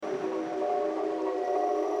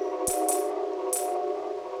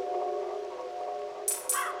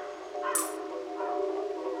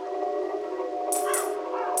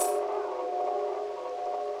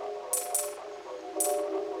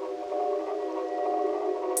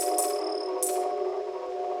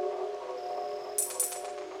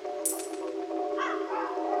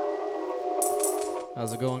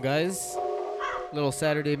How's it going, guys? Little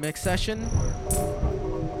Saturday mix session.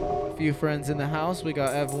 A few friends in the house. We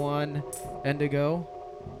got EV1 Endigo.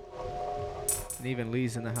 And even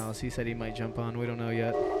Lee's in the house. He said he might jump on. We don't know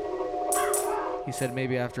yet. He said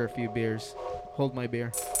maybe after a few beers. Hold my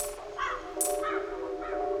beer.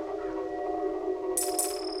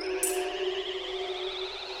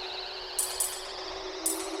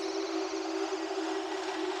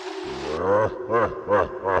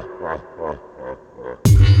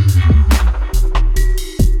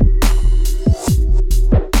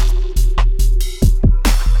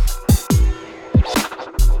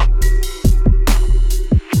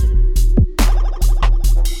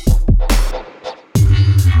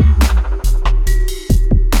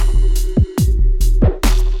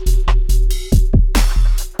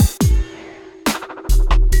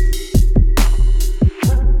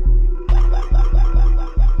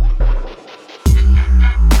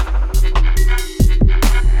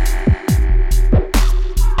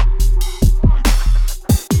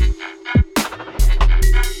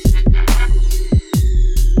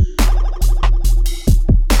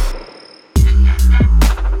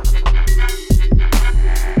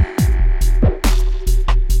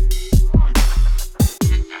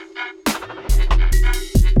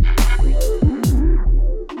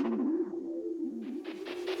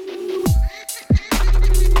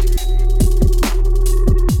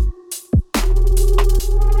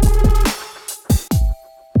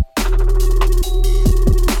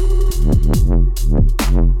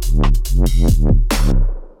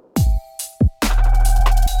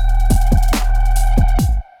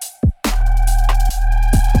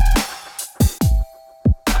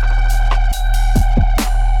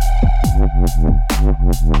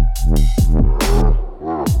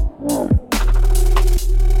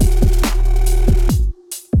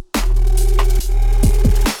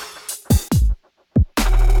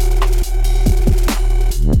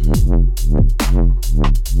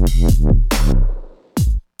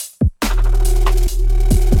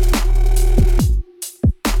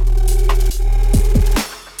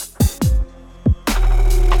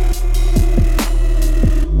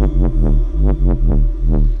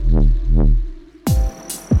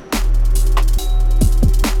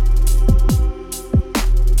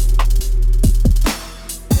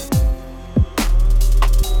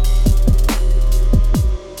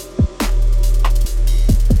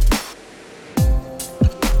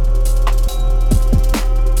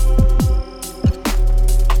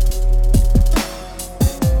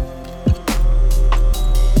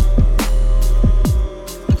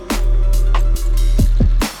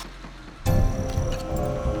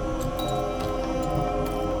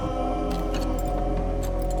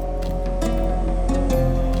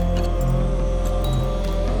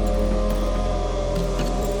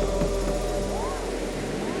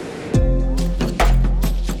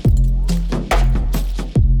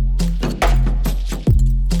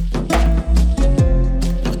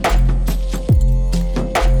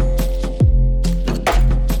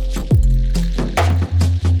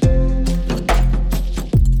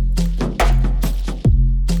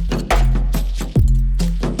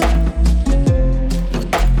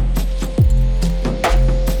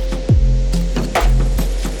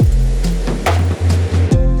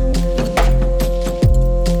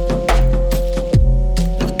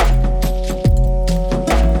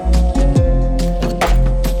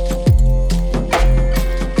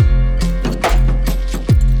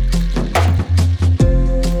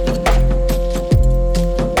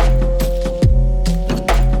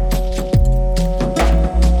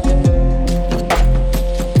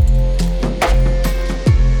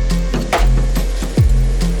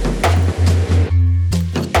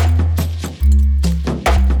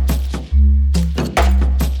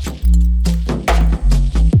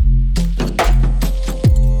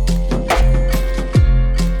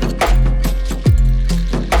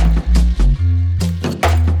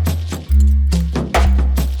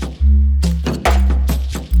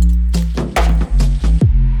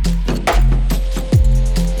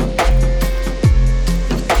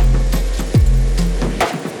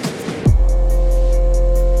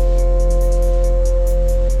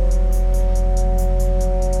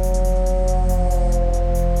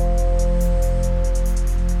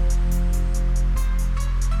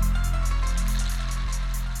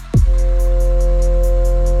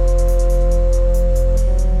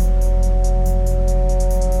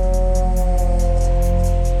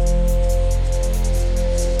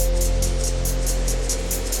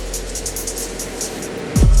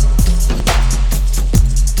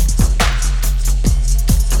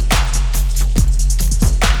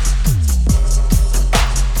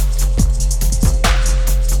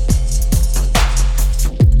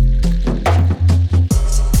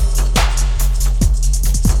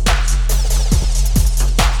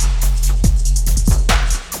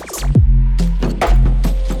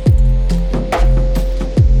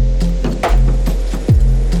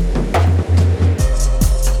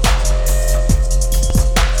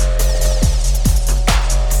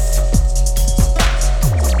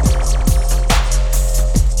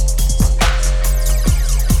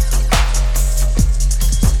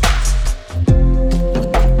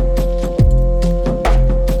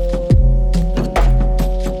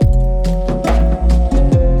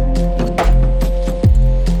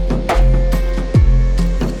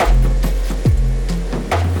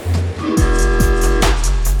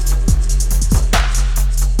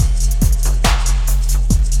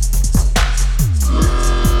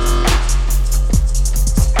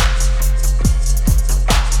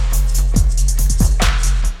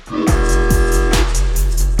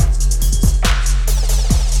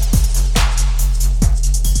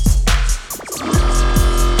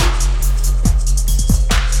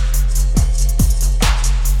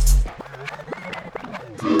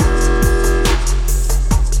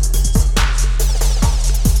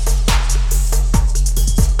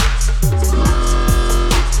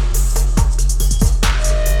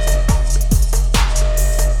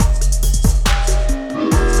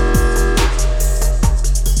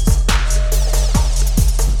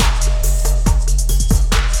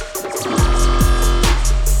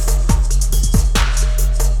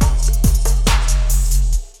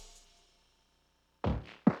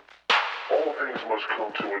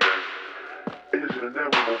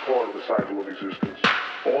 of the cycle of existence.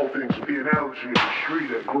 All things with the analogy of a tree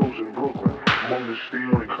that grows in Brooklyn, among the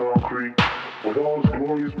steel and concrete, with all its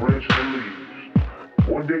glorious branches and leaves.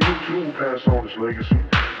 One day you too will pass on its legacy,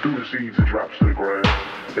 through the seeds it drops to the ground.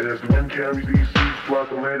 And as the wind carries these seeds throughout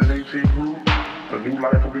the land and they take root, a new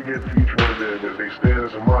life will begin for each one of them as they stand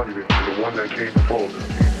as a monument to the one that came before them.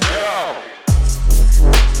 Yeah.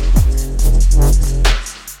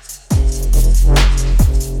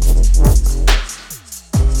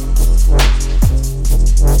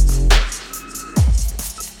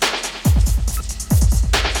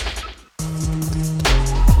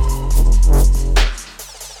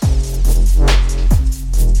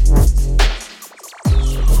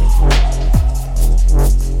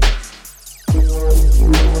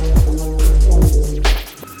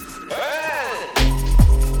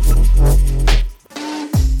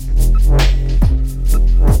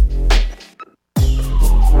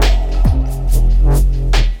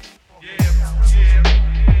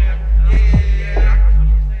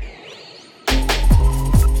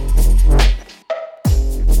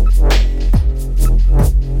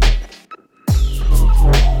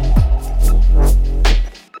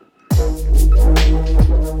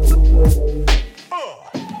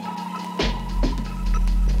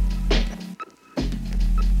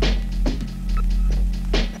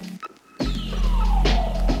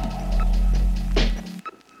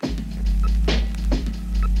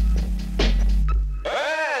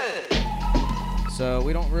 So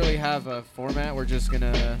we don't really have a format. We're just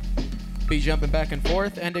gonna be jumping back and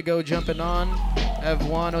forth. Endigo jumping on.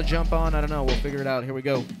 EV1 will jump on. I don't know. We'll figure it out. Here we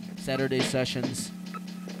go. Saturday sessions.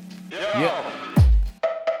 Yeah.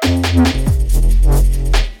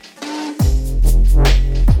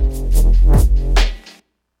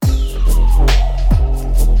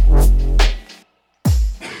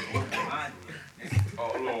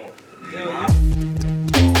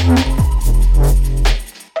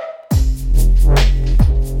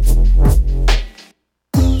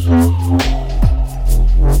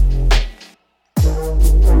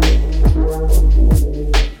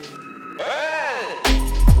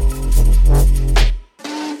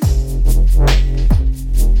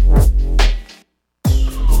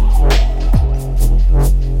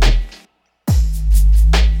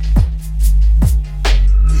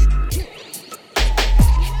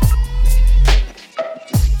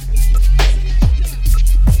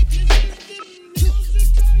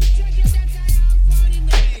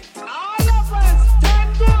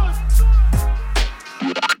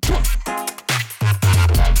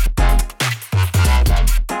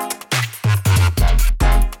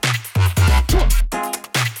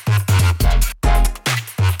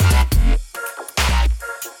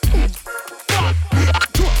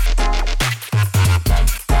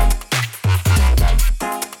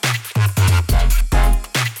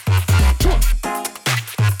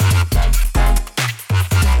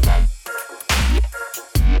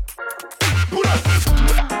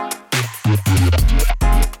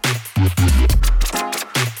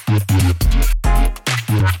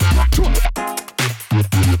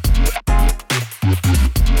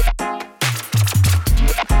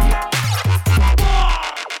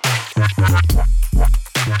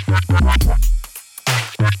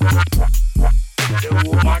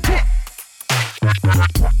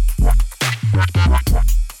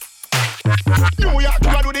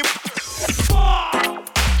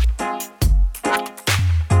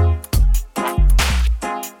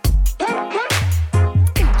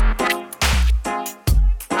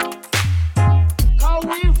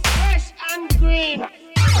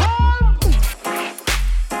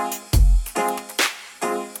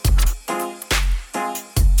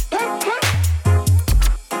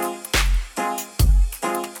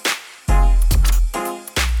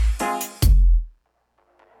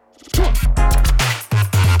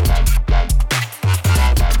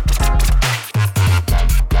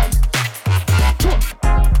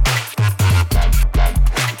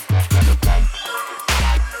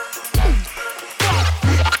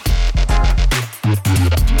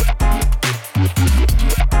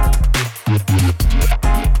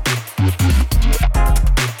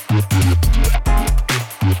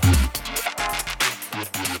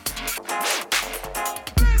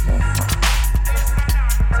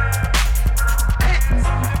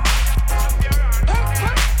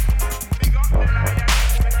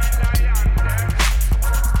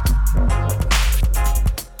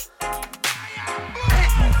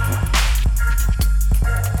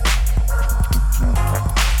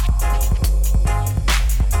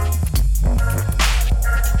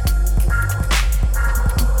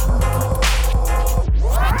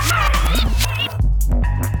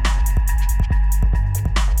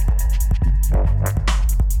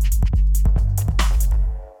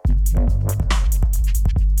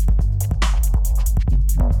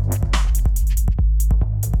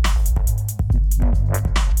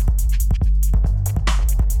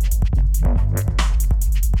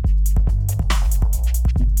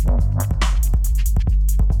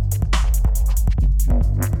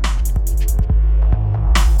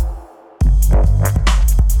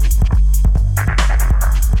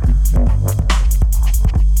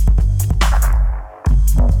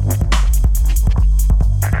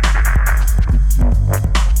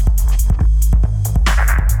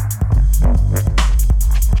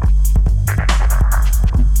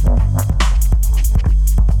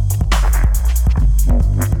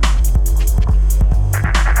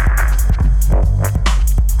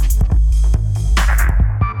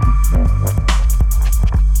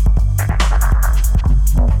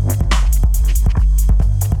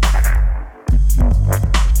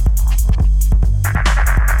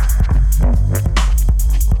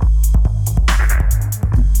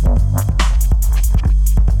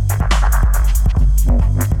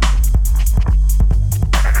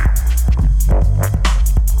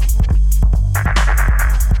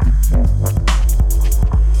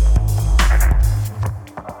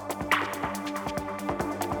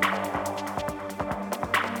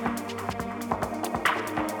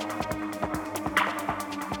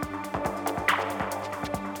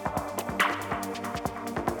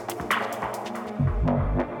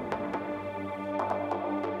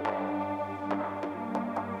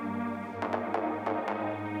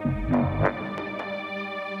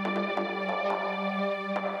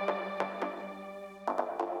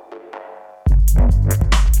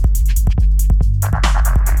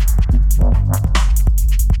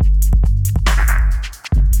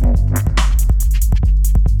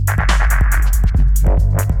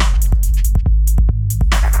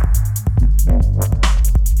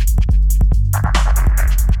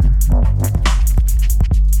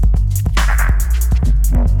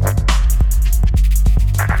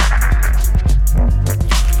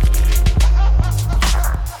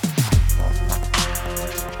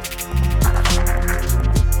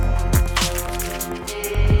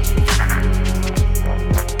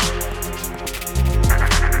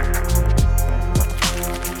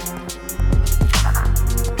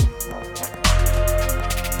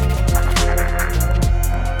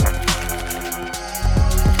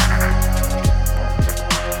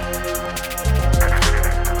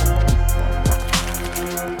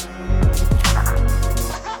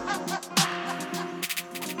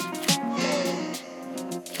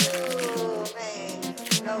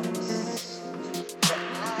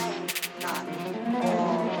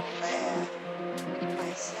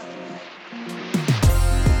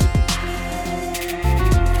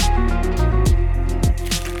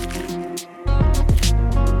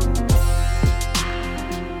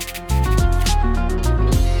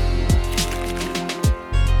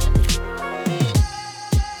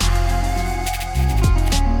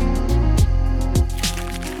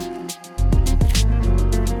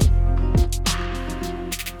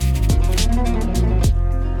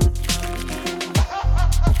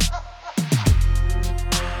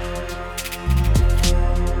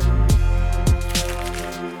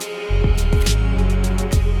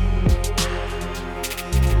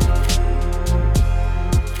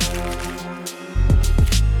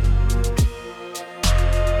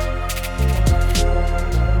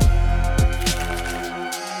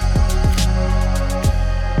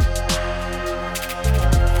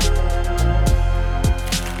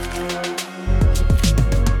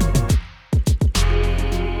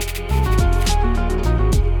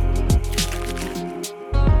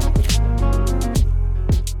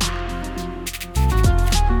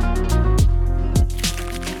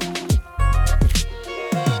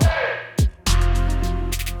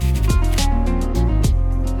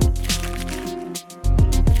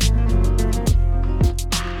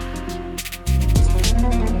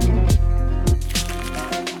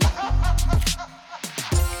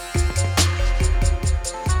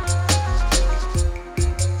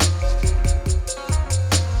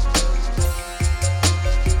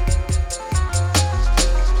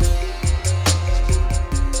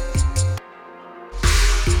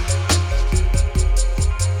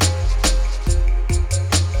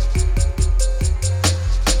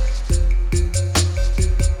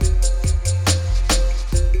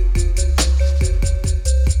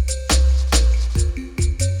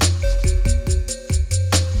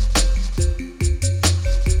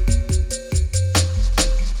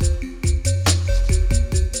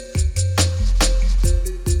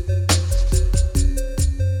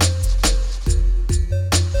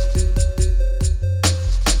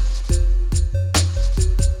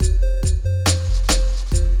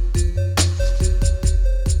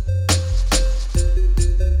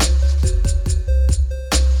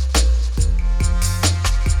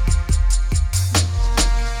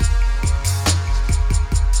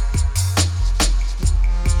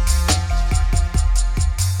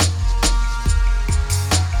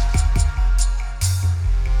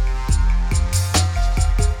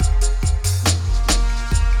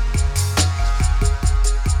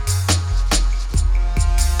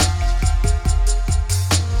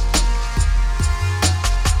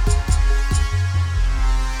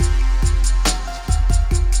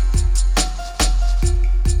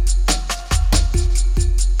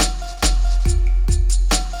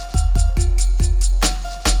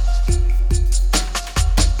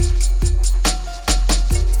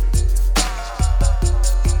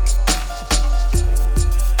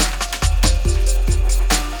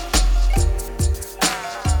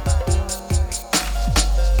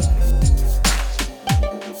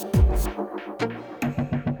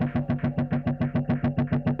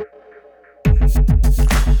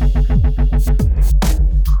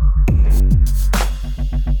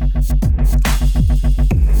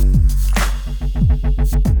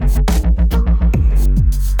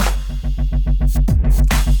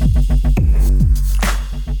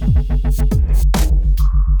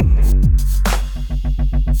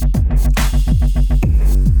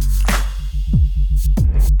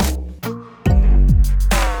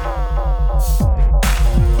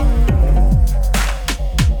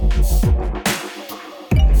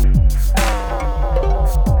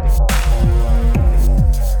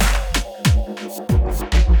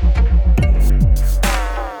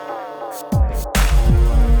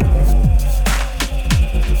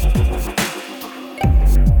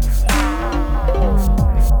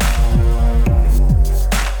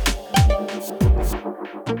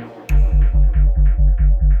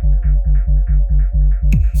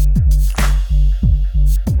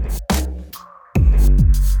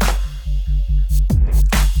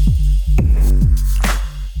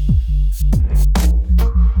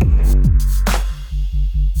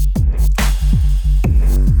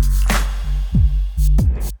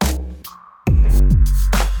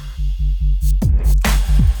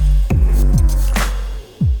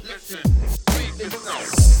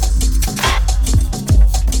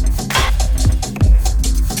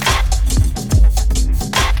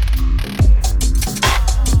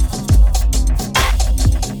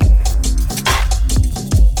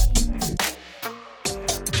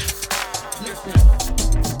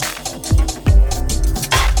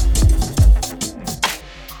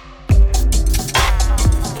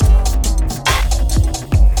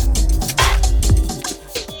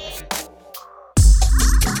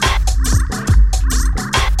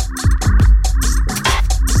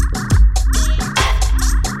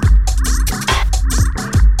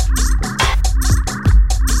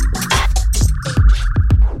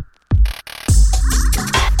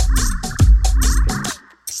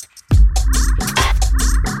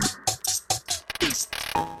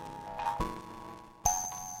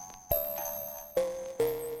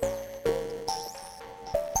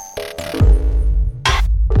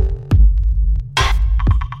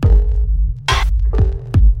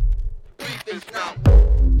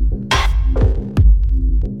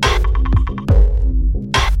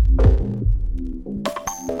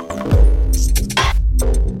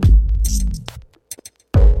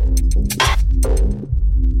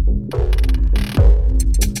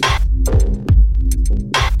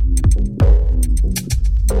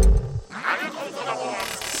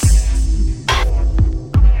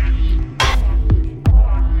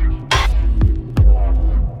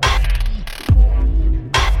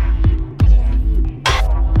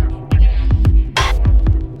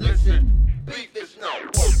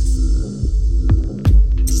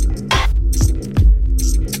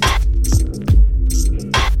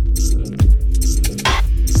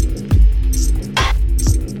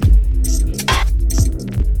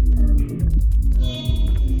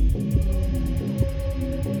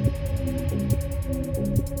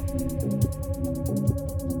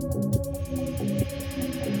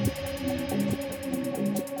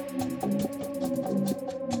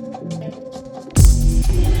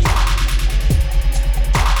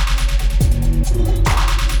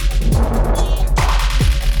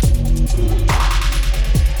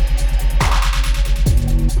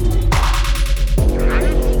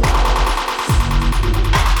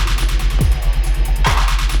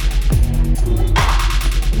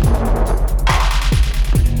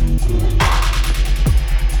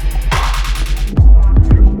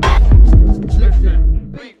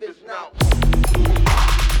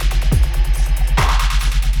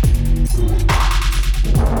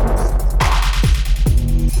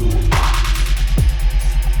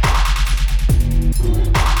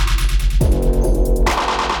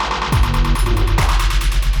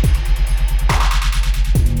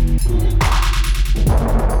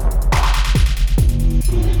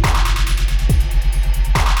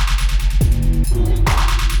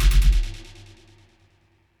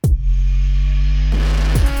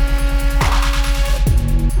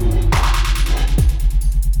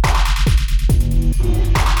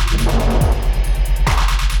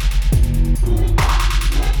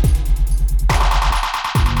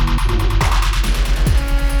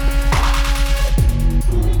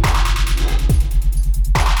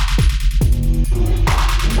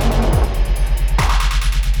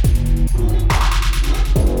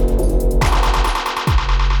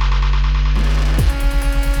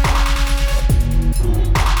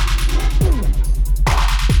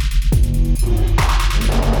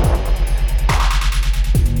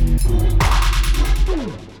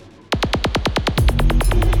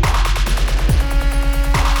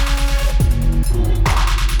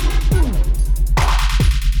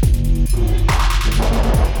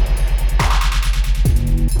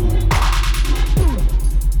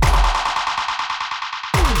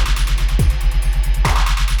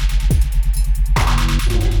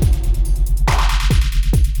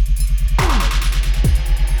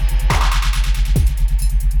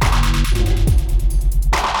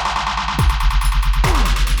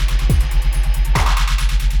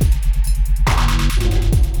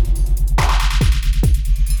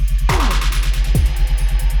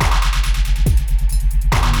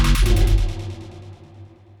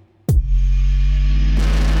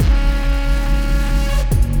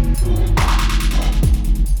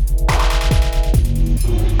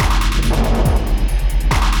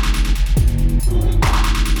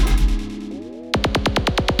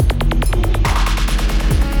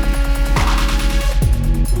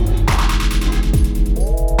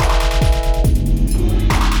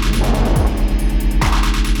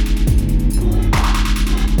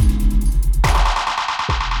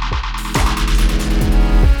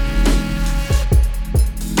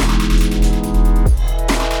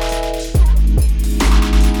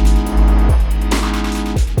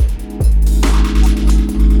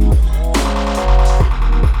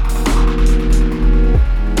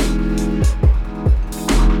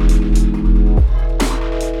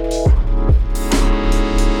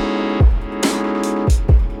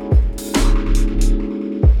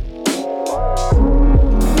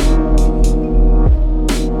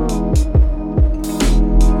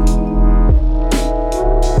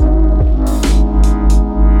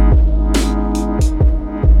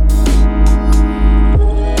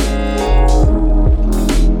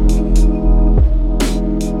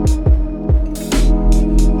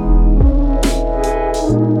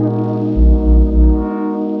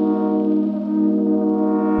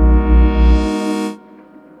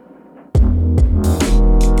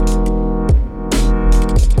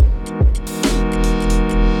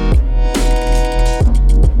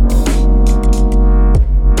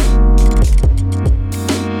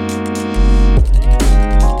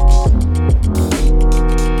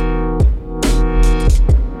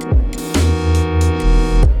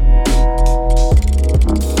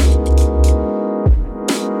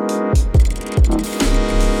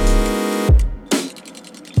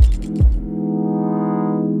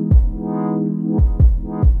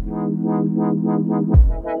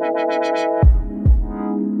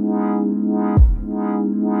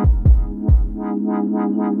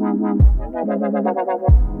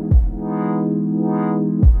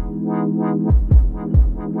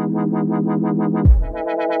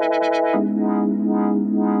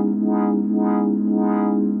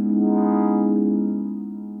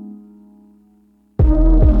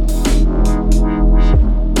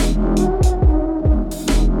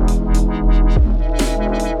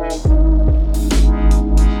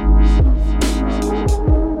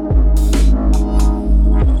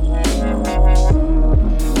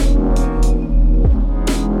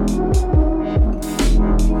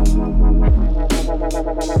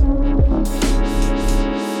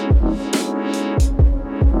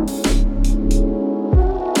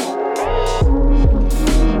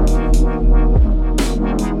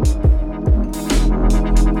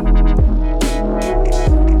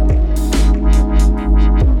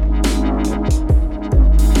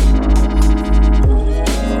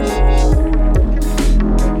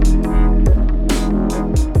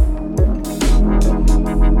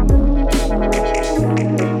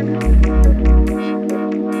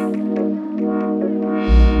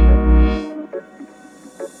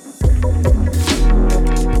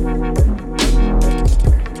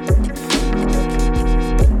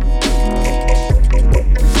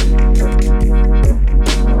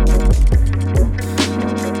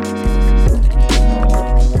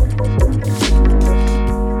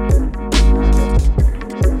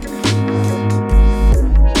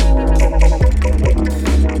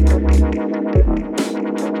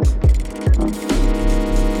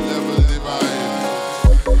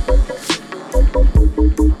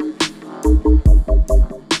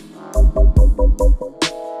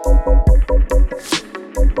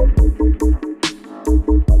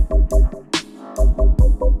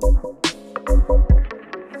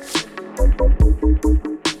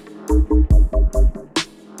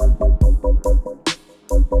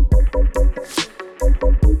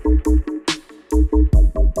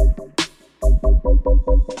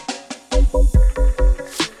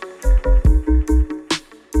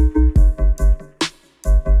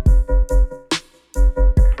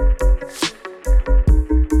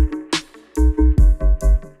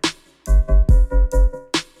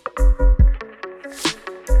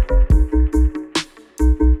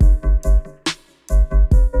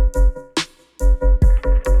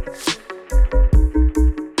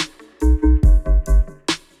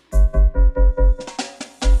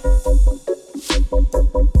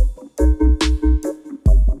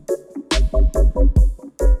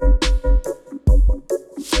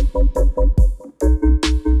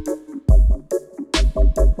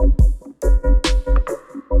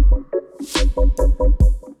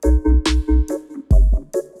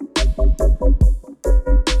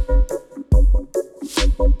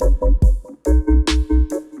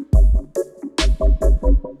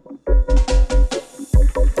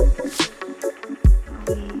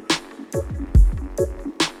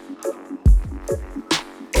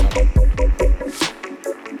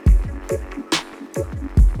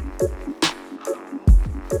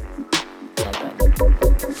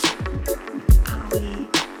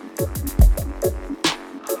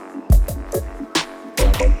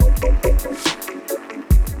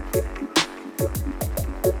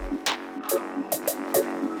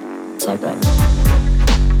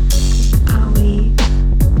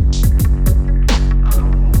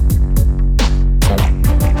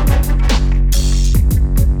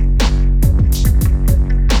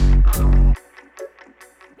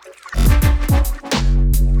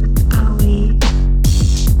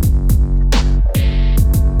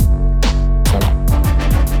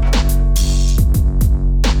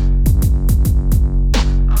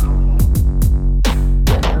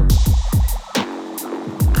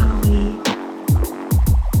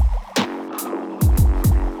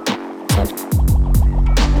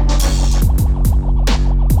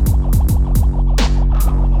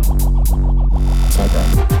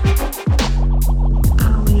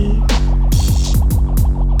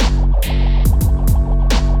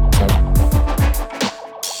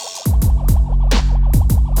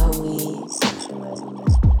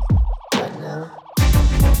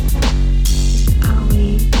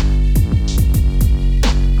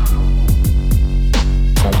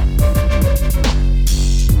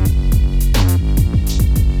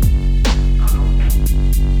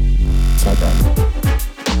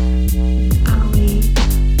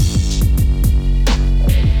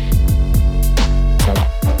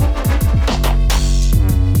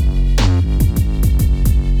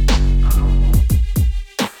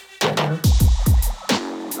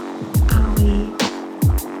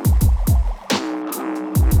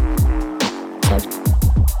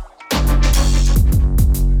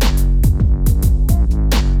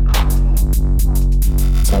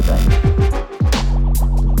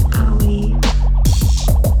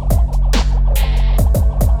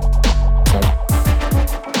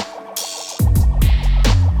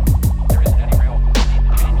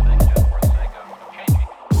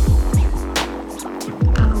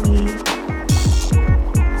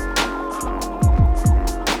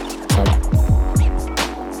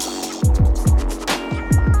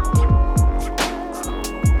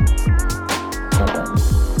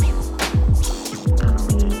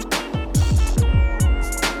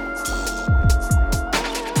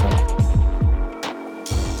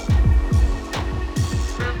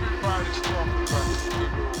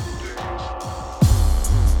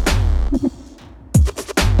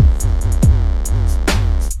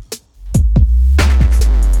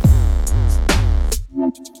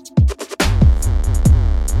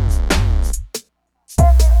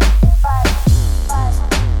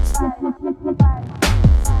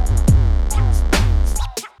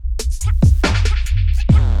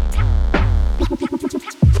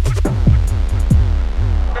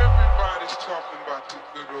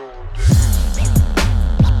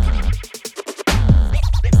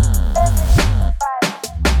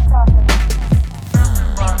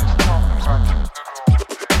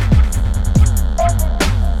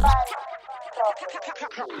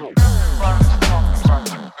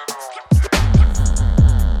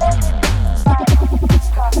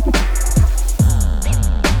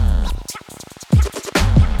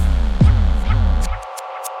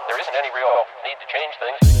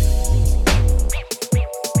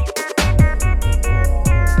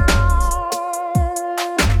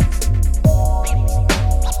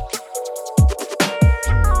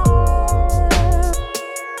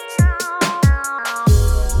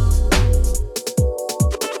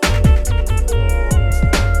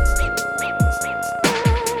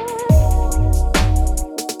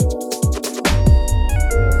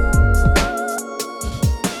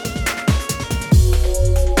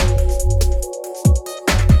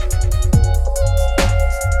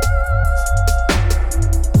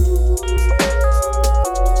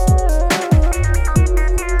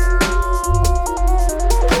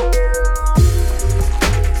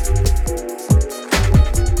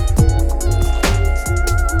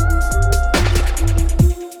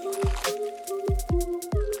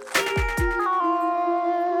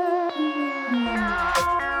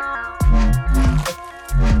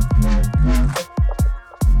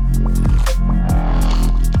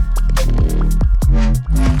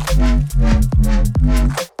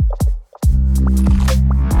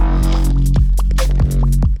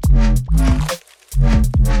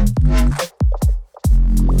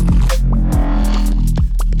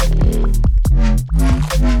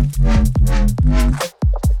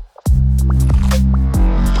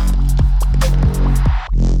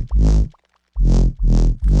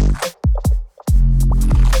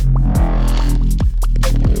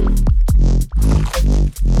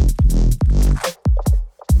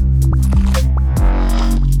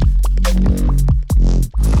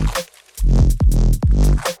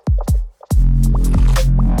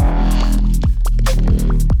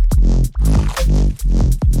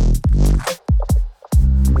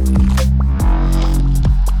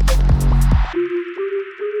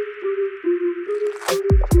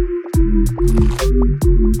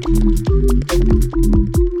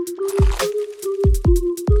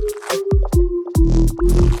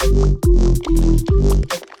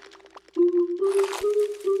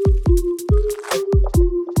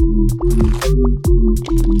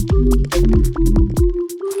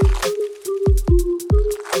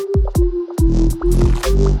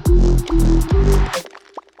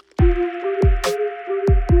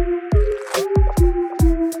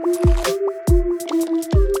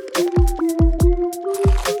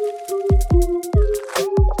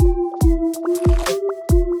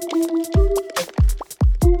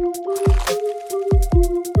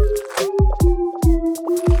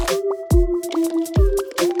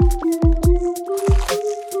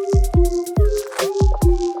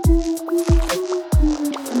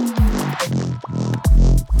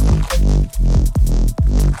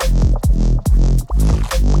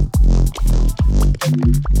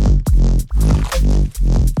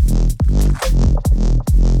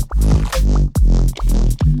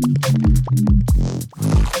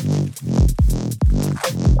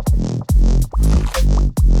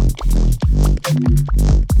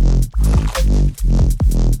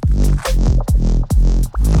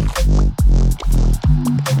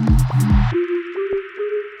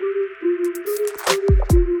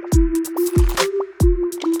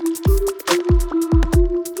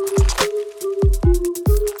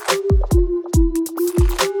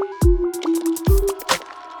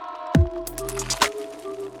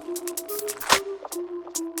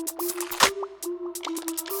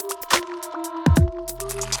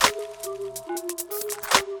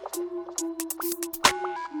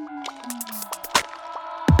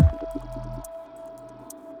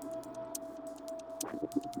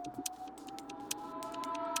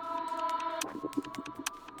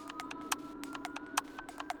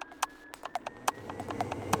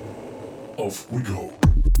 Off we go.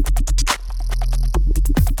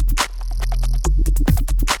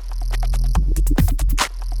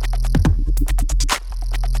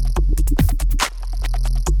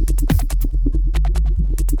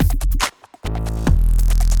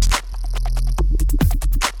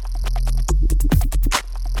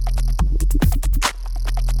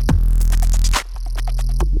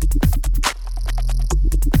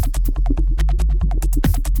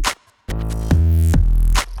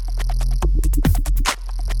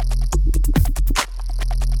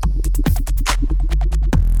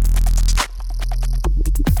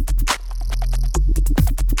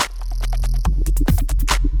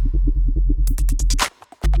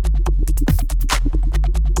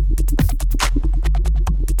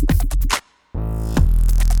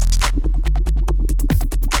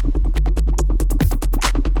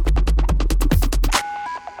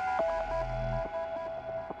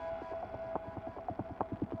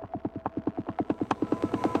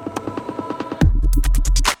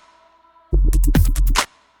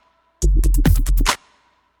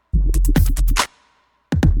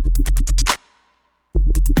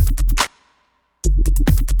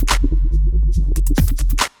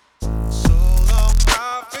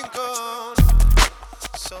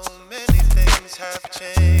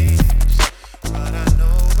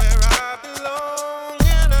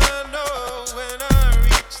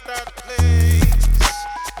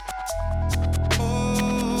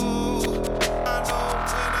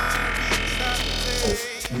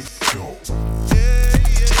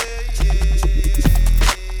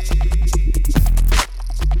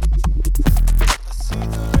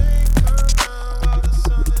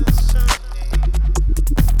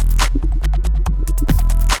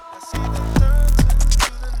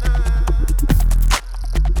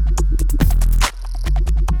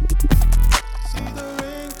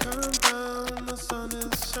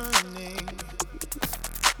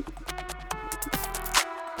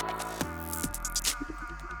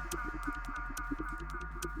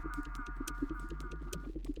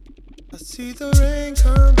 See the rain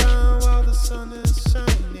come down while the sun is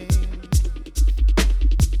shining.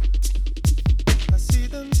 I see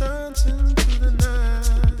them dancing to the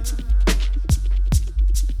night.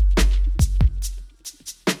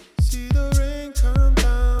 See the rain come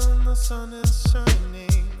down, the sun is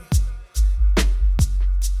shining.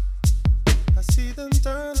 I see them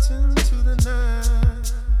dancing to the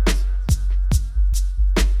night.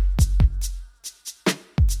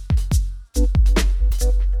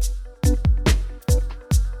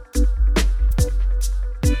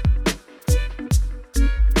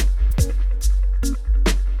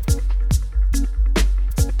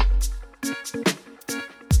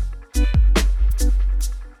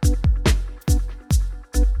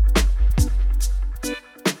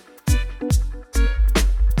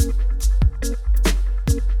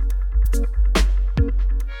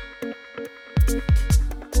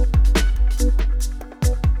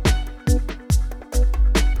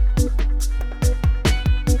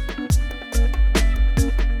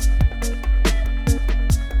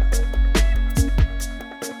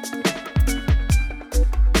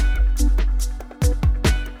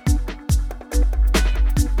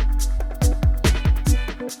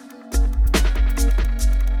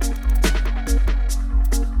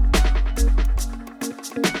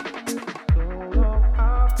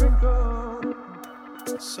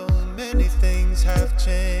 things have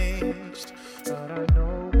changed, but I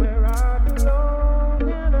know where I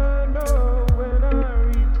belong, and I know when I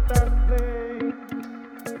reach that place.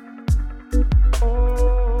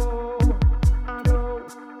 Oh, I know.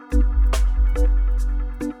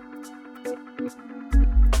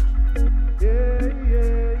 Yeah,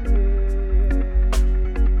 yeah, yeah.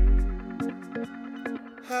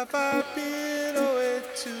 Have I been away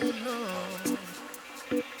too long?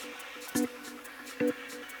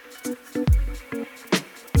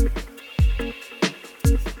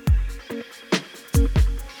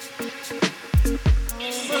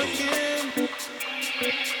 Home again.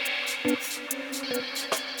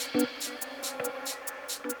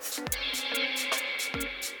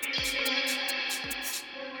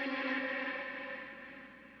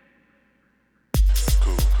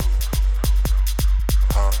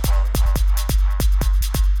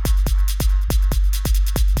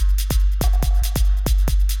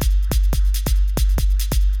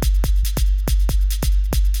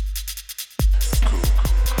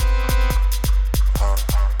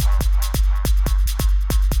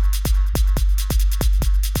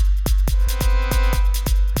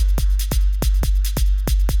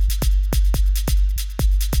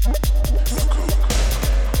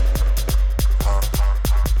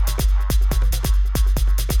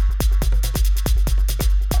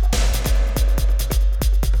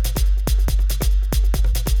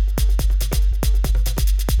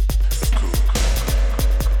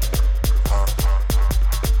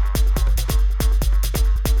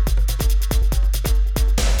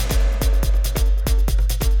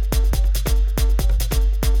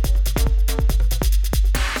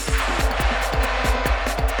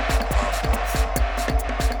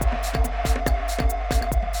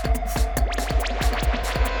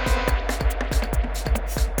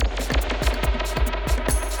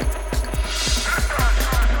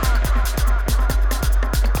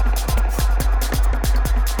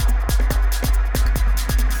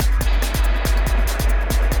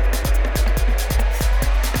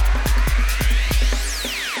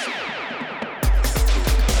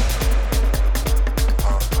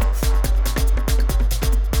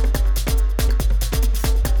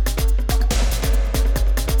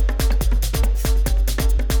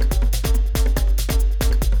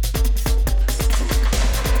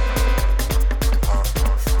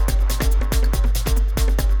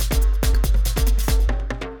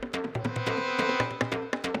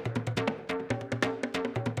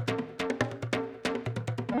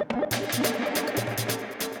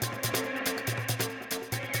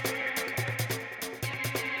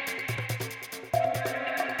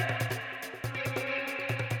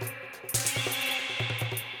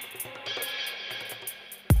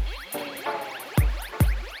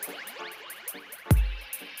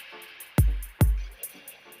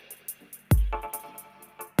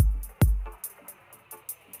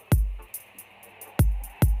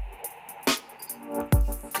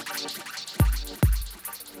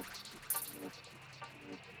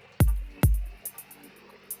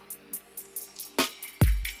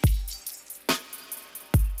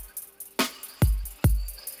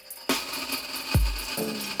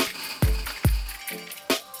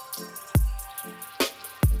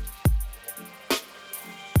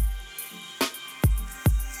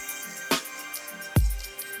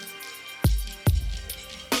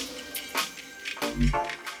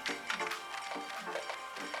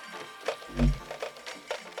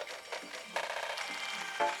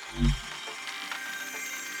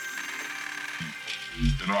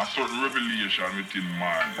 You know, a certain revelation within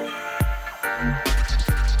man.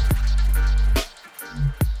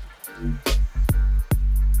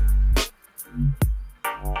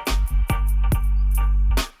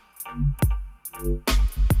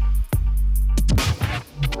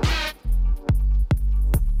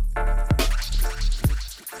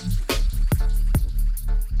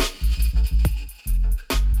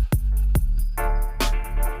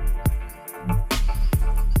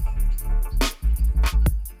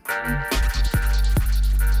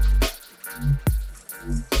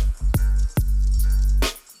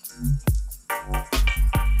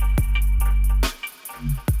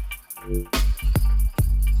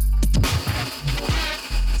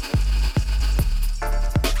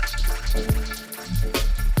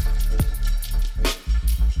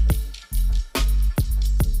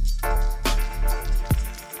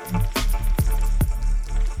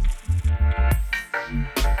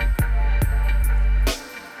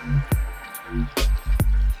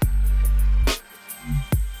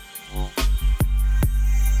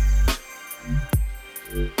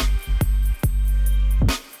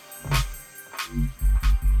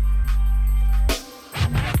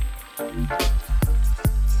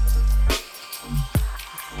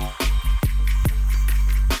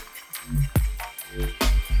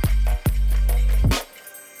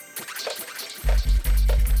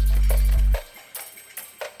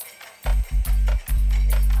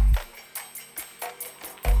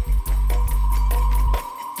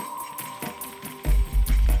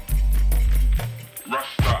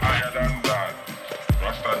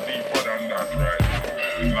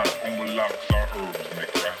 It's not humble locks or herbs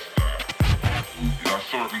make Rasta. It's a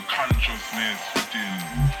certain consciousness within,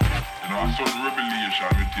 a certain revelation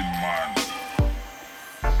within man.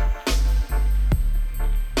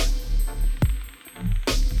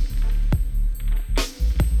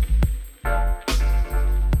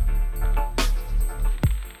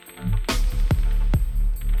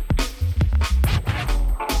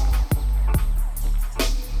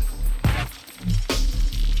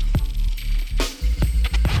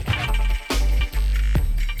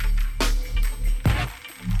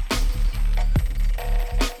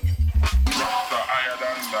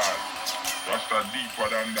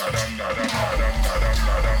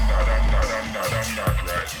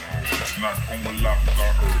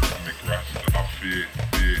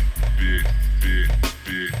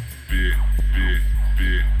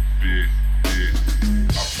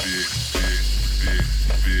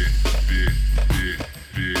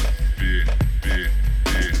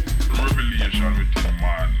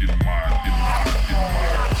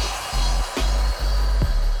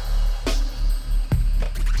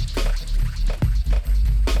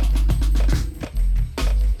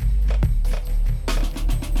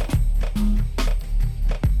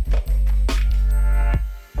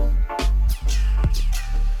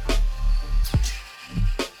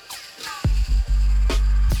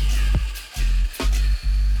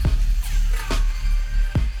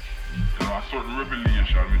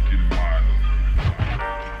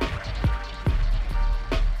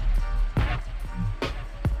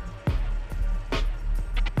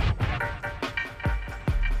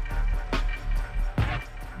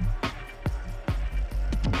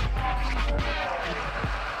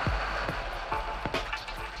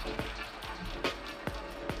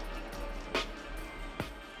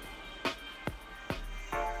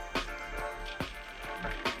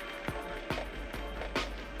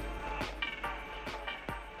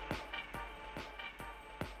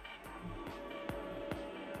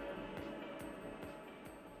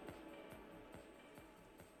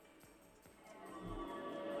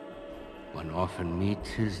 One often meets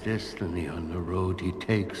his destiny on the road he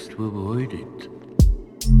takes to avoid it.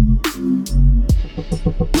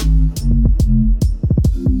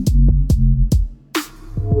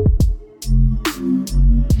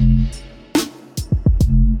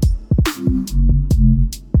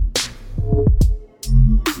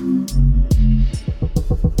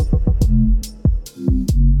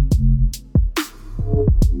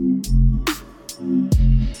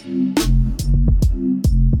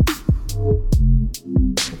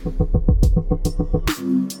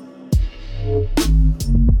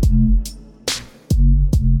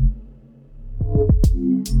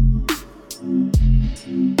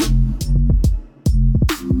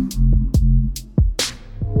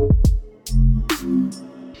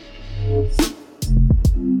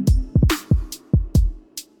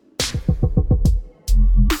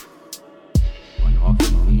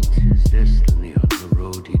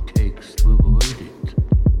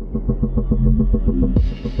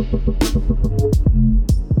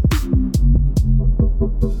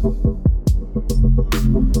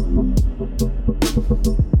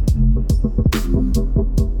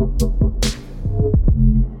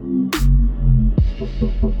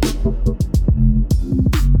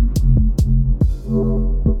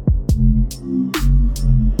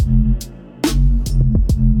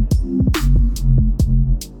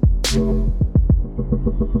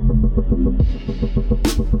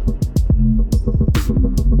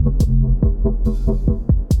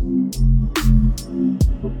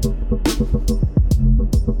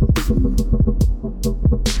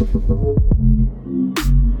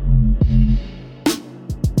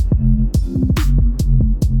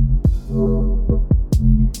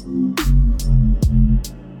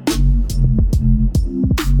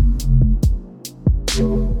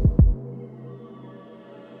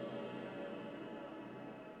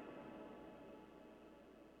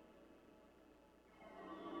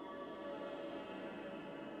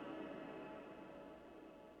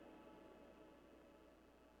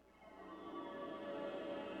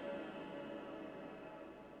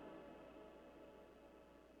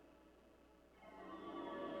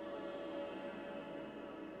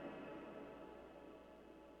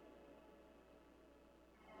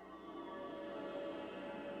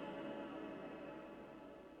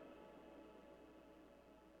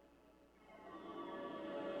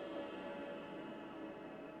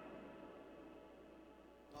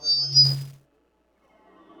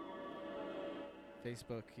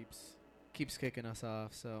 Facebook keeps kicking us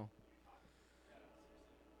off, so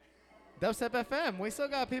Dubstep FM. We still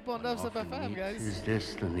got people on Dubstep FM, guys. His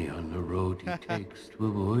destiny on the road he takes to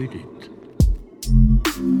avoid it.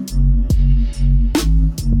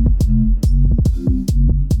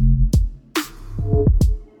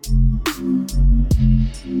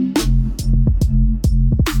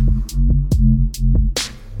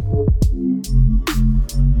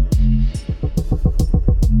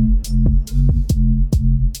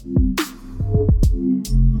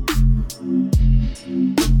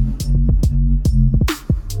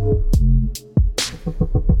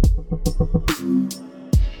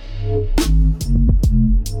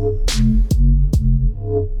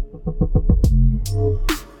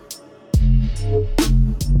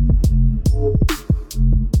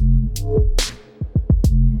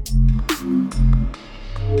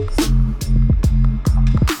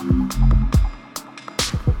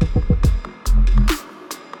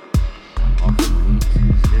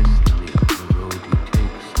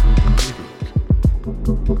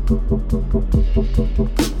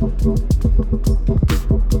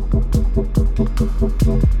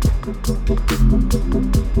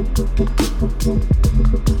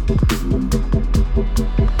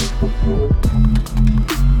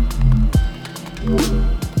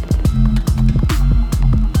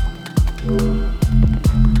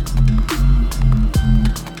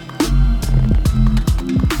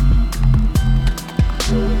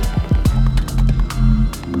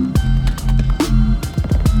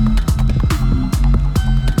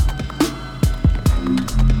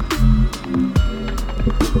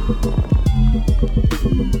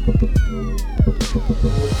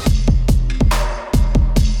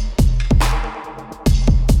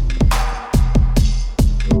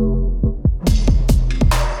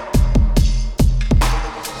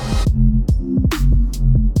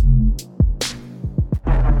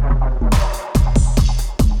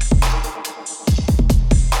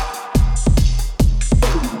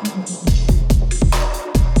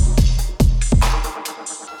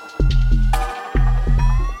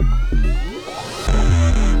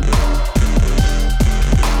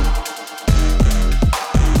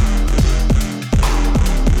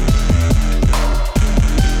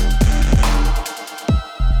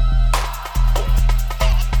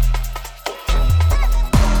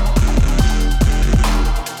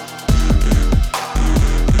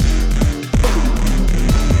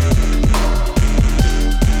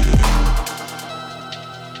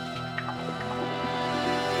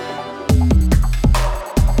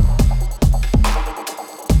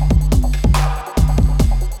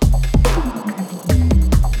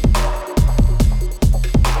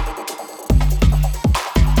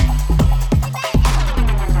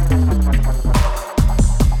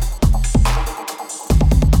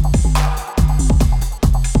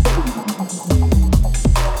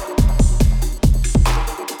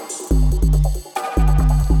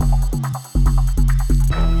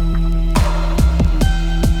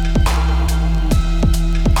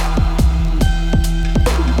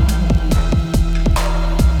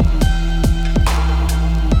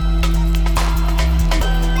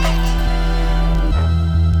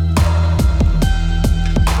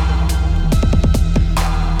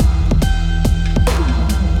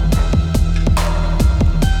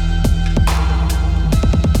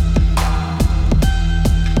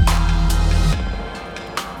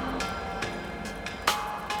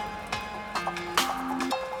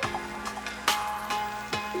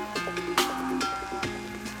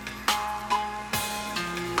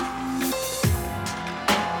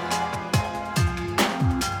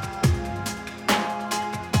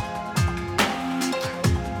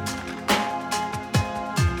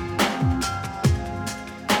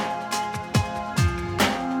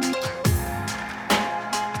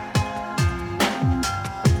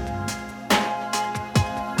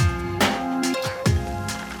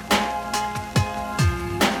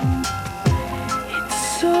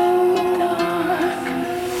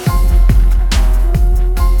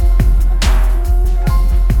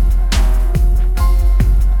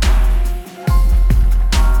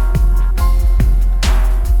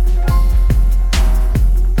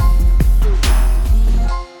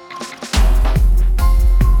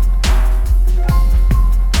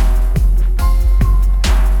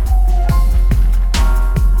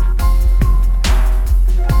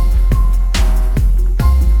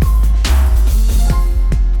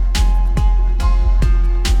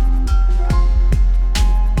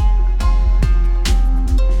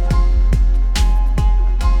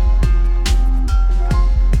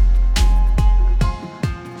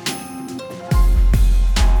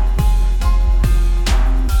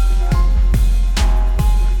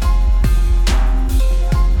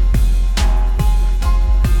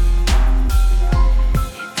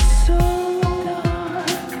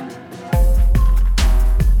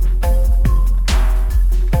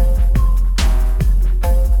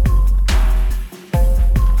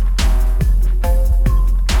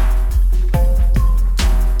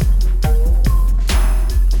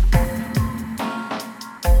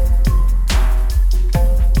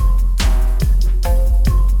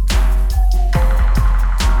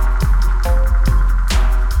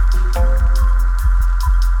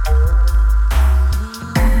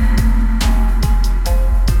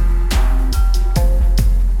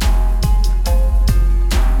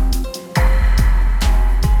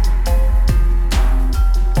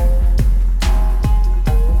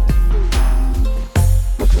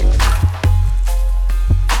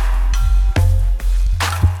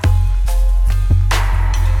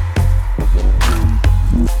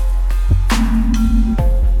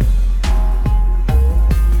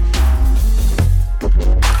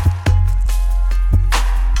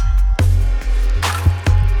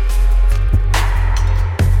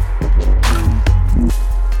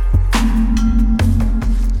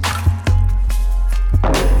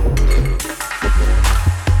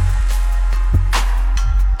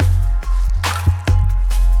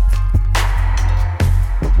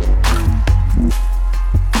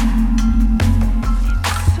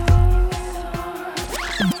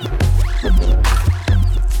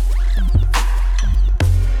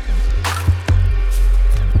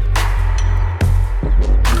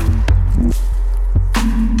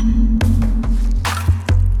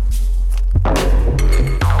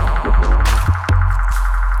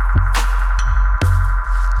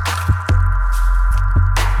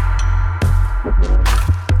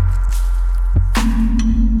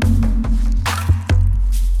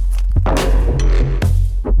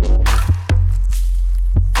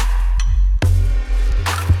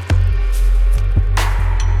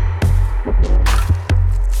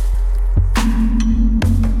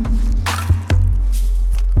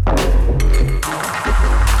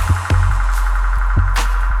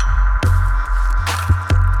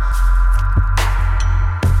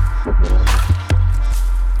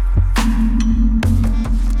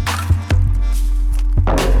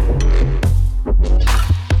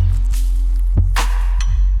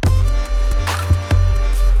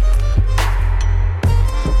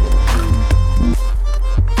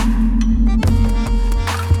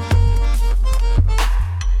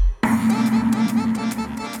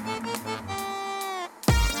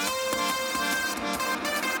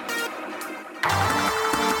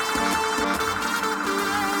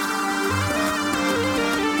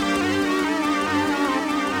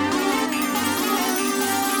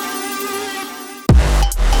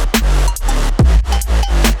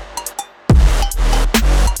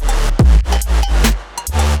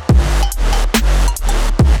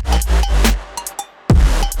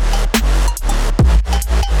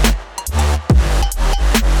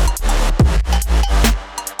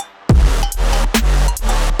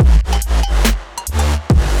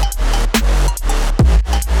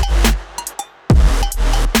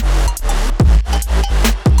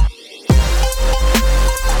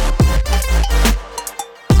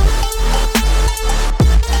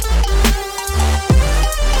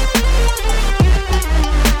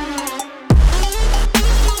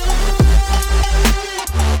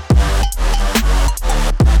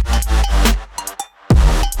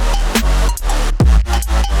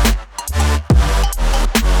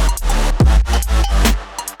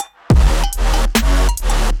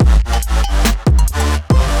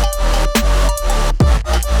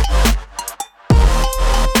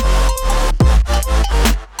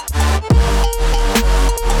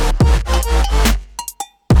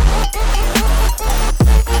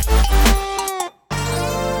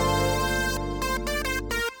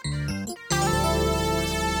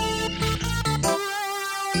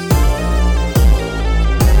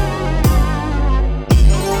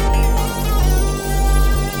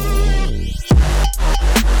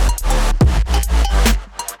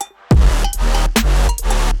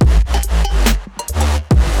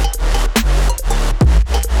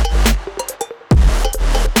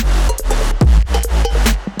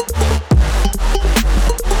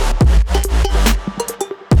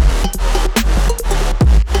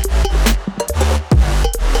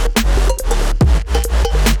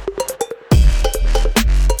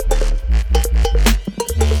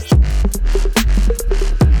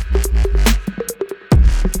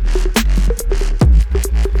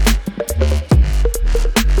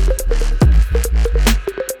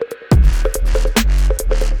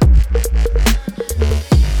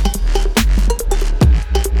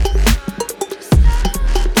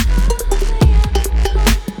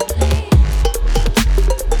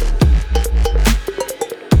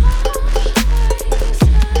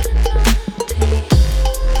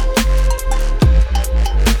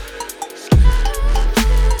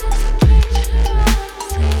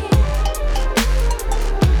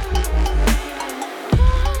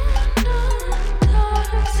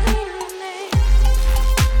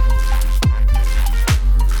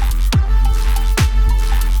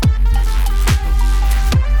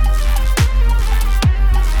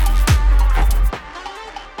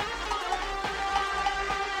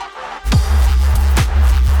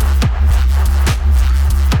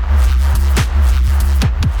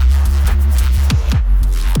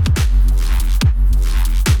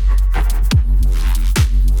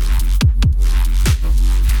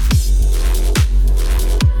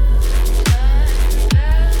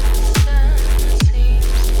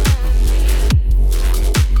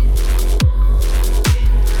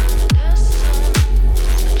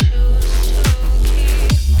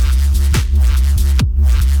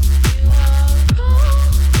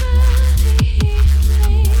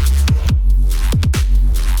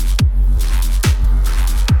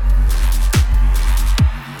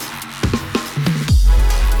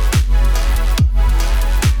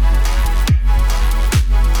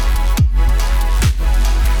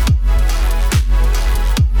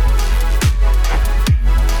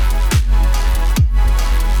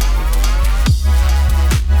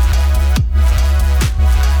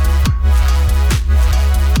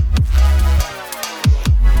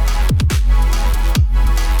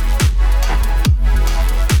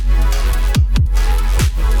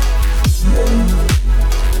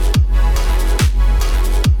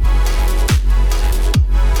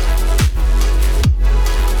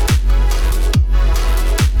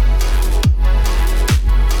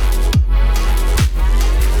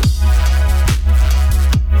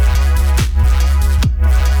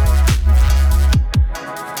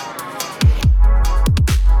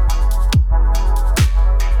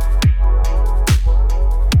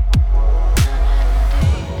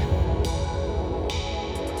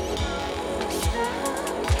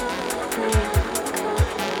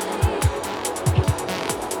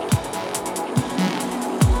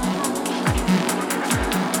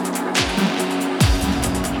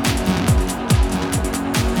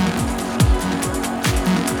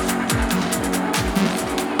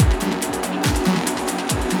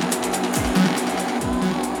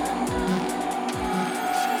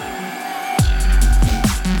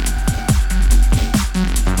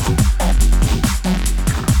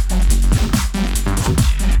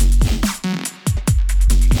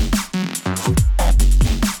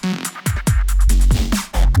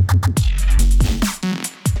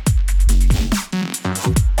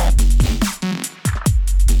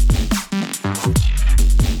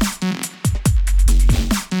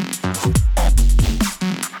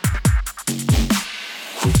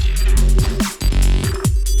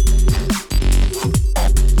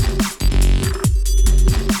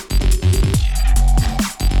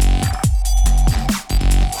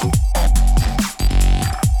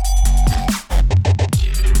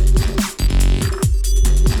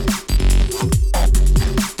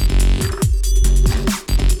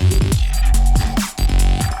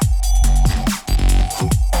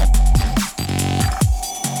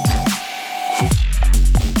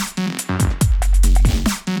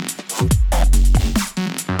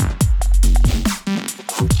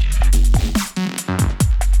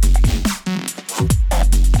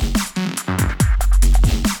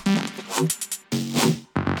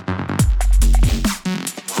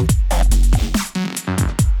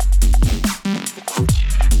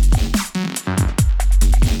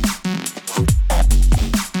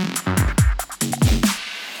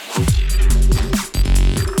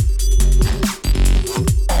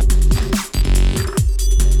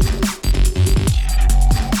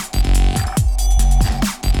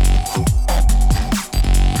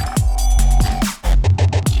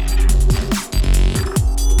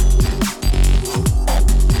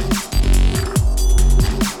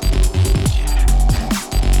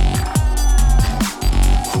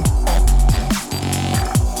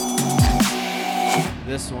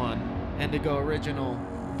 original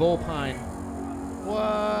Bullpine.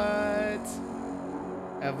 What?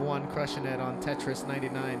 EV1 crushing it on Tetris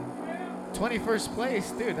 99. 21st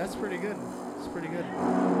place, dude. That's pretty good. That's pretty good.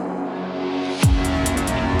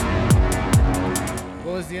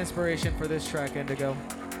 What was the inspiration for this track, Endigo?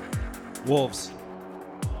 Wolves.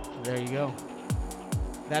 There you go.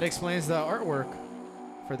 That explains the artwork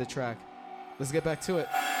for the track. Let's get back to it.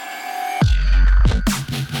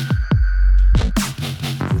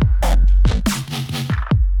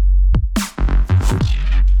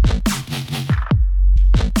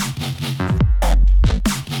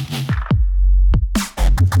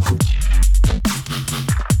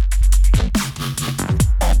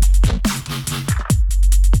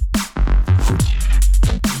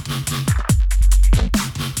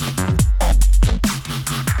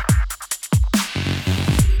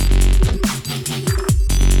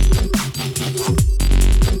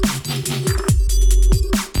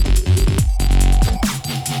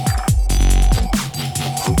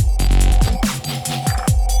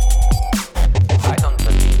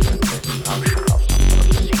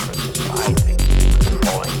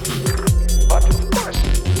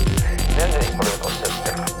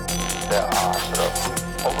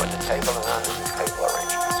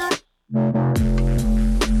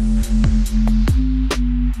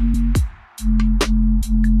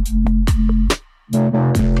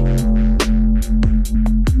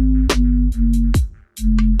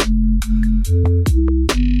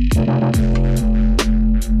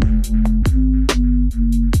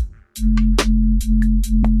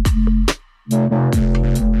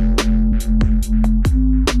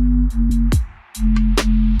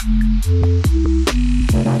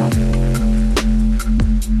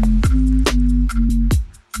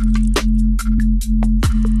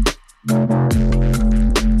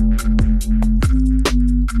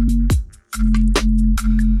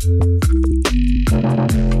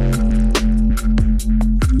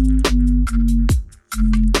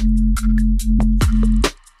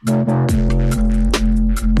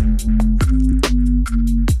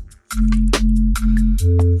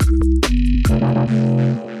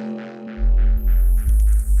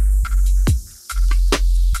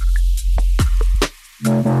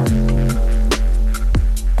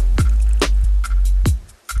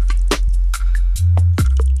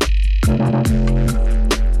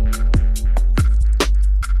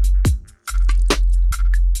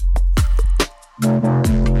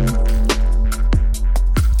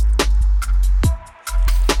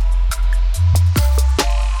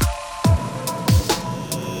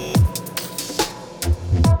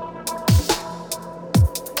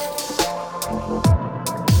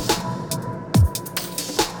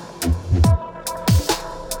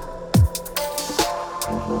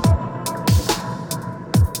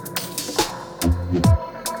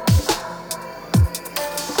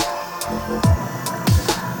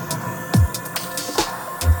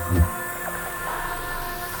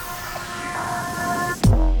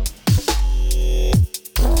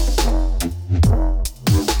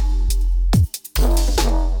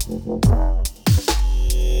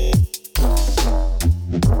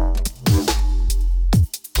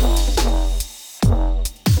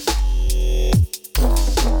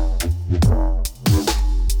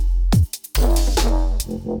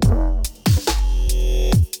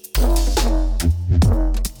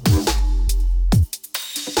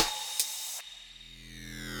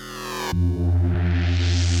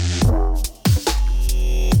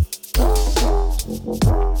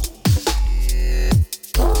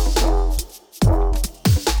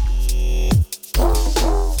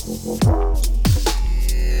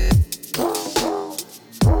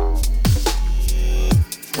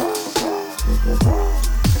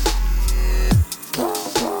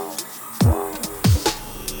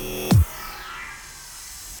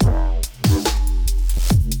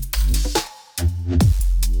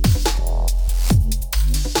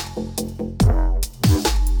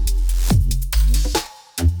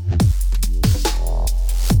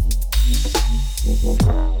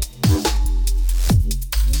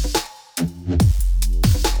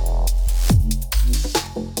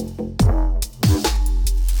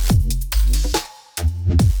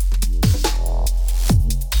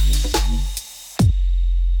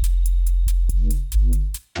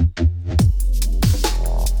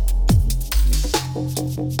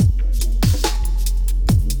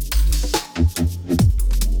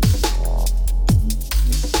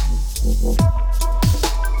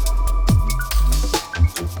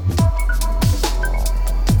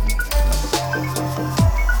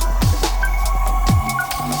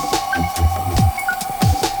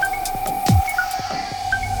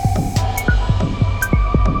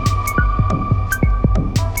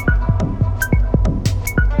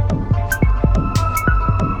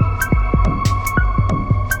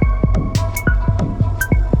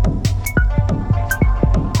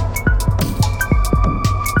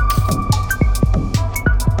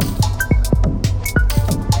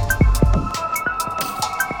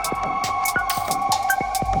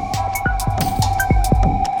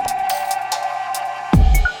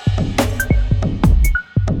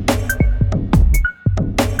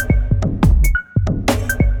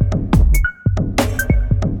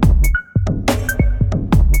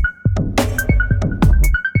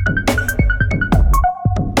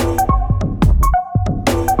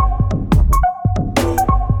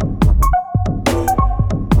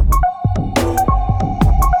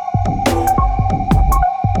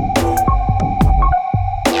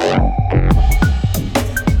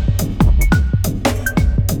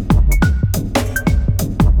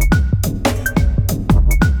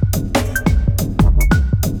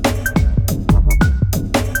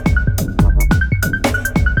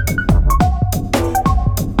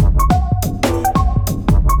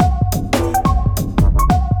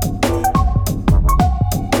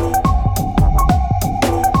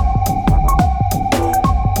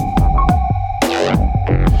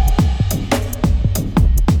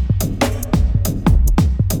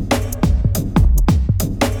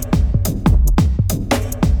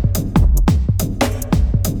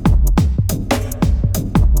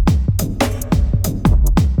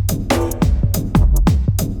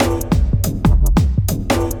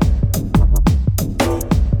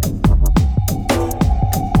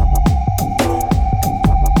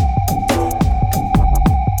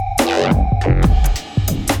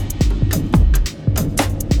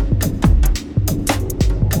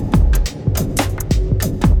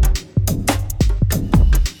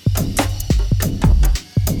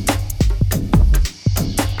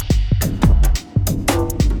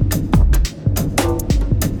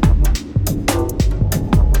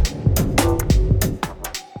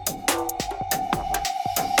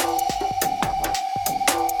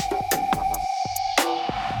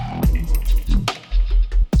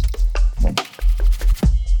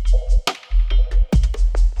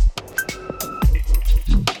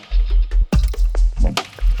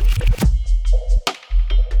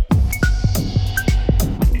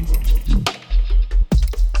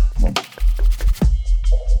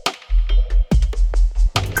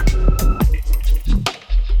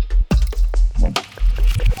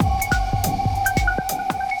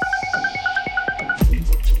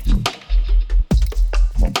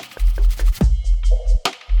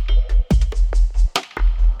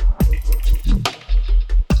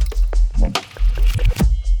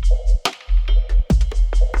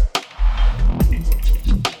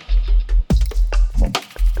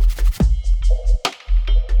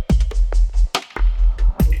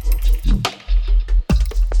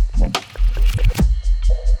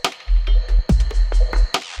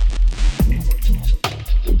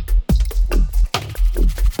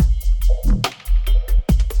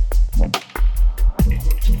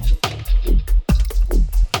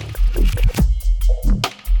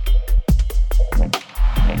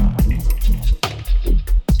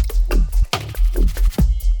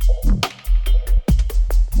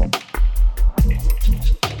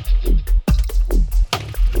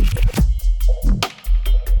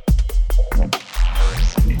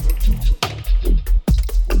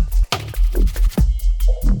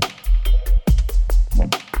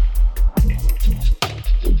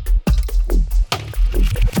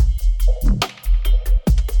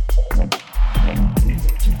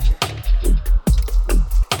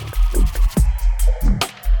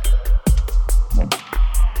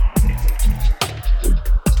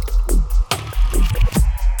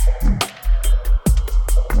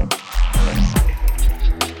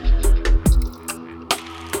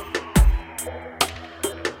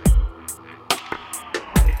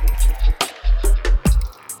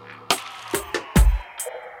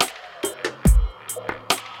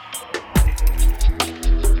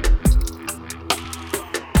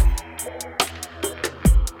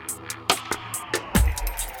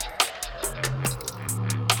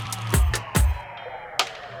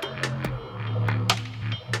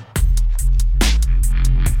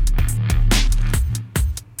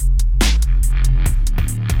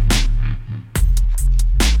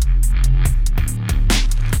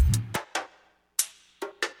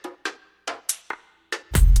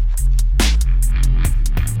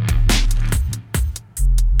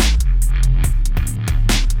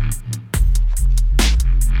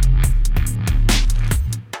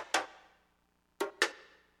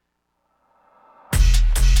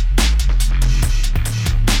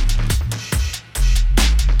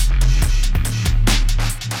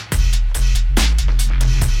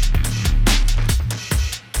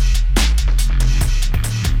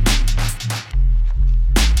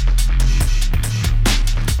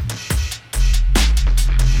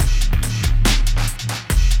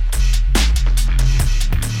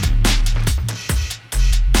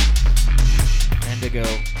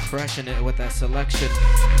 crushing it with that selection.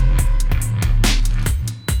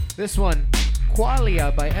 This one,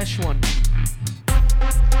 Qualia by Eshwan.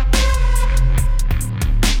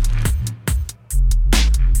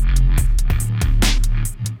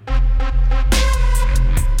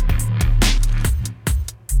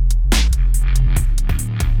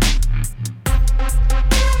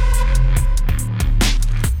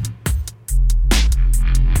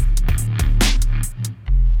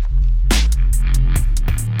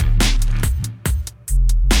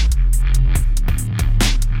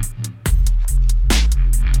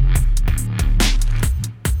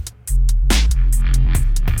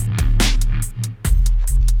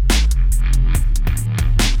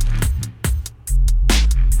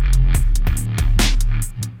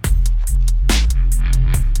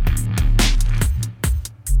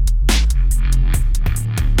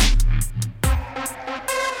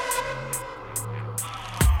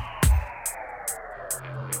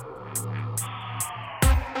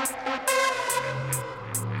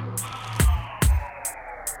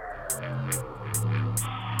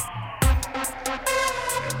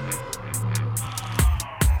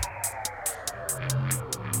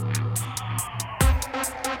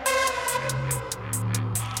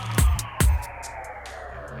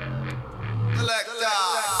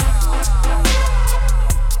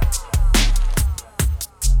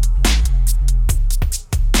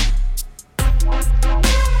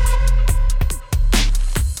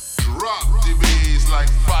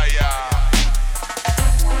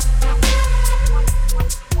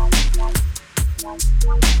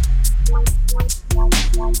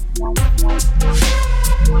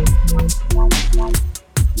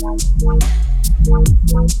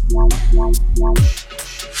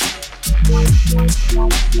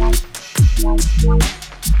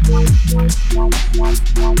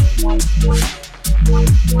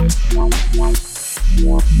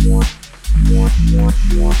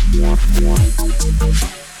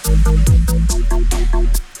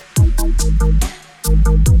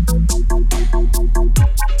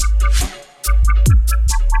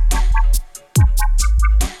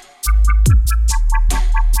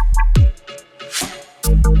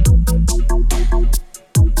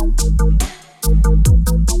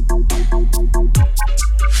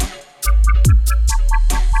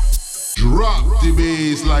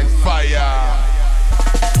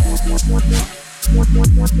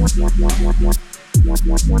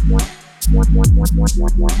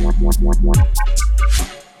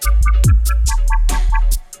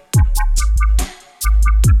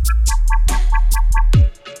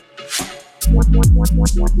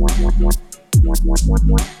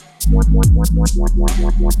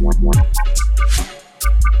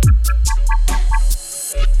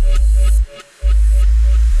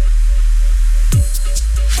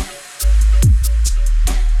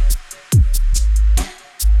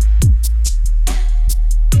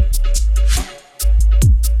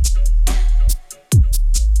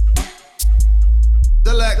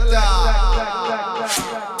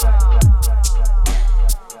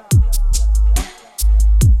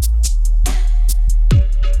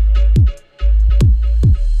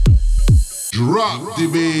 Drop the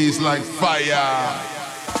bass like fire.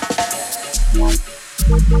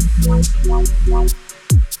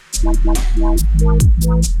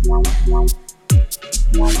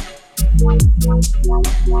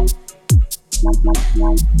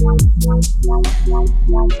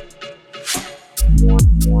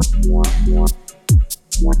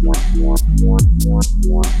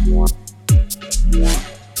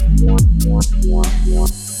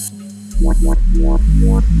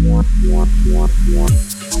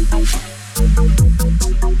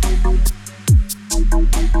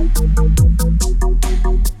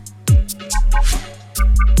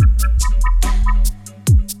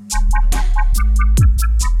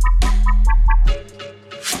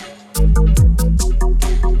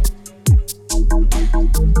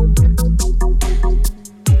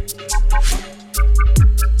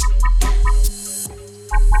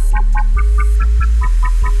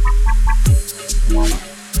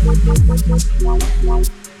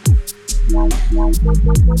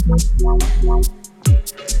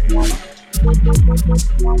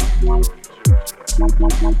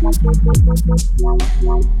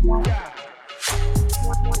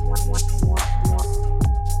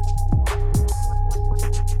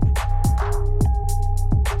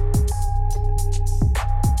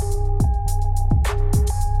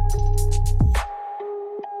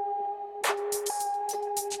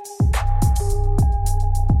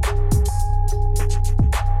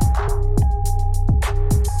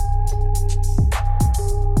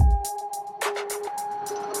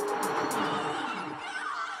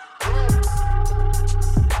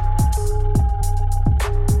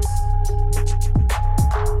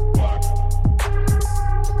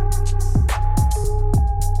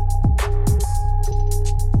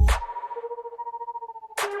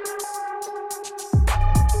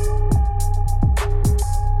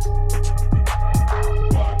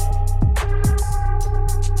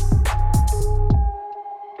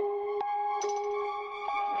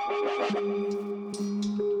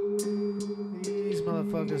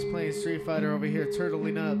 Spider over here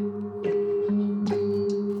turtling up.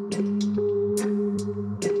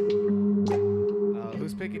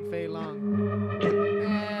 Who's picking Fei Long?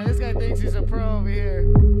 Man, this guy thinks he's a pro over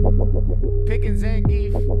here. Picking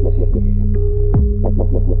Zangief.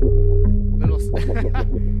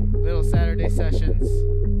 Little Saturday sessions.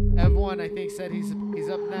 EV1, I think, said he's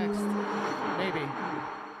up next. Maybe.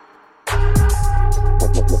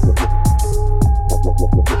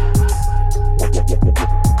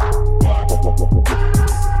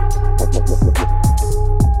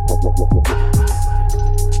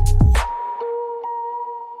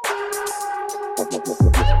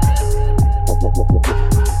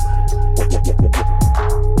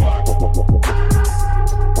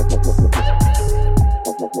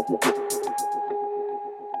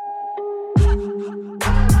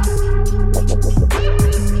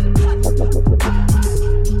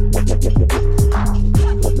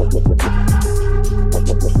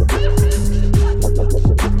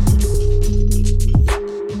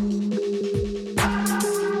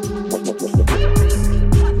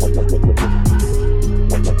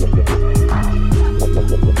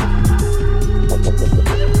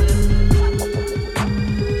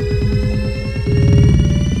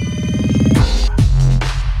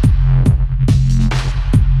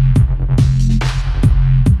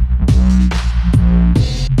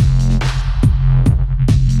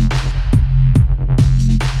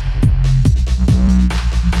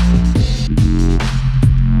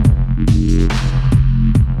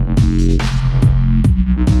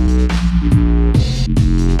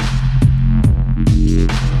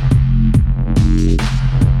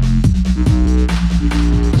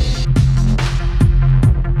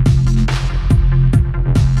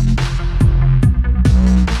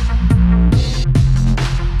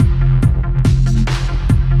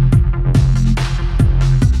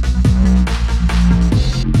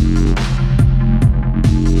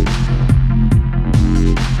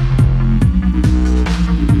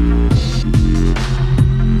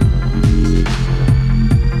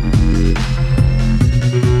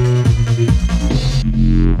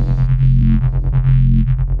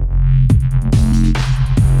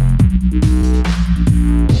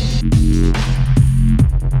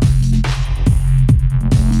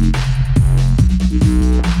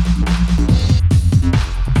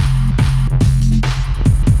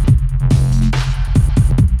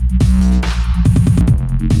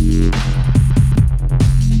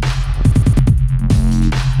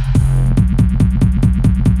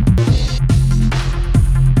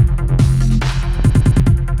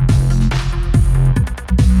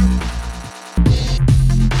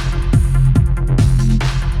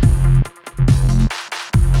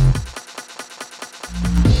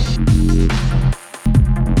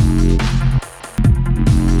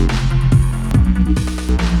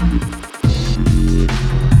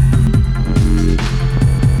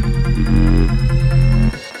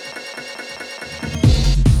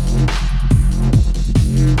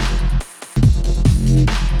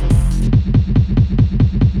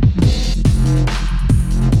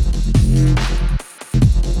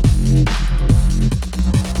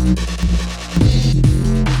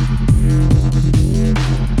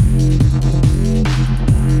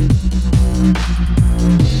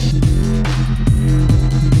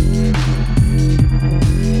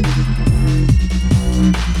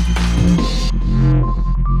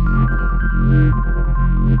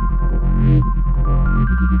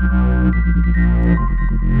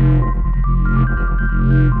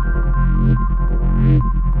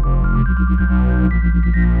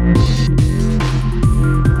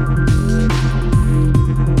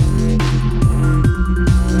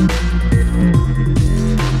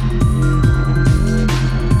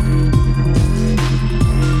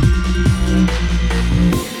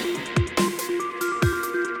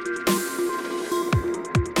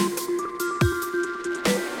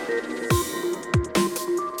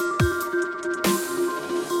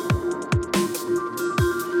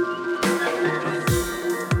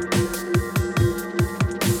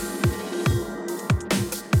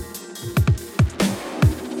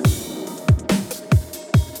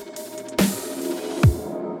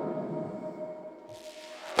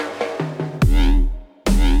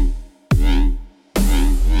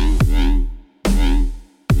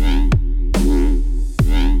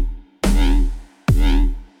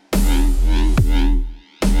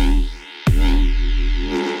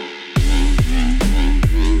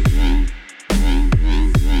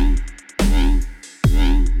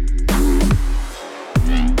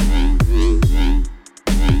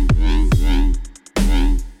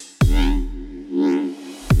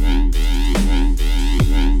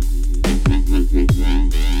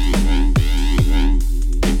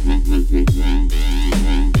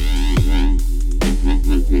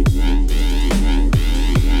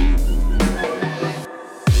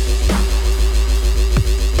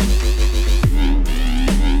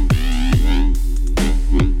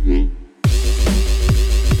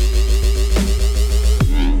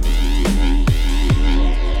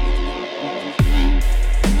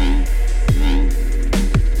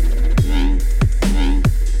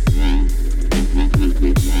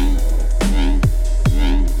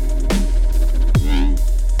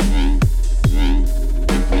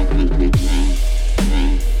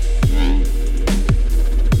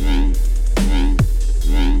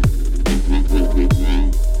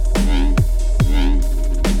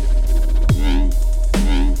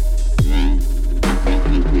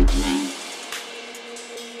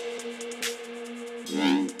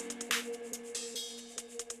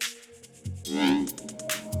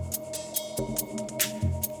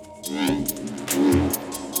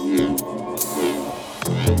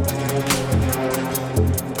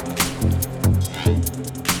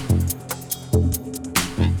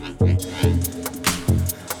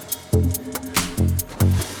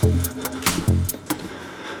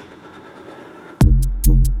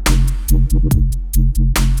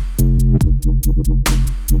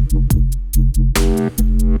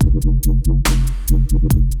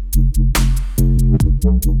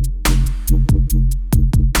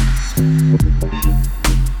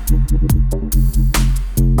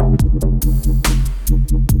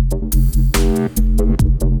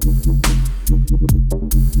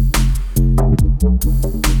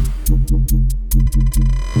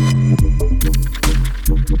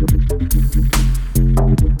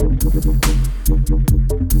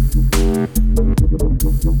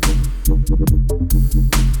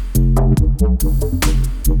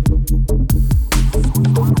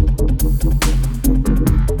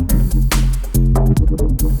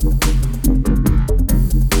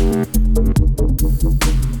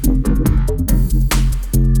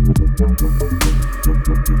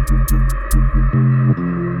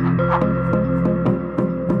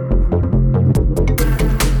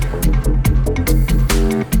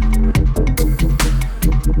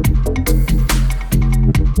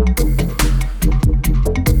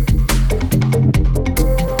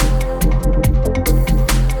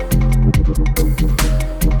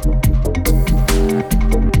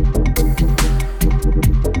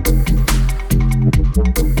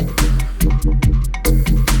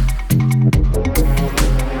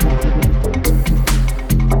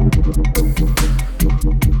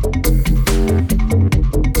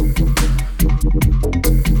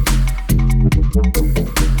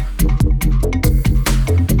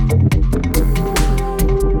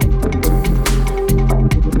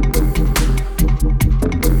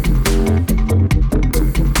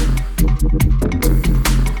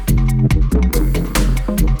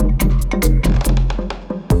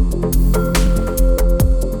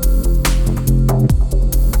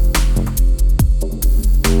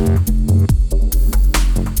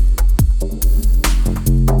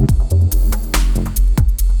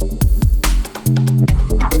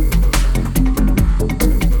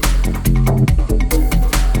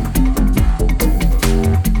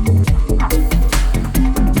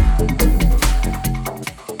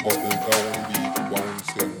 Beat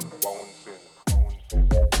bouncing.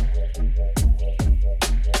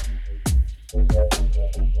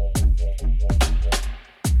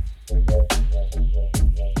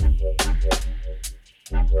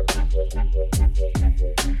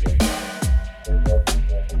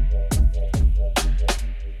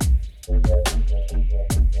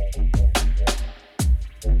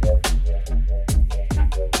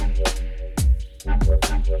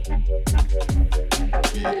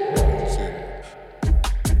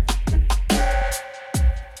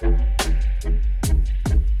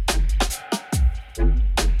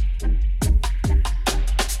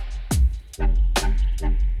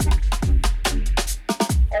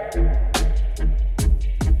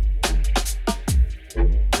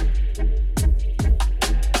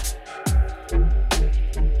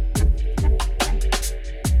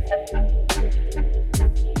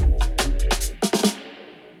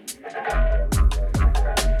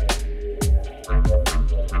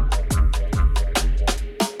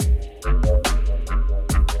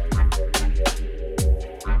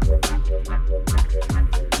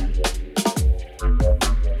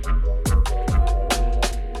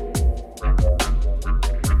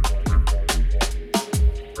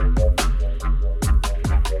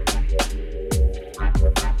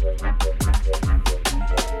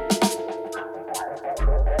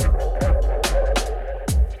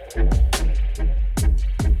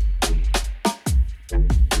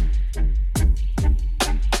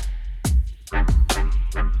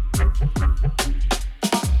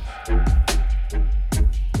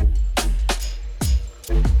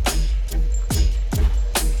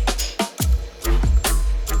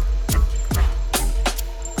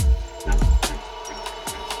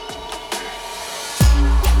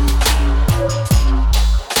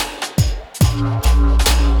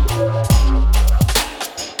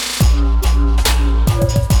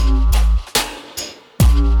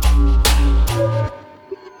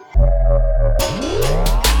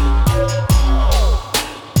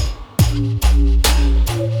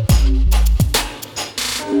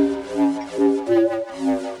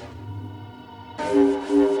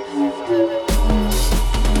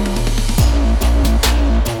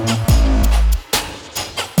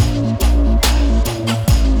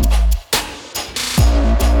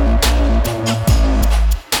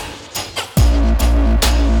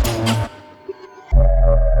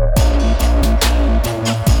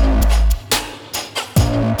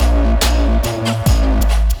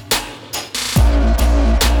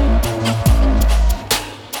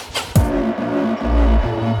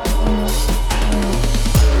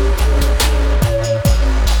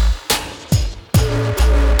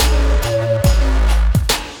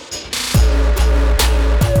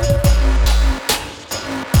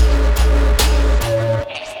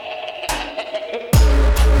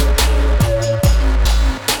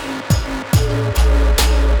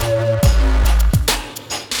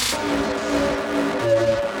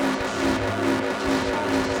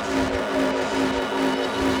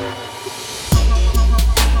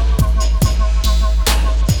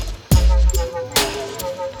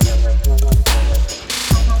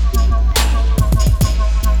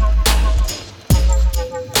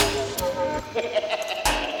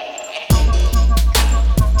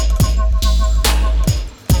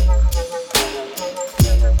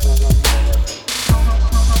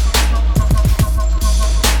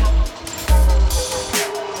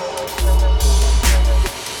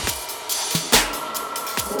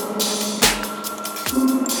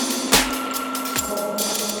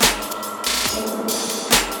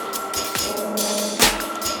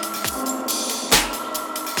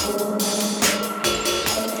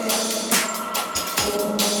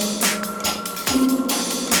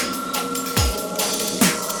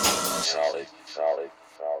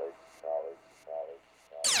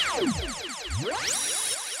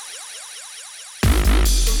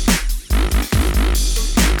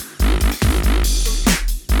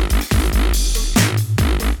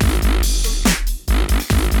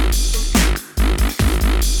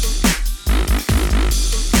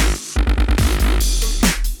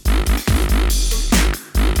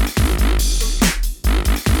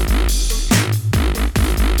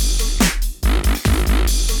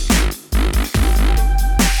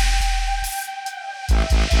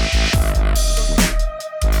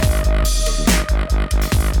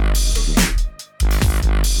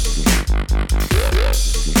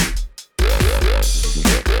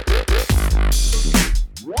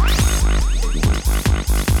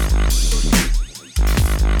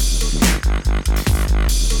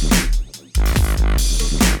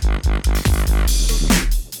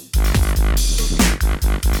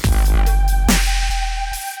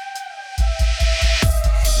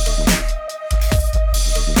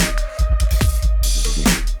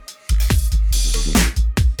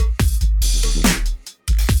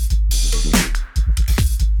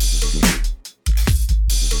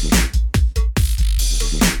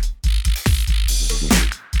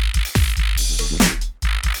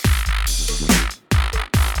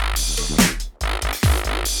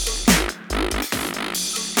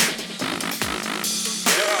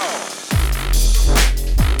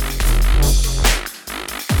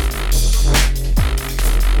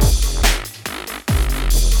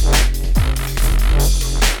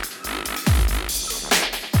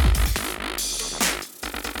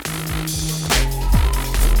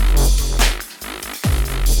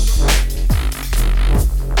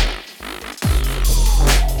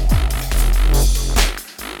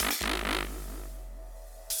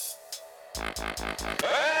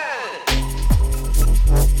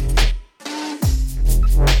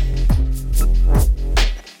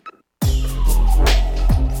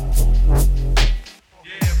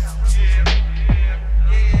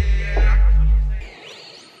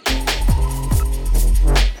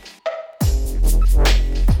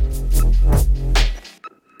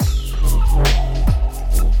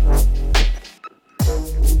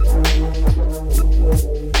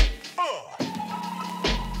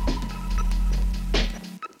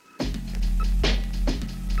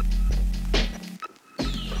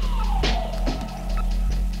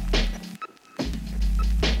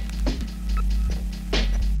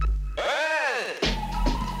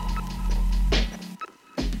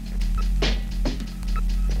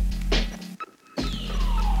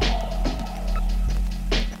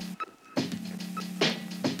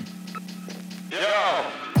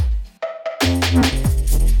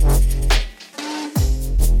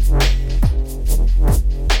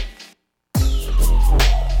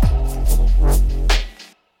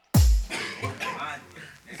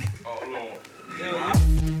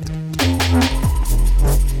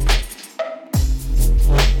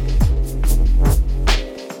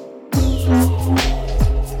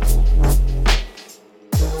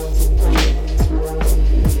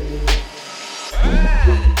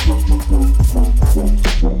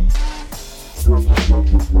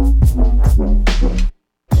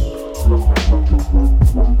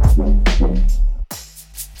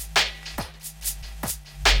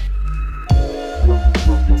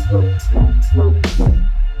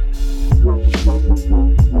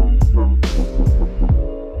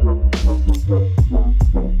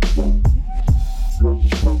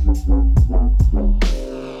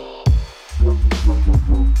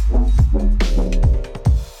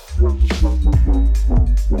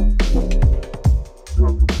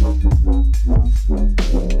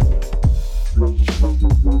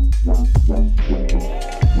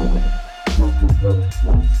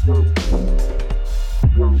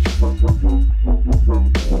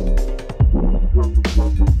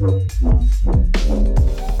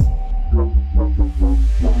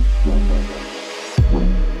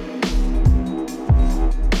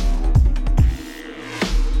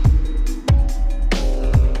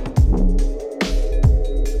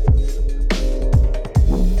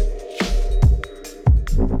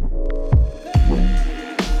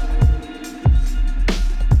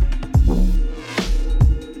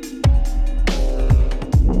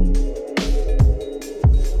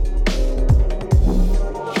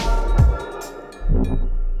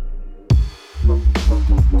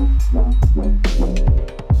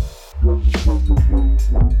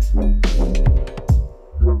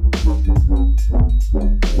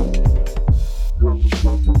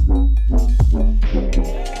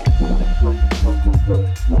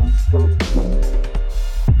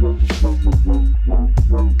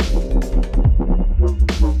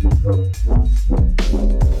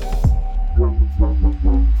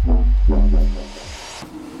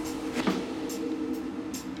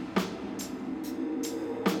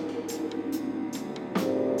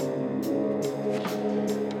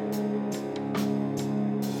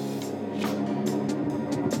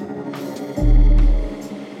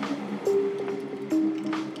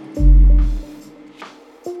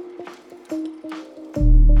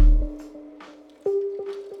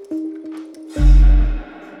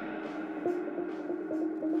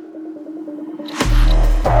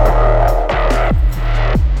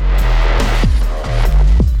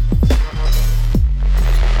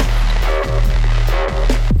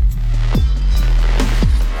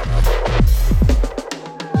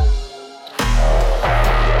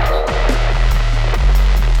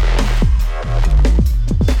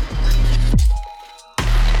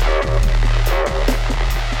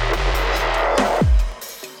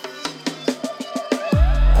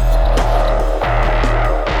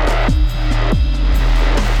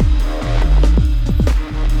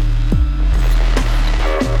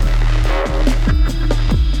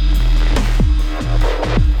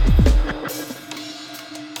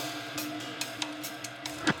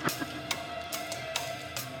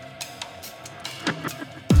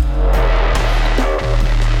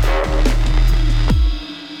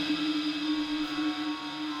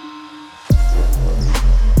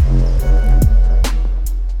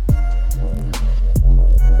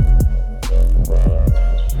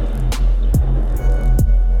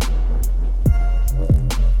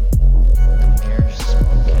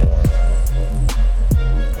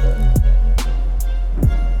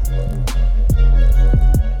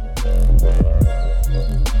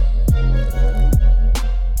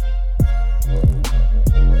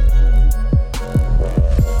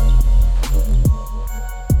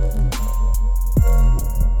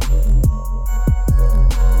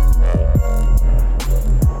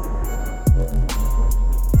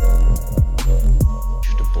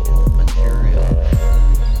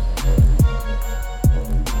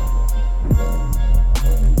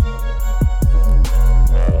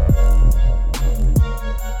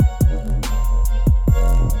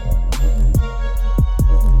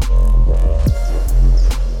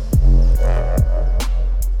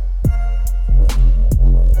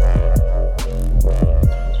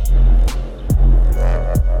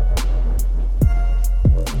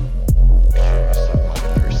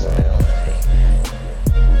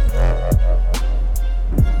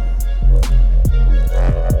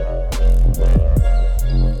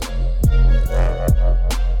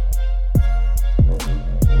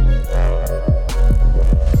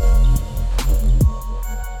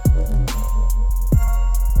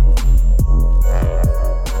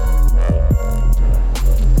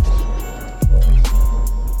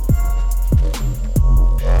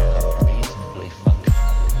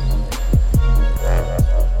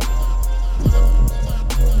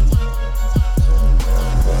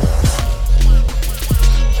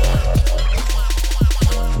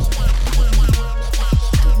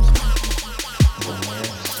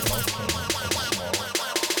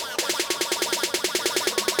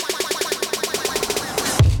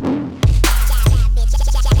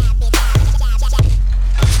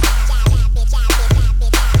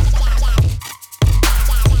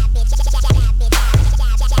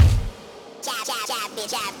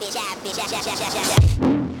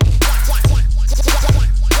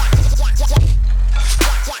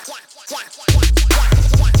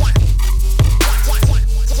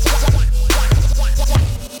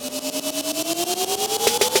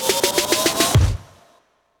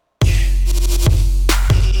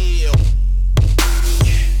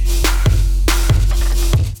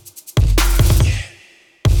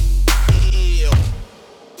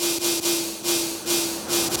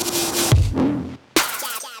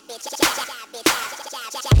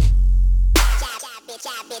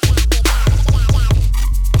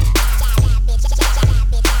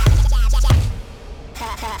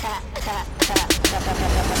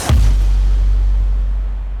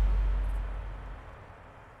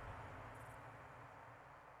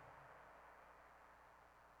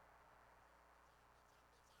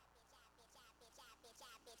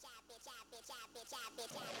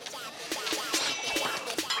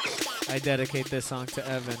 I dedicate this song to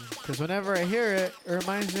Evan, because whenever I hear it, it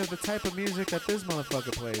reminds me of the type of music that this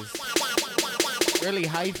motherfucker plays. Really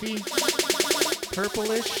hyphy,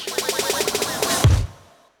 purplish.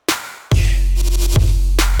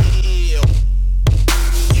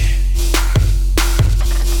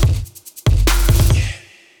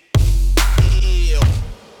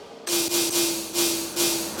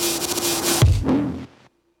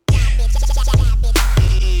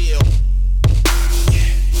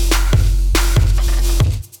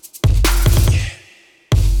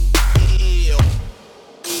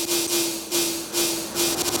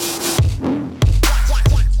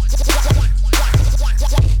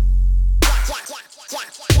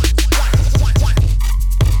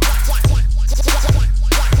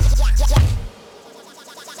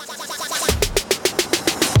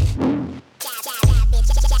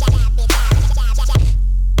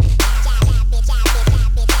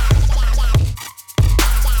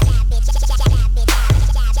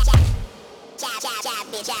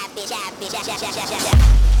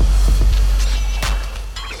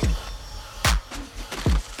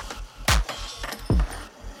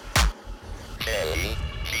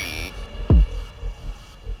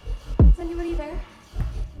 Is anybody there?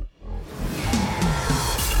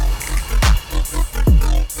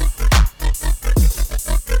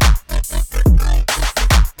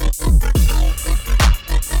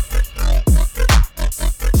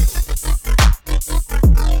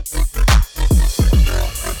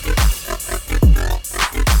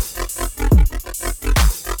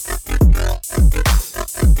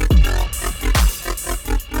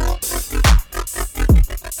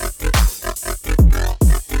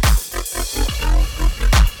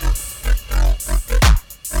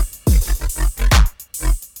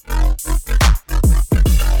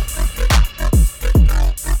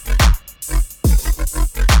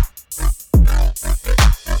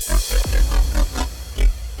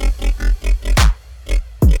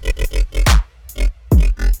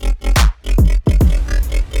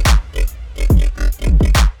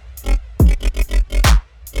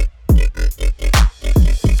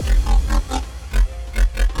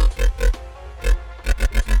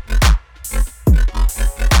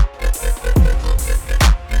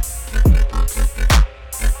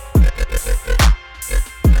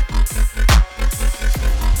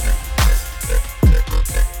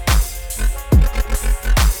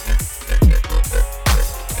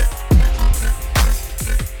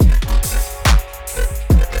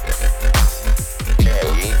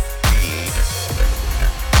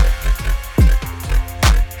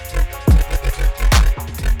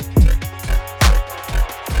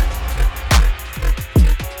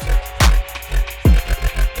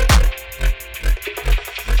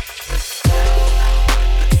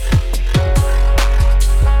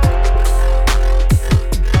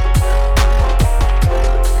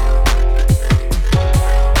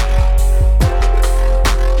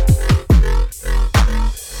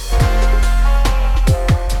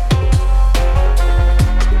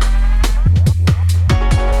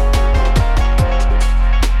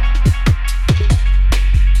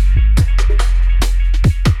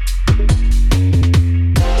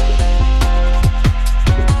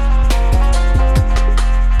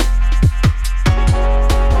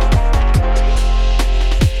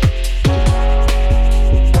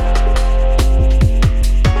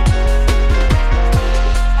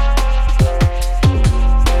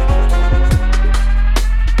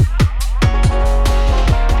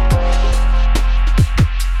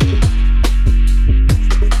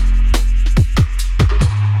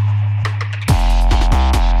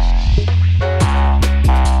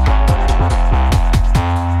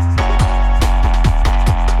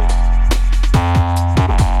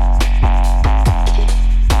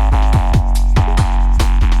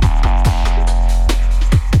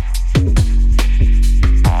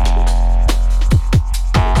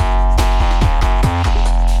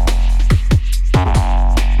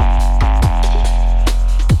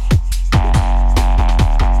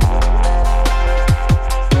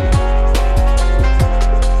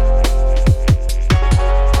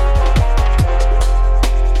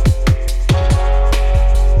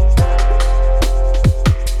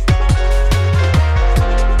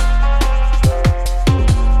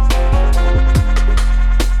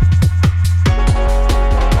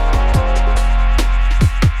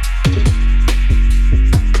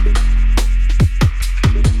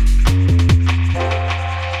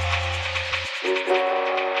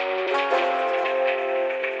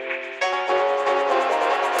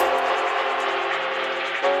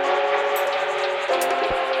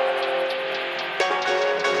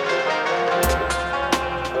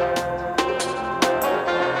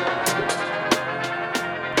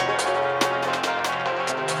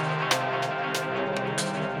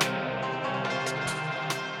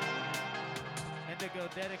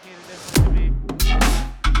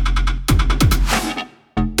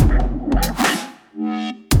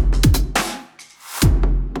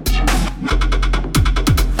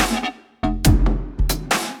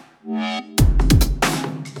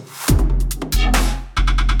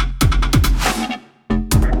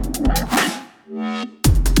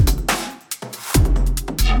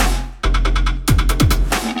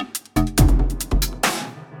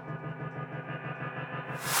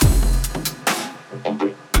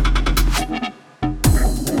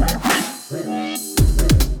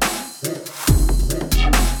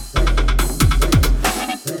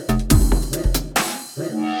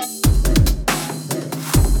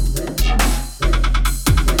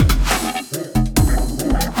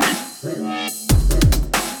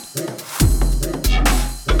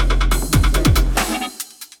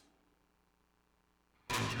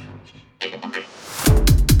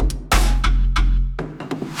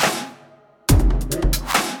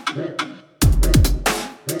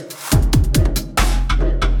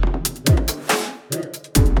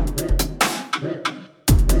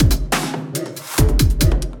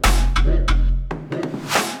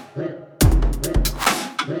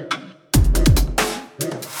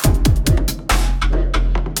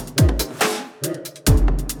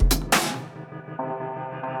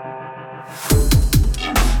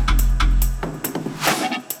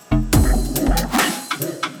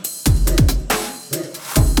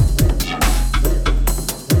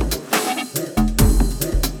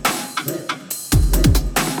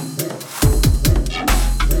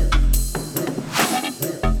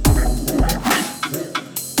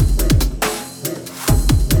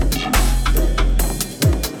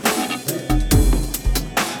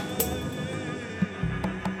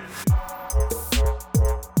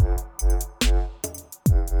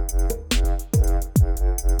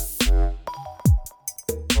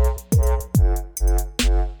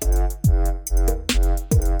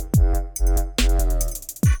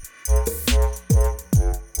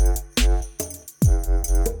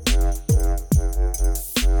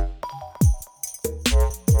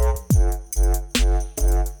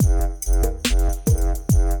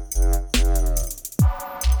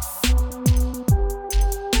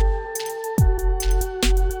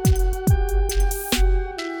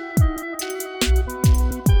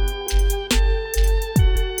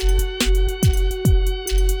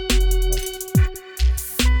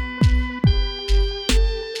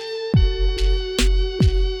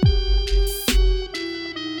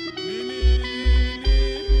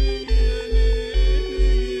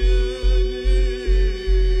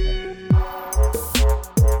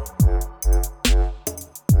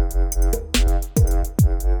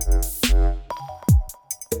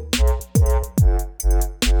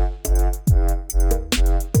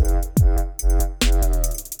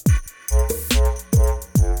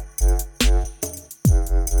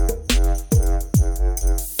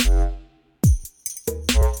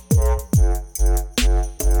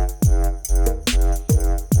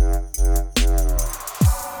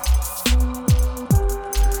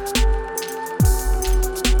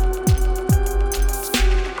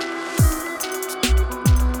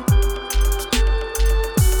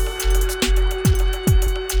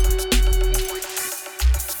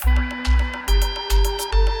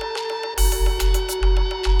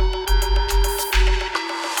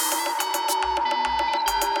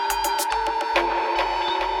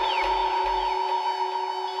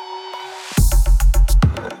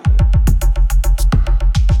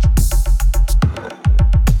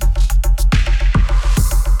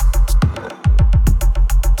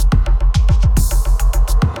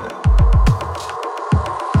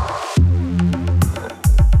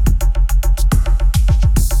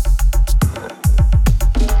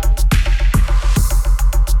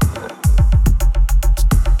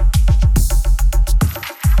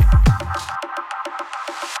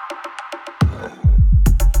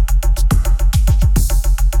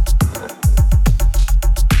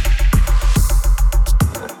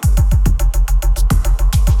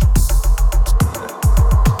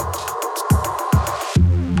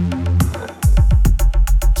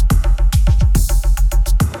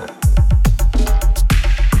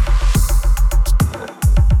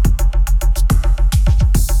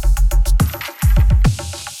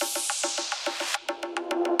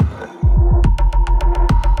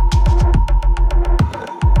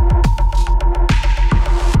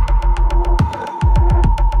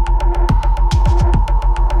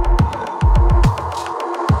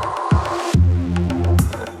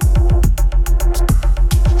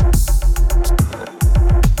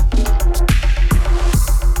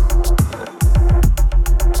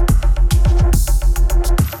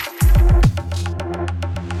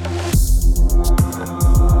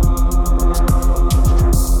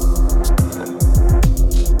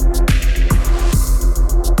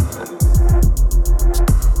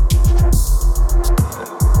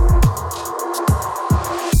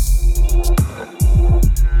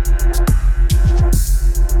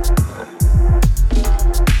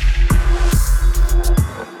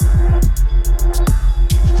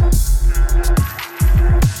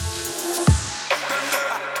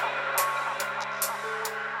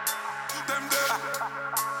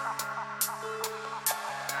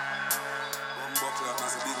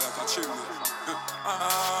 I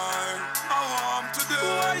want to do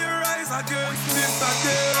why you rise against Mr.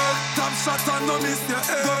 Dead. Top shot and no miss your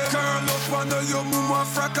head. Go curl up under your mama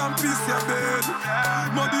frack and piece your bed.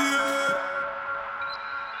 Muddy head.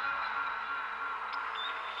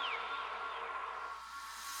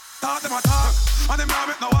 Talk them attack, and them now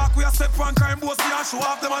make no walk. We a step on crime, boss, and show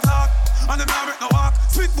off them attack. And them now make no walk.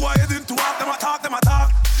 Spit boy head into walk, them attack, them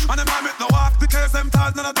attack. And them now make no walk, because them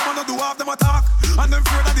tall, none of them wanna do half them attack. And them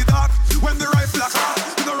afraid of the dark, when the rifle attack.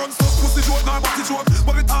 We don't run stuff, pussy joke, now body joke.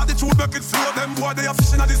 But we thought the truth, make it flow. Them boy, they are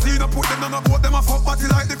fishing at the scene, and put them on a boat. Them a fuck body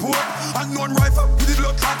like the Pope. And non rifle, with the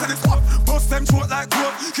blood clot and the squat. Bust them throat like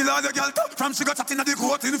goat. Kill all the girl top, from she got chatting at the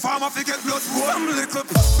coat. In farm, if get blood sport. Some little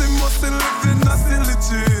pussy must live in a silly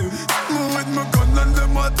jail. With my gun and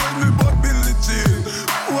them a tell me about Billy Jean.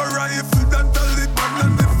 Who a rifle than Taliban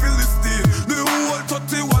and the Philistine. The whole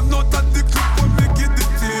 31 not at the clip when me get the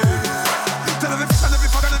tail. Tell every fish and every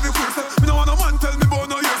fag and every horse. Me no want no man tell me about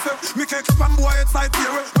no yourself. Me can't keep on boy inside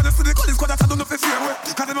here. When you see the gun is good, I don't know if it's fear.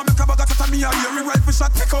 Cause them a make a bag of me a hearing. Rifle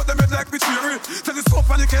shot pick out them head like me cherry. Tell the scope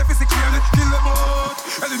and the can't see clearly. Kill them out,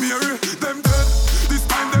 eliminate them dead. This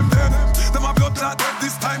time them dead. Them a blood clot dead.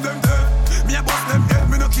 This time them dead. Me a bust them head.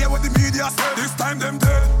 Me no care what the media say. This time them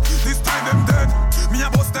dead. This time them dead. Me a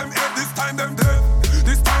bust them head. This time them dead.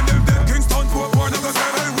 This time them dead. Kingston Port born of the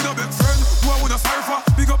say hey, we no big friend. Boy we no surfer.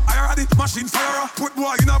 Big up higher the machine fire. Put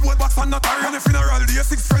boy in a boat box and not carry. On the funeral day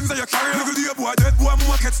 6 friends that you carry. Look at the boy dead boy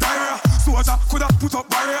mama catch diarrhea. Soldier coulda put up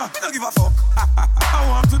barrier. Me no give a fuck. I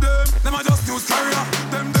want to them. Them a just use carrier.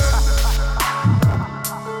 Them dead.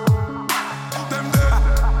 Them dead.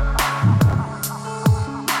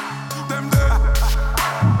 Them dead.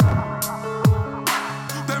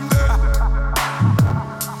 Them dead.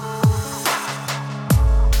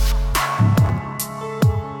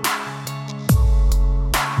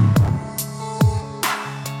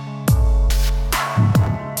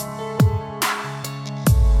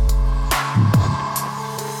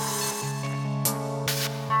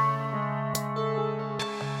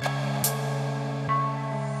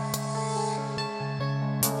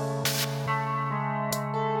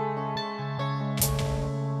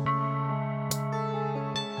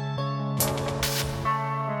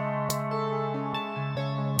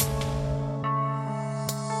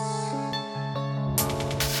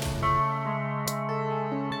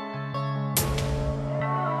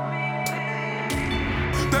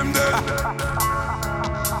 Them dead.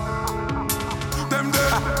 Them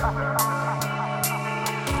dead.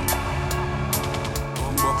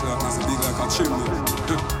 Buckler as a big like a chimney.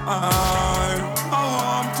 I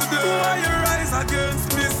want to do why you rise against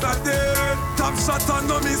Mr. Dead. Top shot and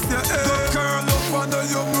no miss your head. Go curl up under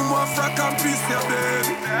your mama frack and piece your bed.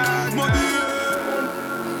 Muddy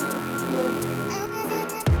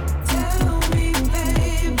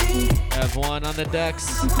EV1 on the decks.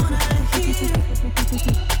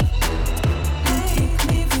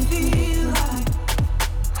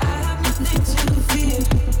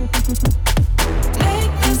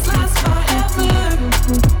 Make this last forever.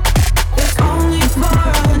 It's only for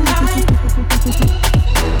a night.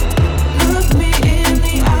 Look me in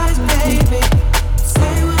the eyes, baby.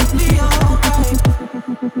 Say we'll be alright.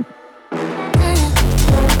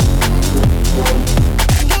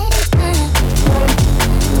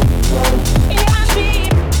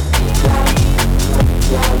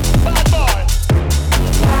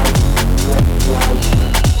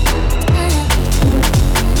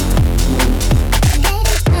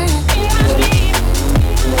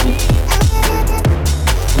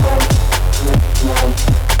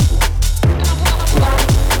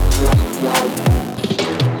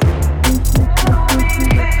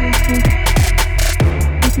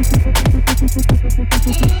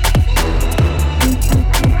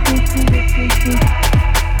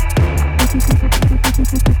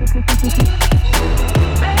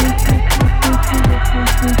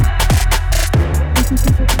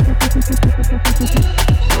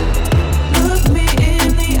 Look me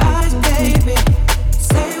in the eyes, baby.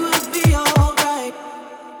 Say we'll be alright.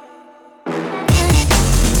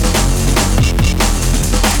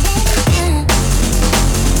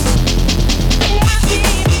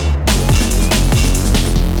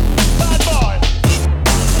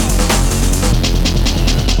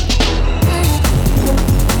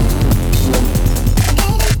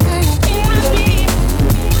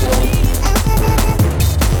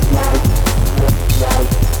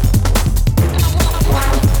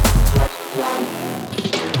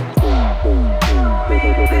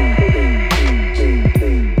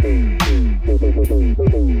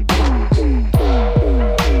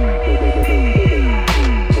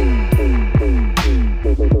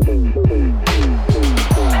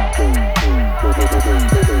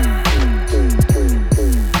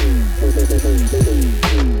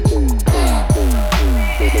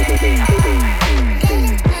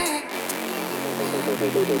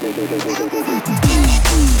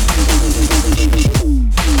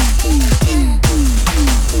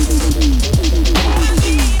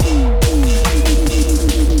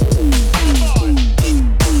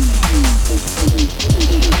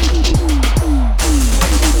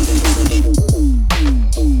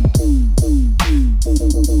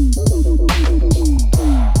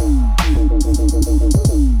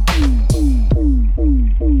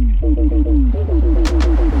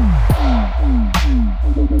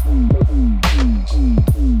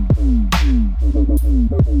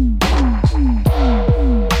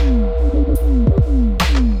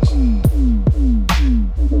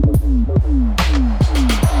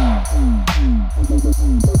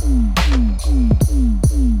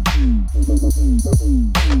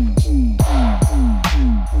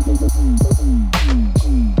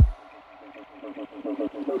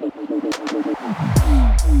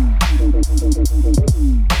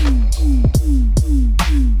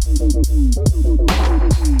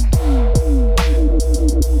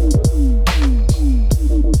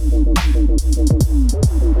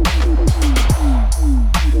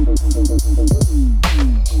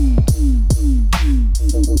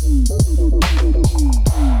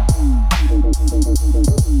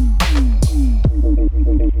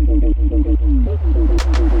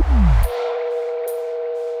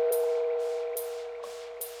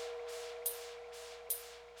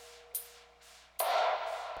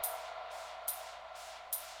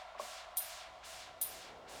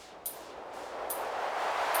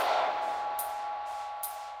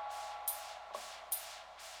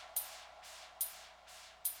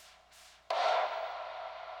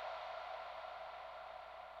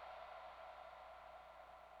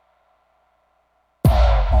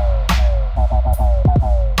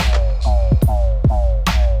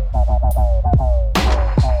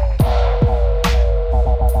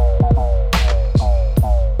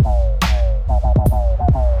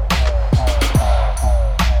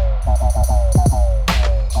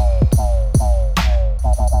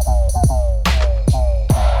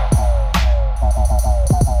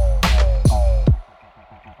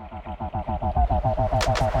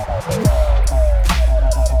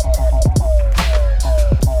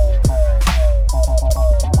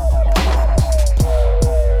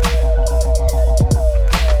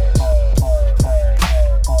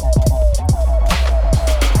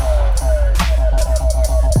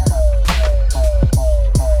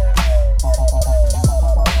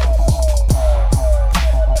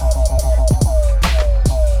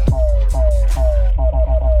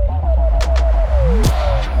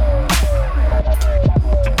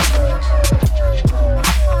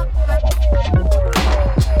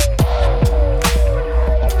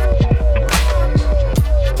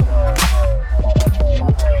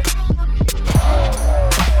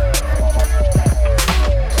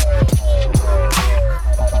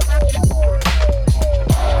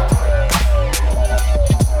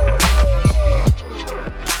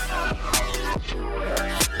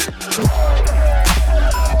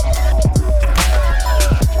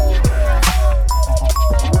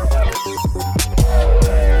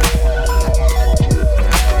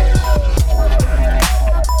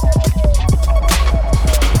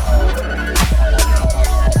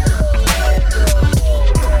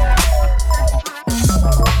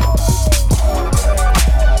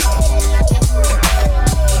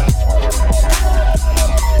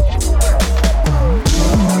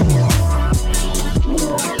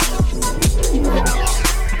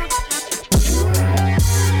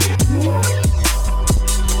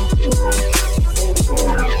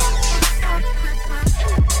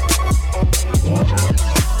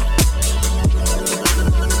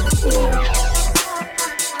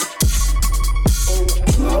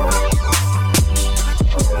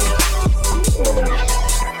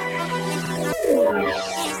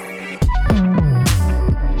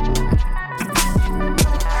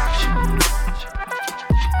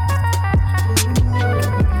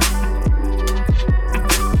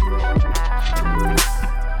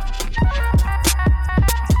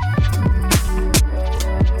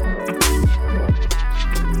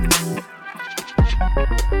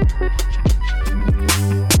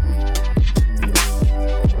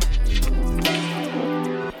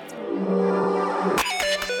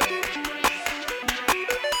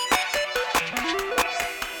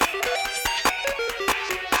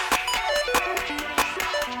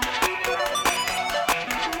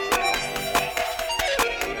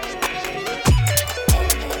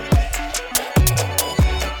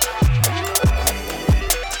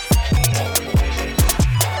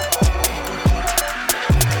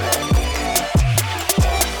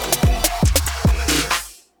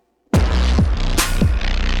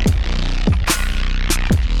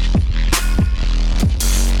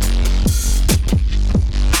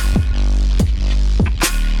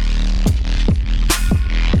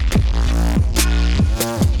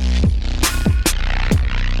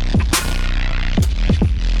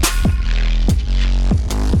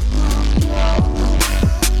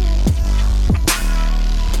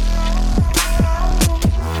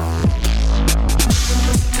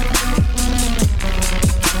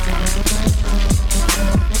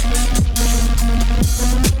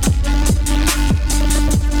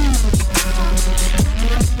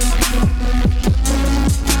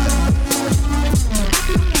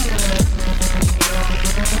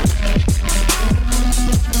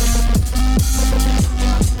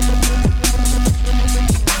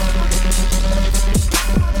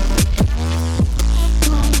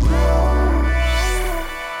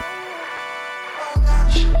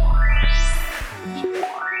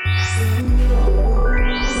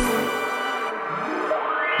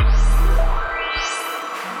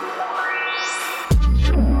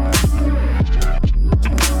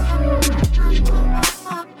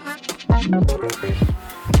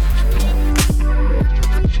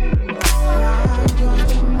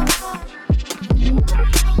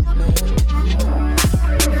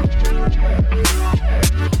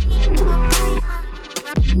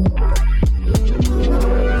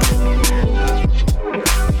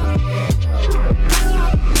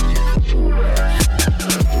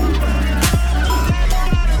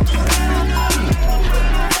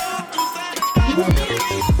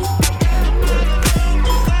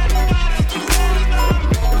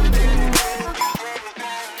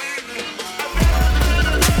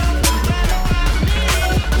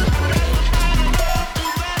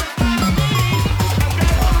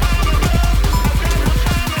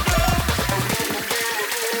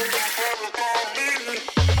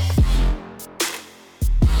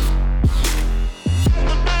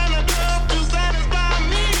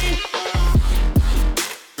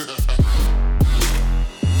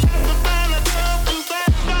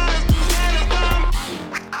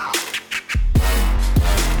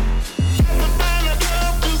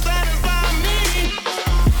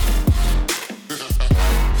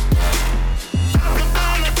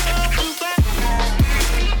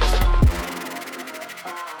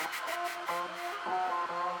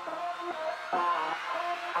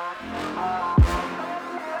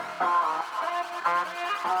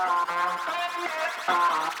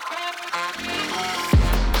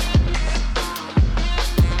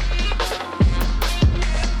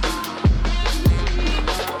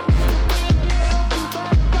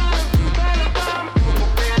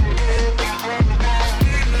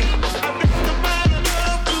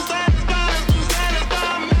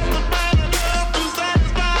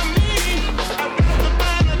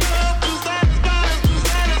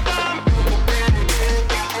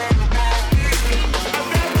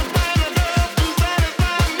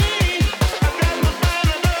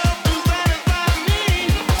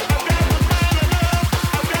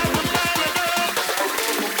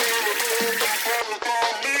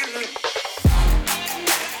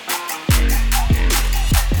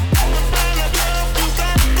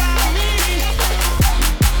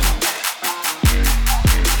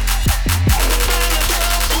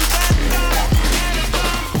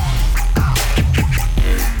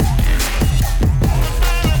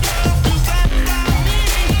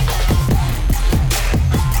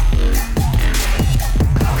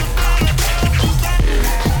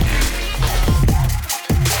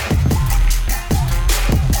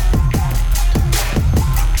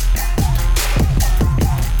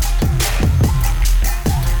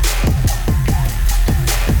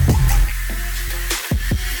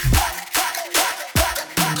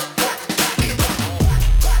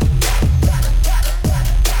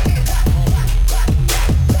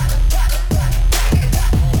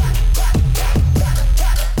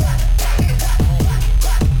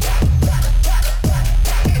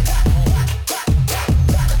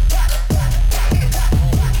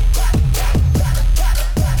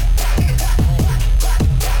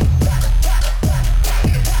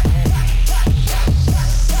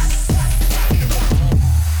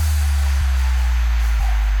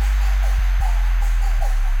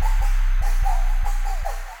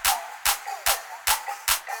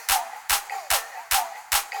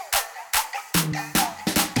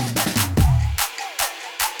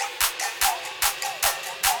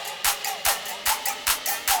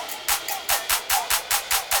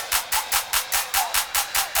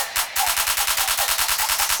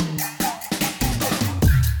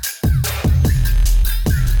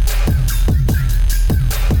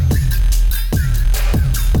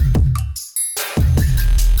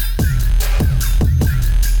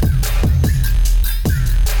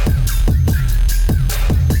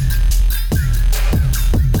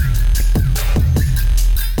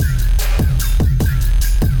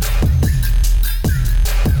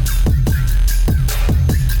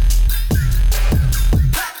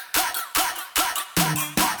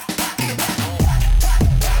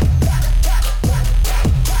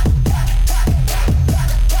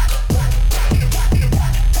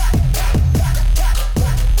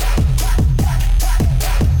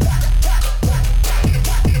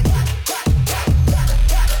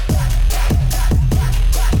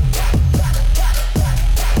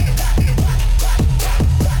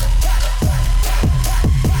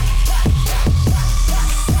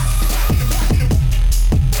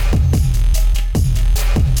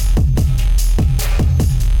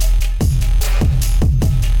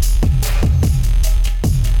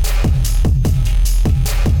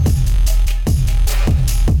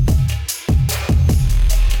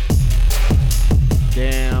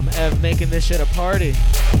 making this shit a party.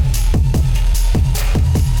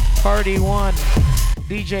 Party 1,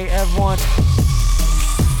 DJ EV1.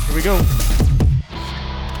 Here we go.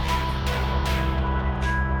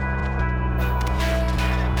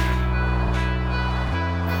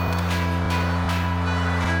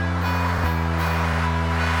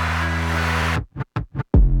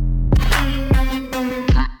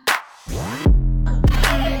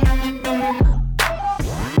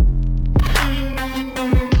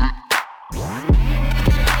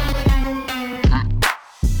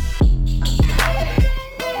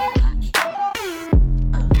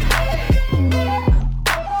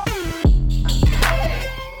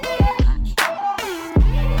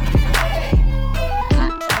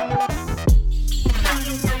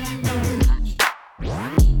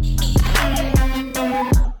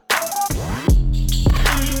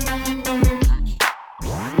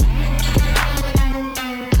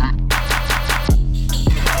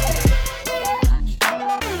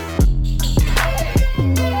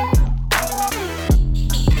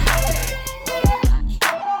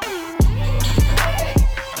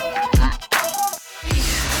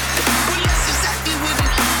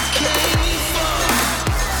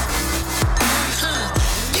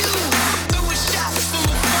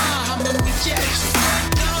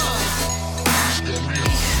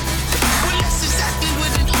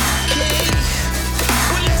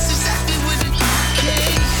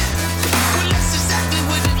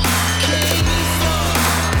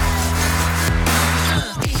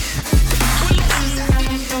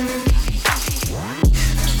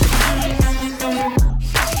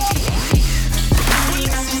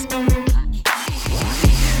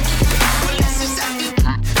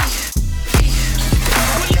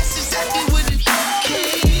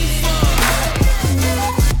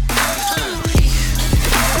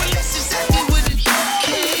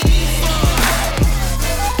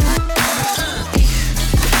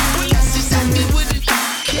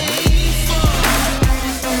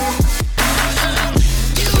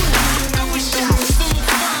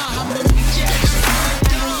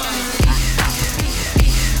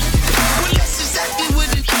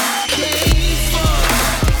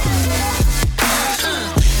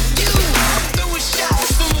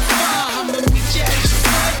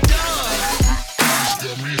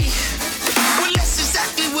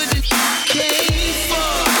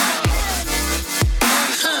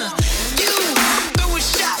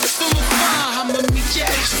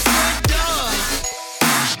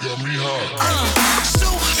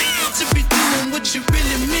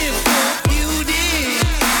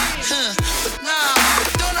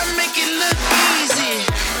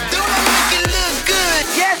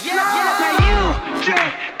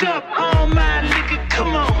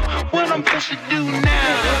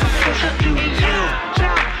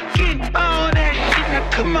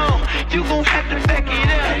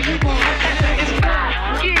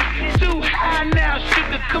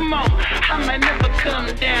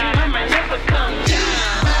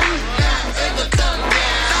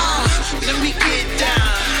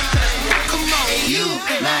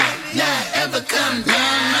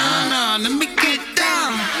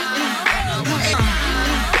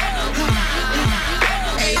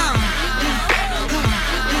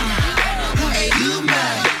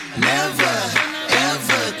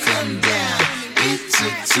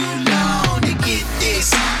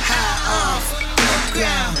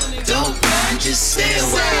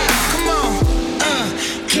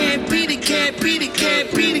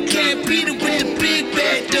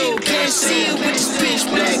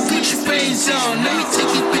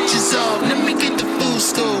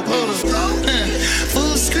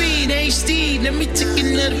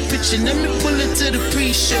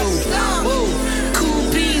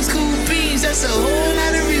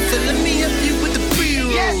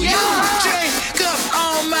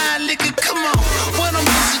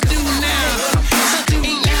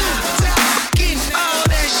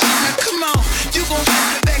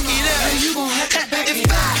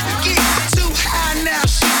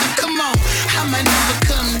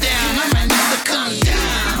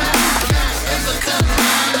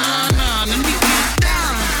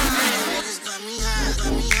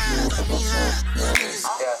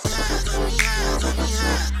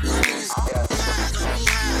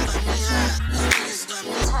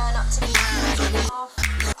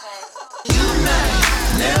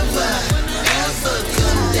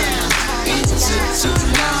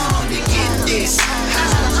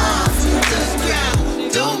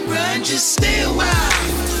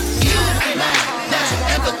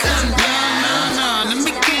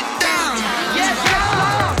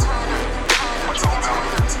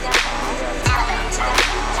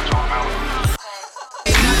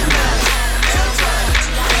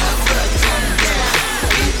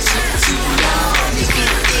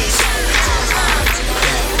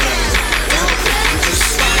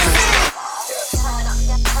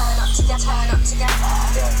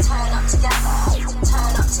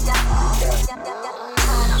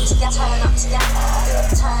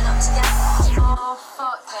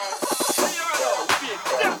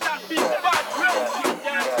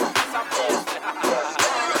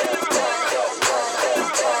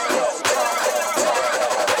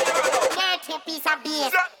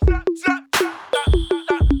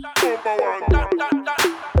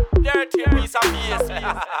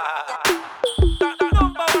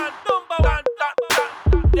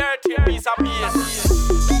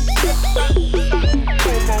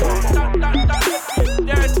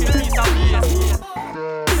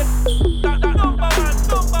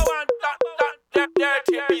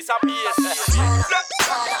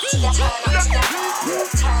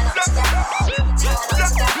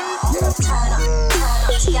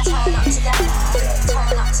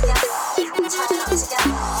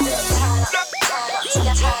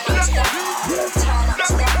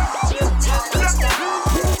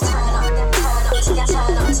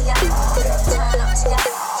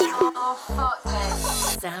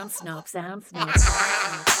 Sound snob.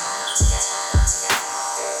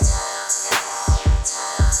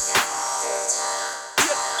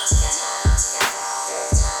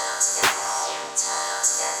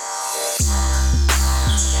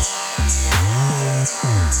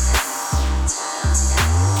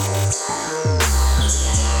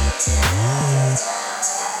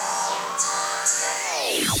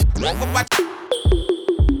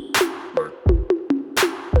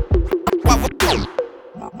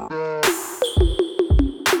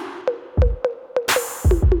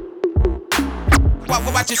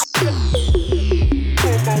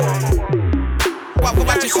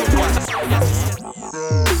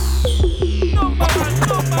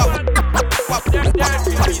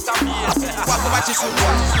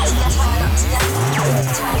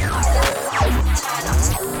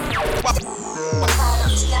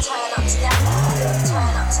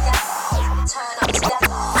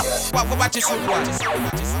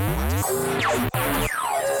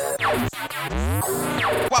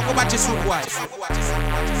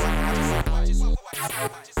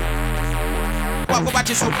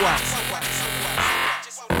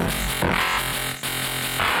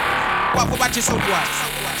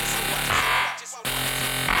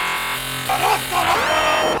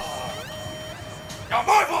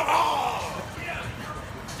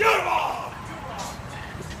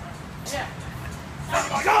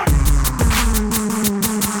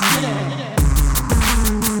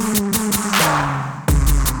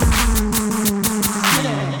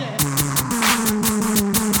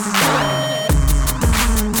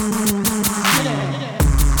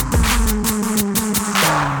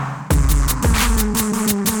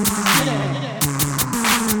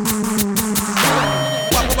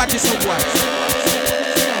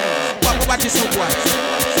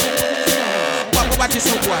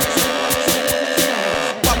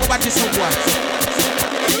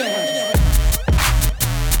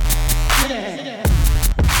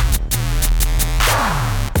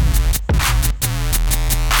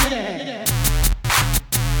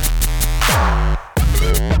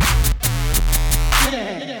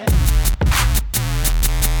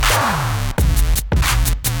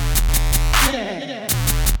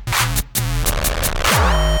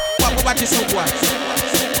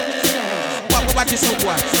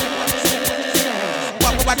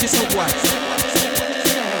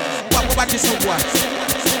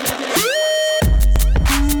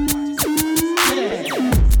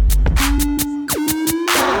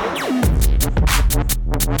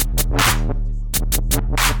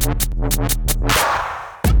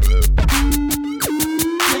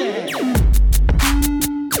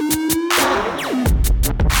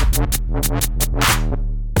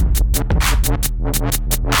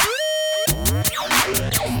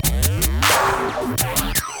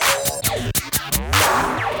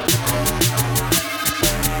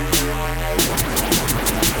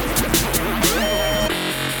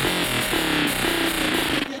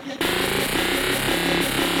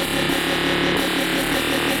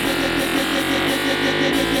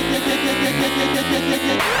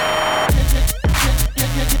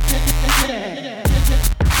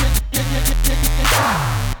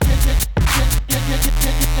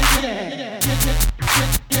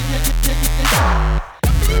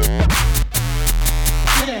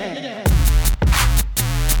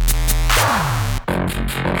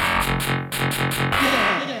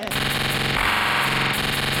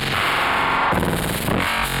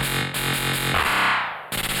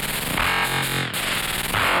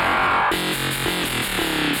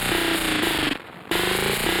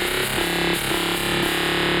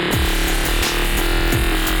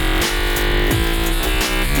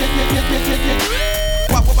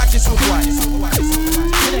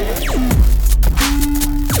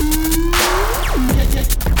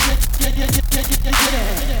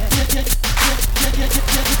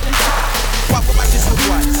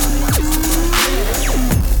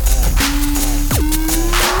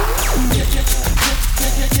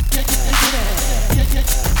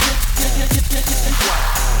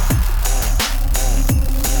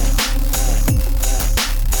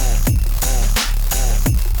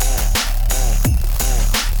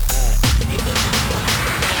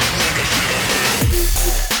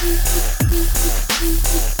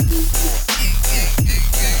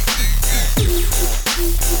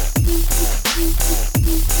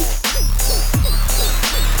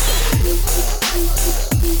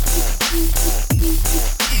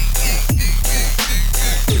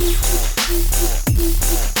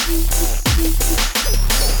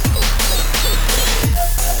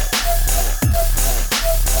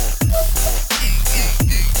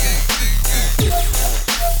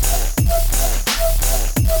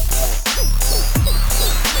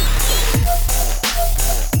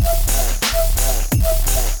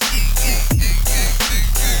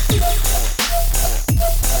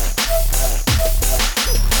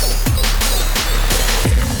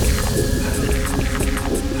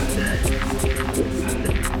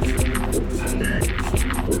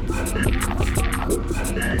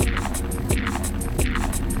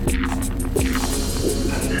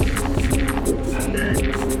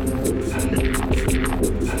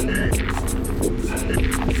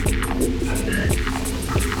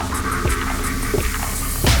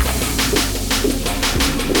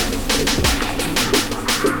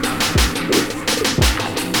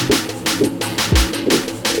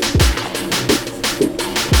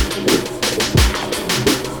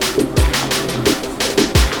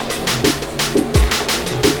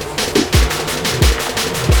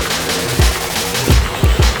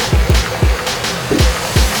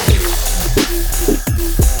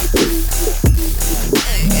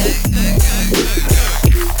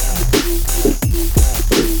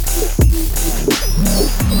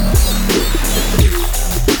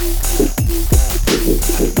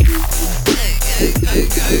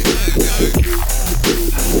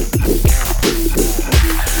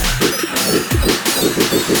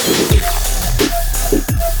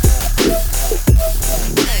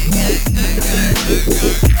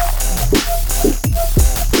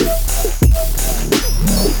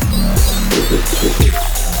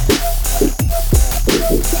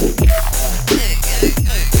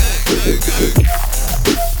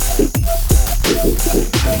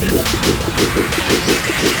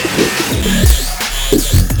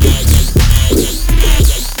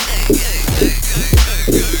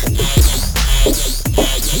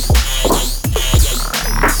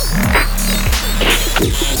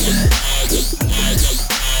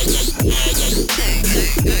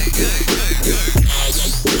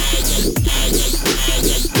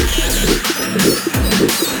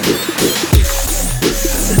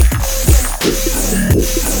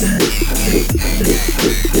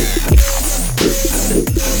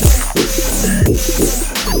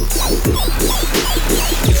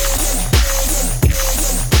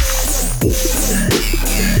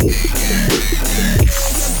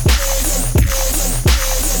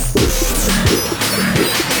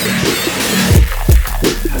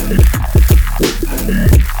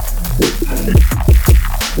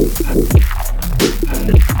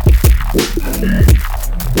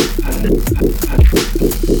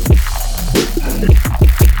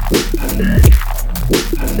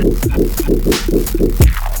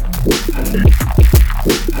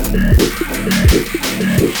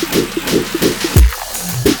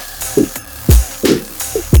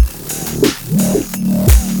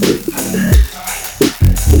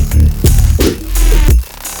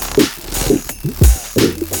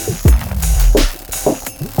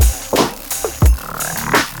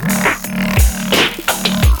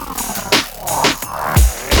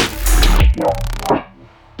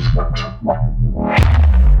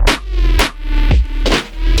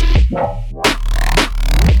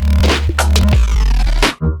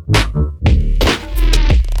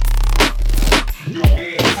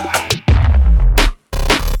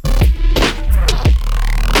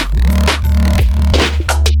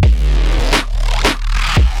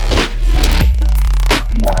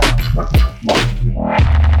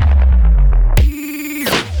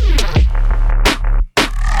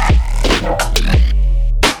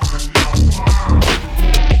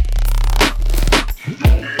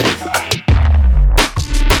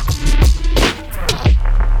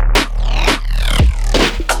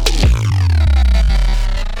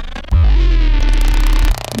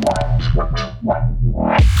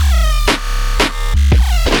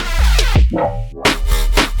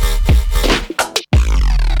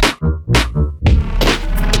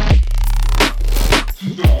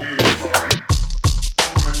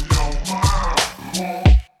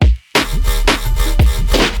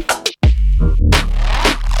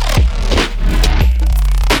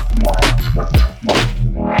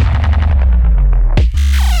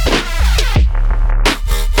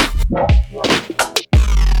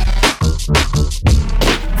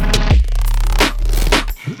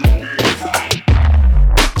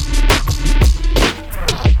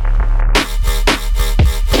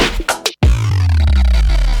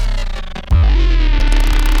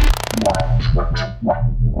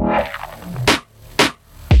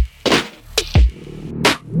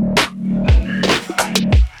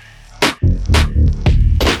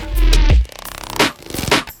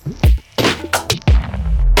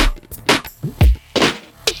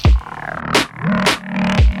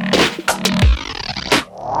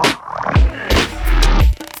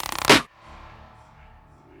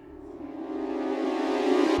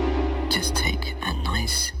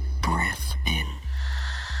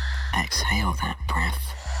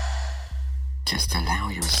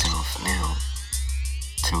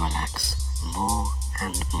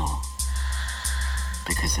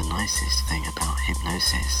 Because the nicest thing about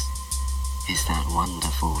hypnosis is that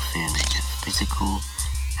wonderful feeling of physical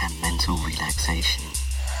and mental relaxation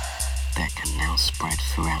that can now spread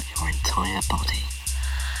throughout your entire body.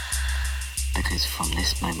 Because from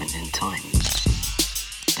this moment in time,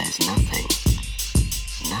 there's nothing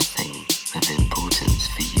of importance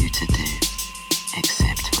for you to do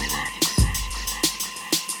except relax.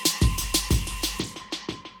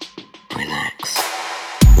 Relax.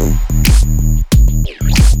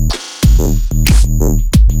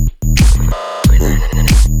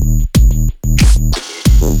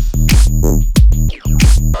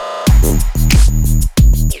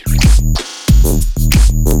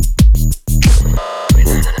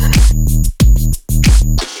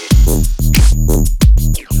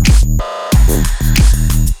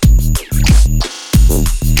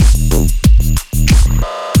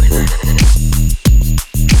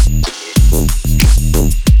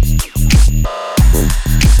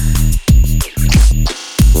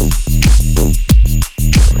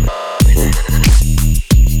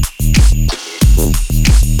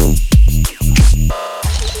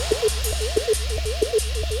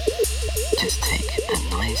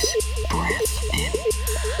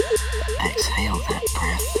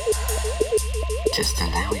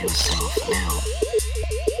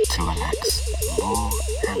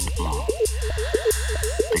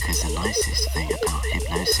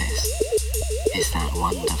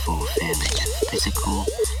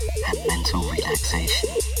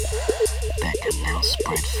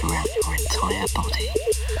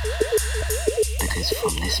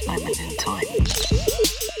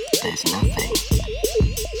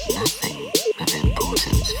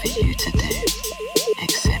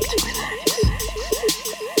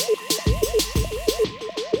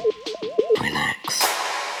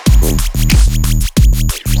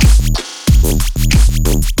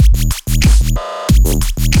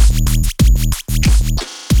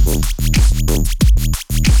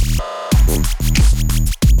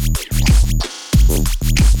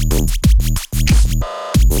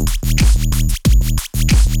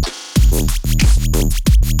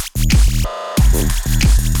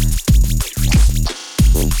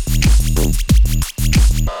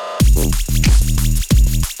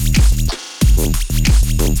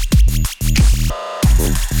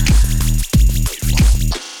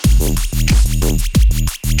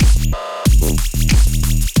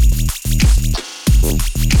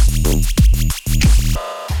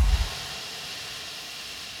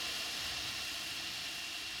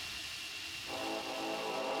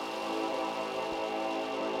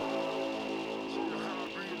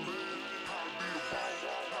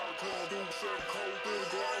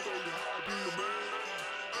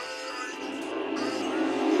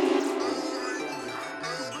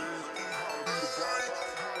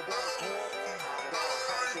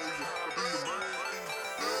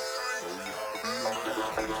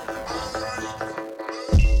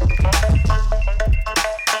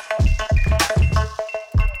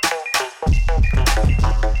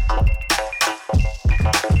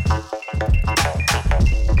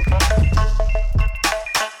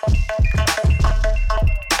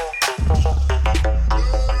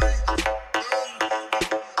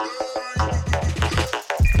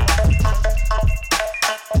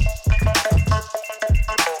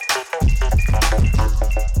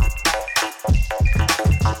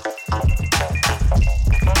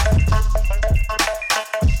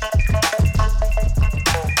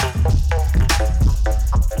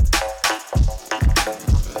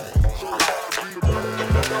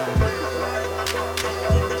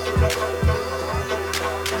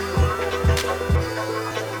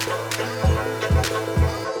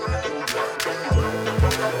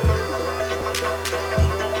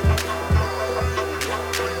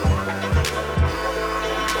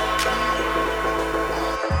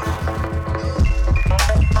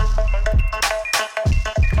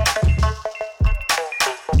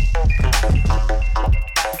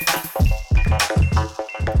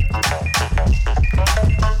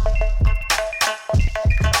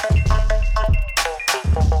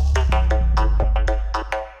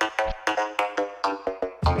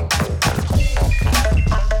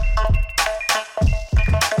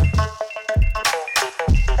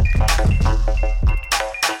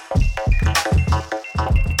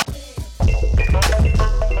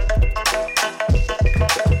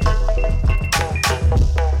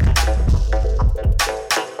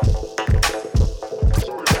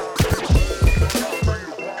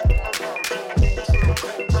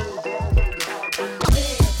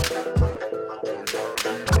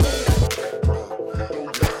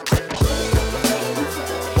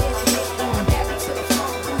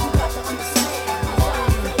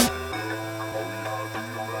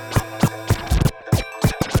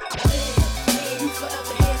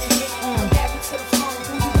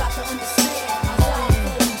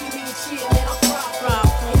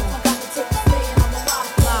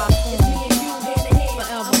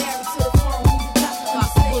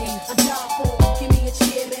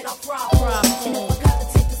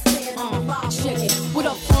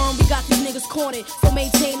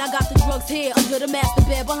 I got the drugs here under the master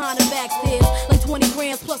bed behind the back stairs. Like 20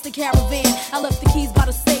 grams plus the caravan. I left the keys by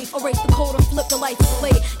the safe, erased the code and flipped the lights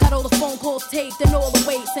play. Got all the phone calls taped and all the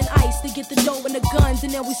weights and ice to get the dough and the guns,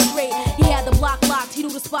 and then we straight. He had the block locked, he knew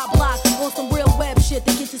the spot blocked on some real web shit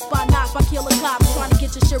to get your spot knocked by killer cops trying to get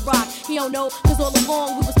your shit rocked. He don't know, cause all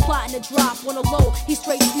along we was plotting to drop on the low. He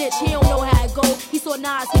straight snitch, he don't know how it go. He saw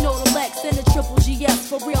Nas, he know the Lex and the triple GS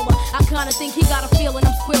for real. I kinda think he got a feeling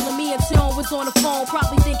I'm squealing. Me and Tone was on the phone,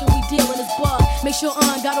 probably thinking we dealing his bug. Make sure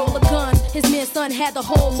got all the guns. His man son had the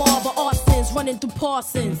whole mob of arsons running through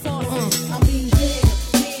Parsons. I mean, yeah,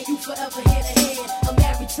 man, you forever hand in hand. I'm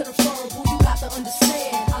married to the firm, who you got to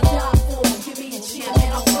understand. I die for him, give me a chance,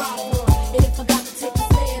 man, I'll ride for him. And if I got to take the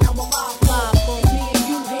stand, I'm alive for him. Me and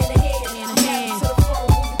you hand in hand, I'm married to the firm,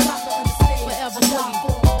 who you got to understand. Forever I die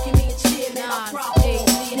for him, give me a chance, man, I'll ride for him.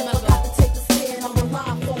 And if I got to take the stand, I'm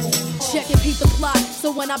alive for him. Check and peep the plot,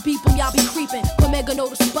 so when I beep him, y'all be creeping. Mega know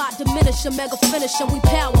the spot, diminish him, mega finish him. We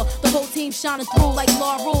power, the whole team shining through like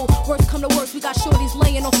law rule. Worst come to worst, we got shorties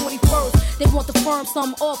laying on 41st. They want the firm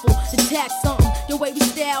something awful, to tax something. The way we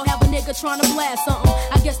style, have a nigga trying to blast something.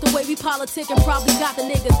 I guess the way we politic and probably got the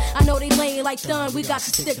niggas. I know they laying like thun, we got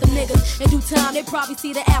to stick the niggas. In due time, they probably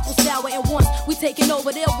see the apple sour. And once we taking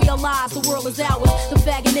over, they'll realize the world is ours. The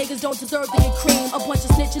faggot niggas don't deserve to get cream. A bunch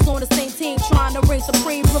of snitches on the same team, trying to reign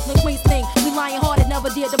supreme. Brooklyn Queens thing, we lying hearted, never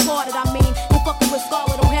did departed. I mean, they fucking with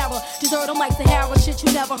Scarlett O'Hara. Desert them like Sahara. Shit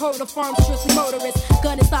you never heard of. Firm strictly murderous.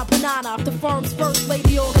 Gun inside banana. The firm's first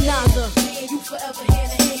lady organizer. Me and you forever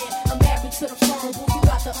hand in hand. I'm married to the firm, who you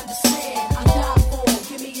got to understand. I die for him.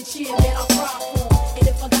 Give me a cheer, man, I'll cry for him. And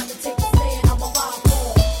if I got to take a stand, I'm alive for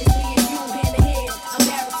him. It's me and you hand in hand. I'm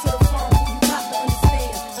married to the firm, who you got to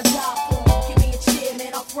understand. I die for him. Give me a cheer,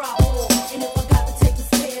 man, I'll cry for him. And if I got to take a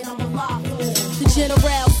stand, I'm alive for him. The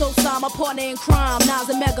general, so my partner in crime, Nas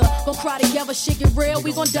and Mega. Gon' cry together, shit get real,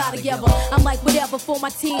 we gon' die together. I'm like whatever for my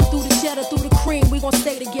team, through the cheddar, through the cream, we gon'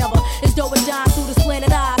 stay together. It's dough and dime through the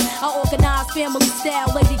slanted eyes. I organize family style,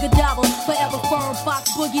 Lady Godiva. Forever firm, Fox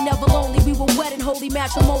Boogie, never lonely. We were wed in holy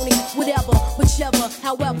matrimony. Whatever, whichever,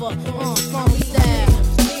 however, firm style.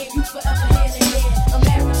 Me and you forever hand in hand. I'm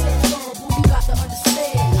married to the firm, who you got to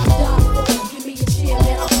understand. I die for him, give me a cheer,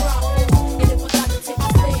 man, I'll cry for him. And if I got to take a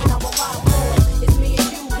stand, I'm alive for him. It's me and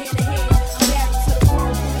you hand in hand. I'm married to the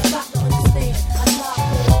firm, who you got to understand. I die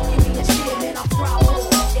for him, give me a cheer, man, I'll cry for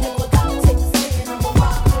him. And if I got to take a stand, I'm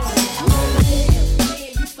alive for him. Me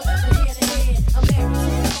and you forever hand in hand. I'm married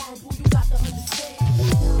to the firm, who you got to understand.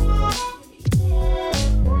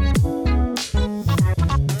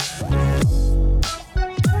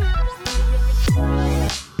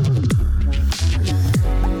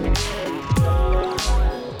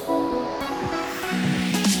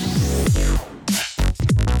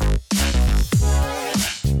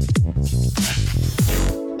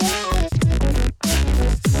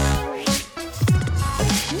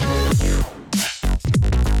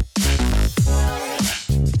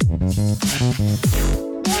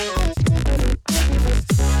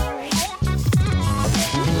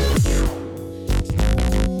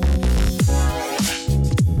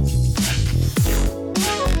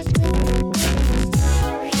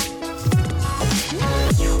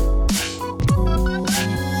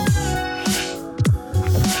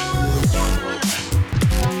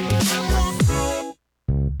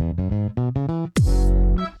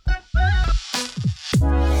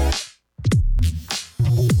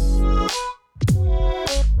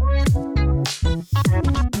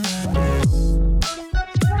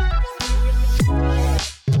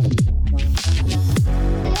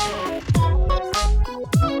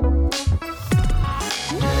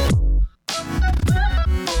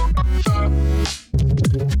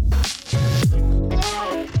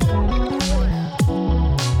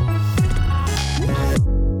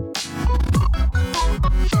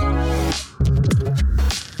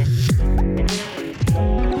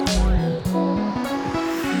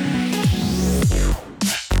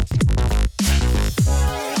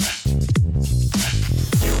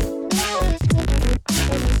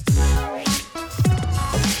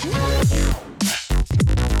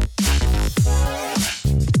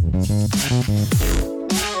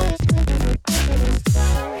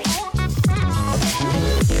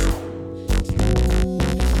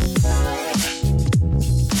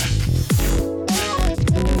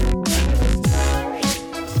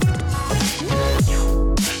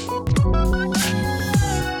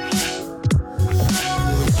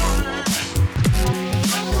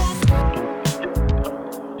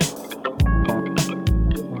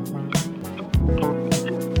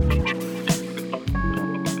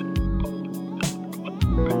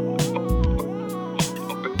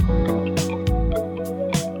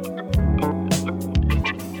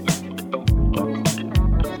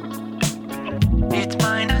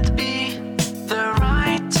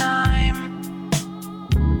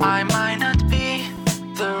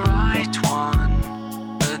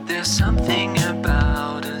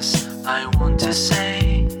 to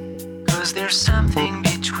say, 'cause there's something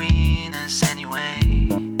between us anyway.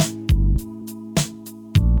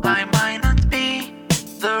 I might not be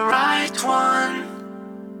the right one,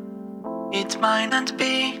 it might not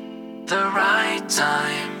be the right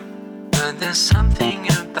time, but there's something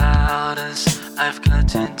about us I've got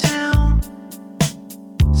to do.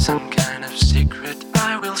 Some kind of secret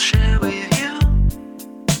I will share with you.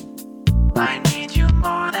 I need you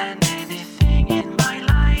more than anything in my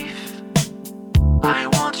life. I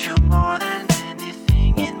want you more than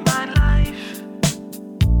anything in my life.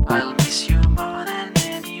 I'll miss you more than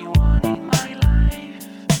anyone in my life.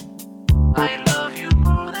 I love you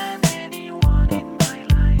more than anyone in my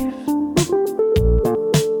life.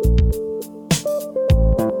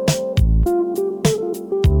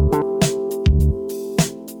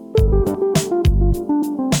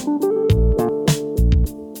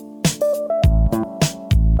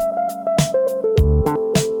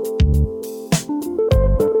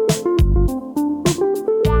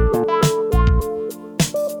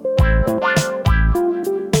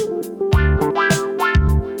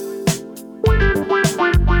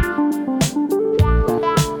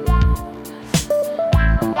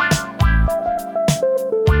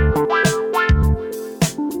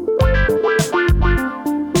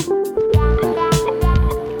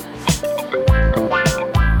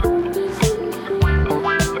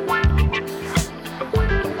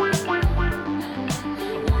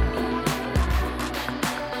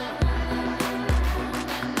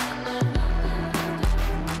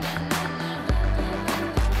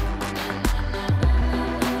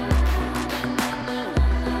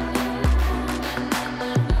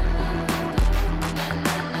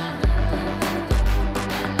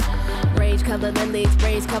 Color the leaves,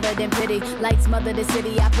 braids covered in pity. Lights smother the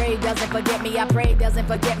city. I pray doesn't forget me. I pray doesn't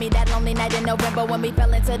forget me. That lonely night in November when we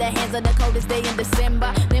fell into the hands of the coldest day in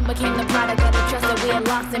December. Then became the product of the trust that we had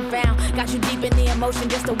lost and found. Got you deep in the emotion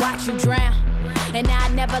just to watch you drown. And now I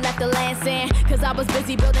never left the land sand, 'cause I was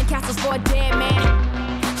busy building castles for a dead man.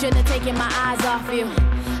 Shouldn't have taken my eyes off you.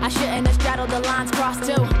 I shouldn't have straddled the lines crossed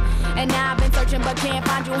too. And now I've been searching but can't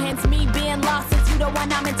find you. Hence me being lost since you the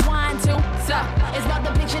one I'm entwined to. So it's not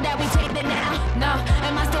the picture that we painted now. No,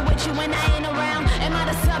 am I still with you when I ain't around? Am I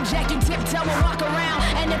the subject you tiptoe and walk around?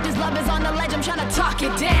 And if this love is on the ledge, I'm trying to talk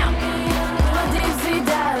it down. We were deep sea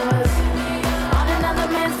divers on another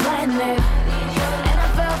man's planet, and I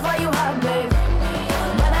fell for you hard, babe,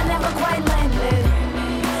 but I never quite landed.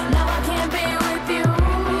 Now I can't be with you,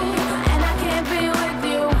 and I can't be with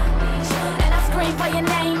you, and I scream for your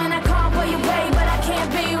name and I call for you, babe, but I can't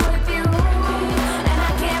be with you, and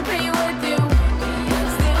I can't be with you.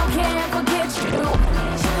 Still can't forget you,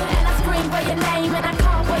 and I scream for your name and I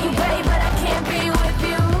call for you, babe, but I can't be with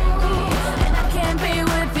you, and I can't be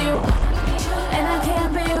with you, and I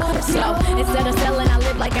can't be with you. So instead of selling, I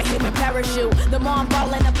live like a human parachute. The more I'm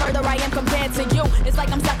falling, the further I am compared to you. It's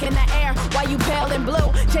like I'm stuck in the air while you pale and blue,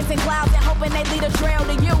 chasing clouds and hoping they lead a trail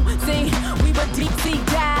to you. See, we were deep sea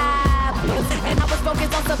divers, and I was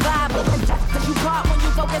focused on survival. Cause you caught when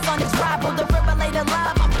you focus on this rival, the defibrillator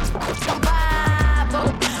love, I'm survival.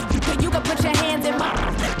 You can put your hands in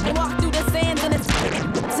mine and walk through the sands and it's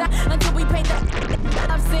until we paint the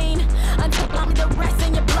I've seen, until I'm the rest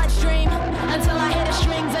in your bloodstream, until I hear the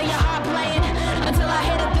strings of your heart playing, until I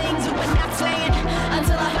hear the things you were not saying,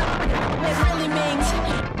 until I hear what it really means.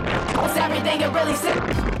 It's everything it really said.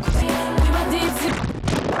 We were deep sea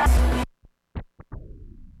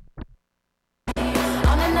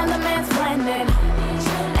on another man's planet,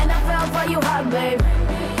 and I fell for you hard, babe,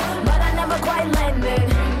 but I never quite landed.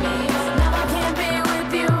 Now I can't be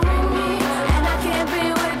with you, and I can't be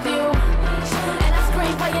with you, and I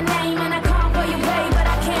scream for your name and I call for you, babe, but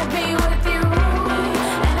I can't be with you,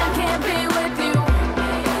 and I can't be with you.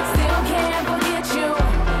 Still can't forget you,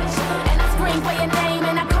 and I scream for your name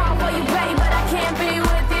and I call for you, babe, but I can't be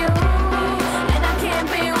with you, and I can't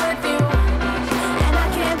be with you, and I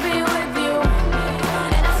can't be with you,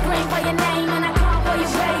 and I scream for your name and I call for you,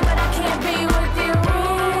 babe, but I can't be with you.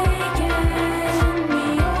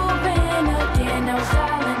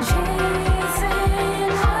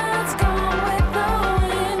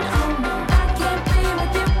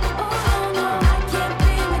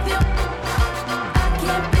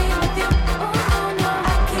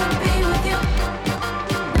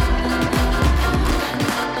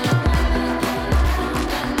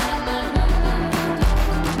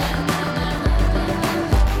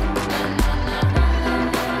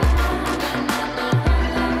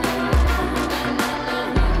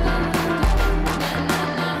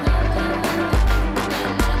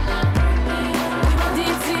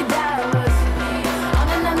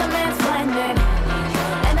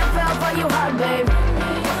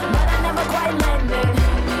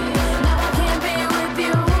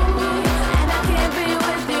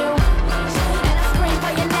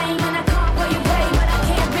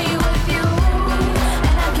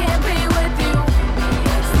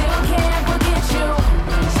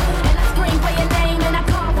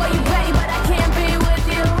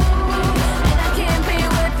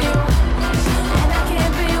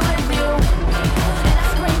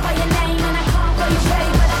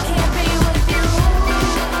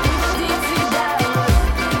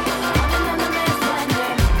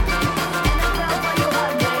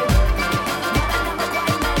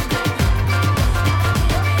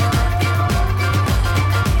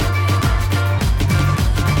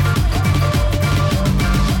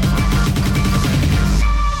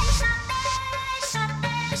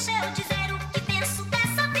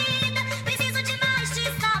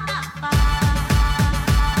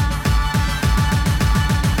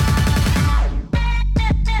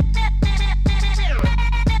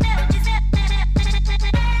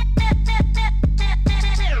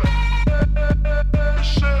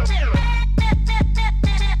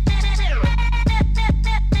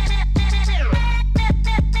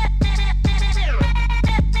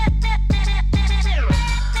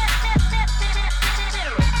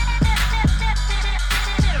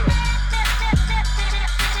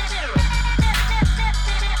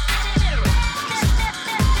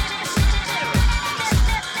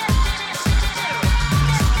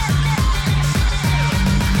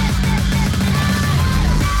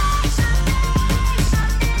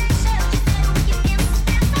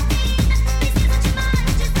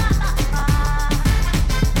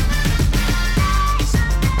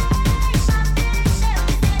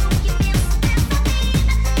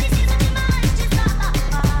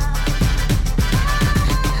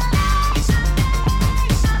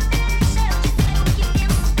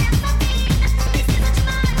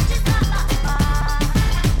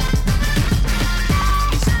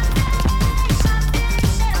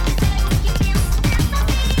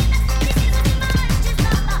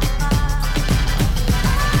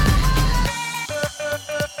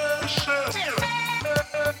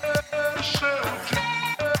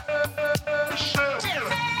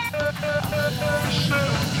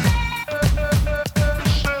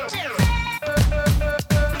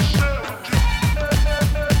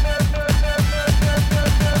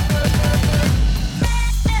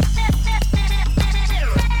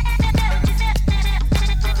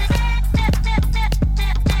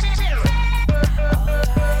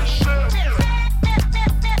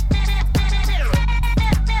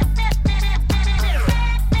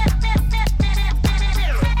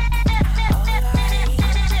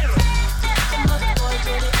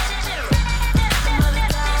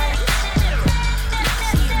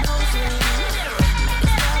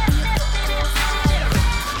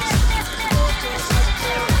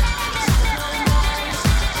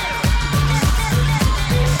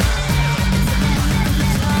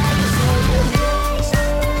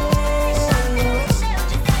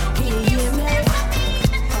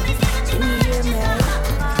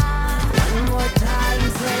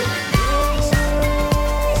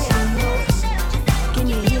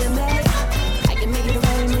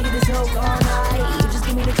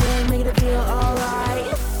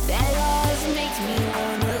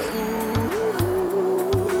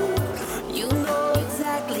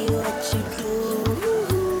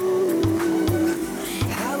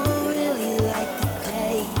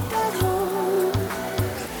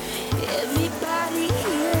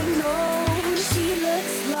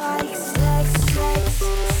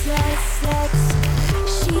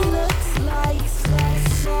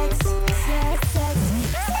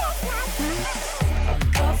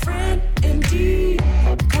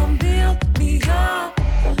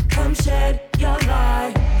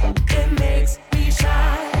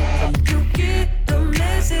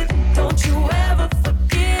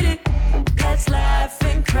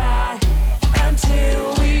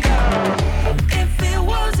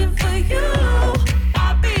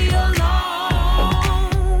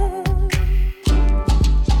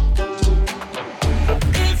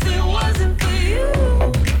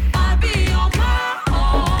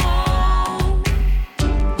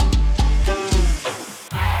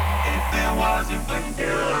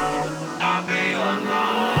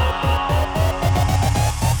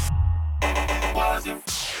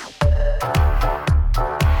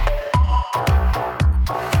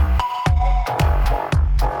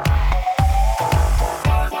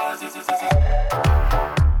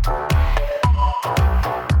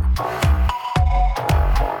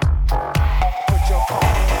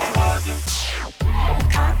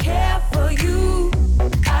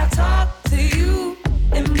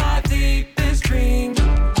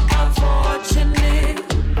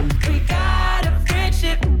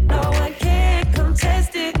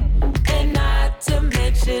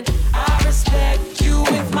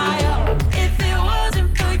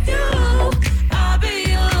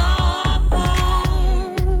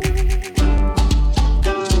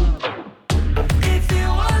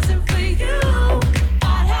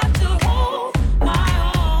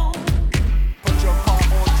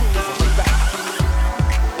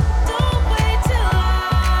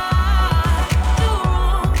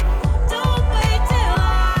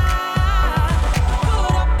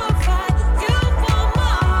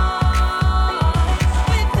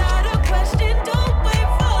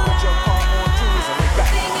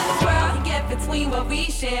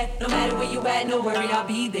 I'll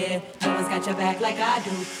be there. No one's got your back like I do.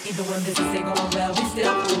 Even when business ain't going well, we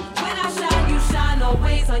still cool. When I shine, you shine,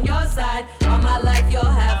 always on your side. All my life, you'll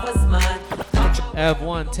have what's mine.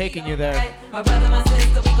 EV1 taking you there. My brother, my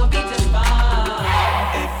sister, we gon' be just fine.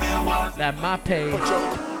 That my page.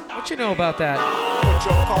 What you know about that?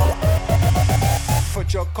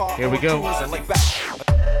 Here we go.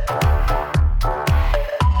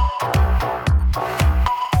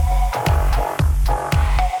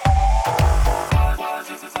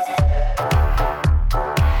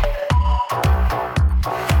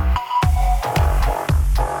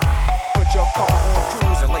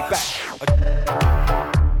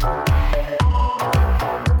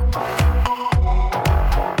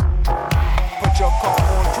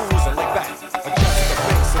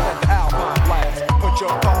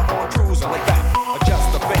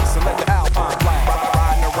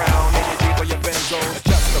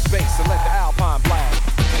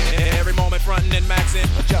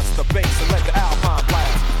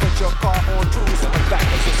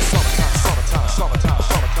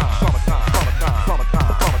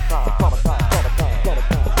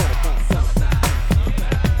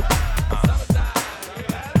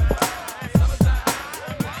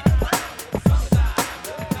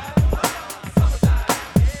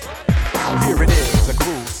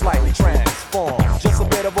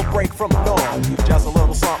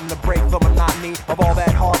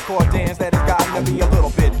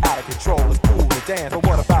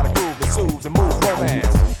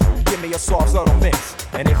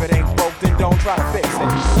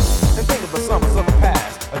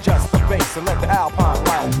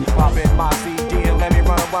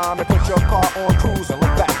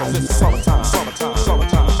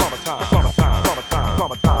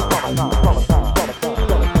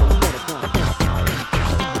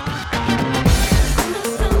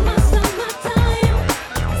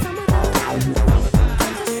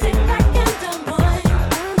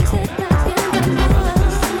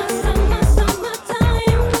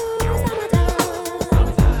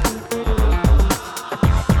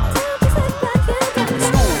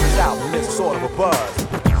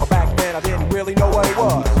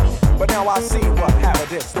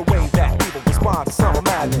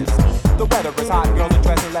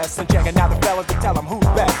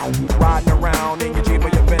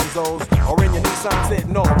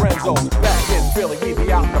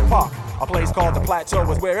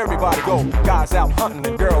 Guys out hunting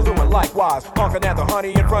and girls doing likewise. Honking at the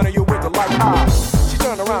honey in front of you with the light eyes. She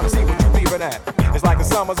turned around to see what you beeping at. It's like the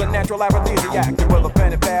summer's a natural aphrodisiac. And with a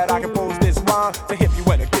pen and pad, I compose this rhyme to hit you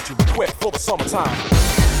and to get you equipped for the summertime.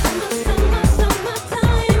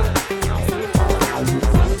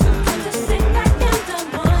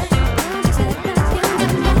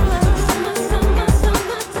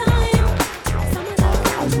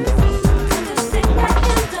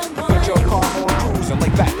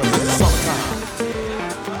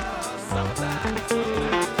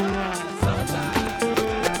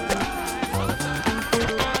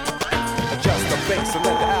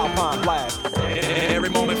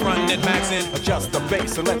 Adjust the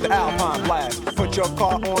bass and let the Alpine blast. Put your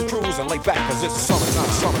car on cruise and lay back, cause it's summertime,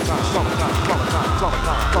 summertime, summertime, summertime,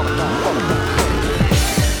 summertime, summertime, summertime.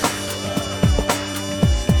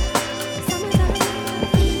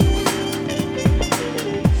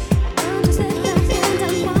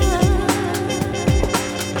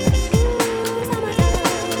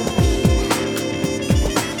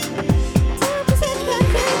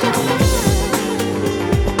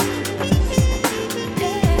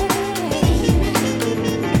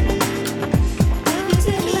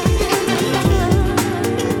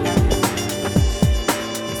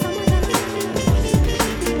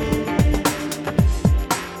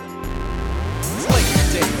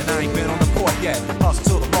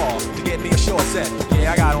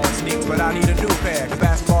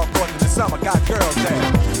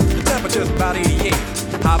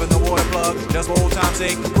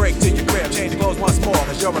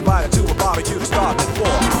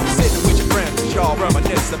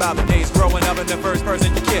 About the days growing up and the first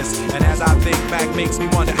person you kiss. And as I think back, makes me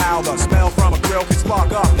wonder how the smell from a grill can spark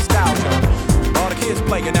up nostalgia. All the kids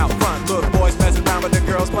playing out front, little boys messing around with the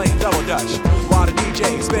girls playing double dutch. While the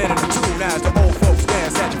DJ spinning a tune as the old folks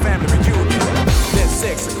dance at your family reunion. Then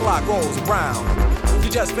 6 o'clock rolls around. You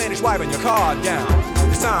just finished wiping your car down.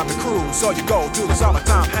 It's time to cruise, so you go to the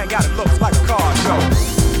summertime hangout. It looks like a car show.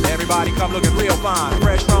 Everybody come looking real fine,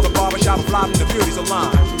 fresh from the barbershop, fly from the beauty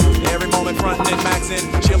salon. Every moment frontin' and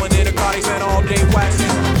maxin', chillin' in the car, they spend all day waxing.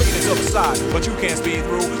 Leaning to the side, but you can't speed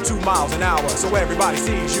through 2 miles an hour, so everybody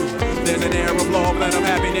sees you. There's an air of love and of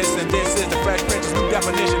happiness, and this is the Fresh Prince's new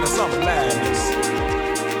definition of summer madness.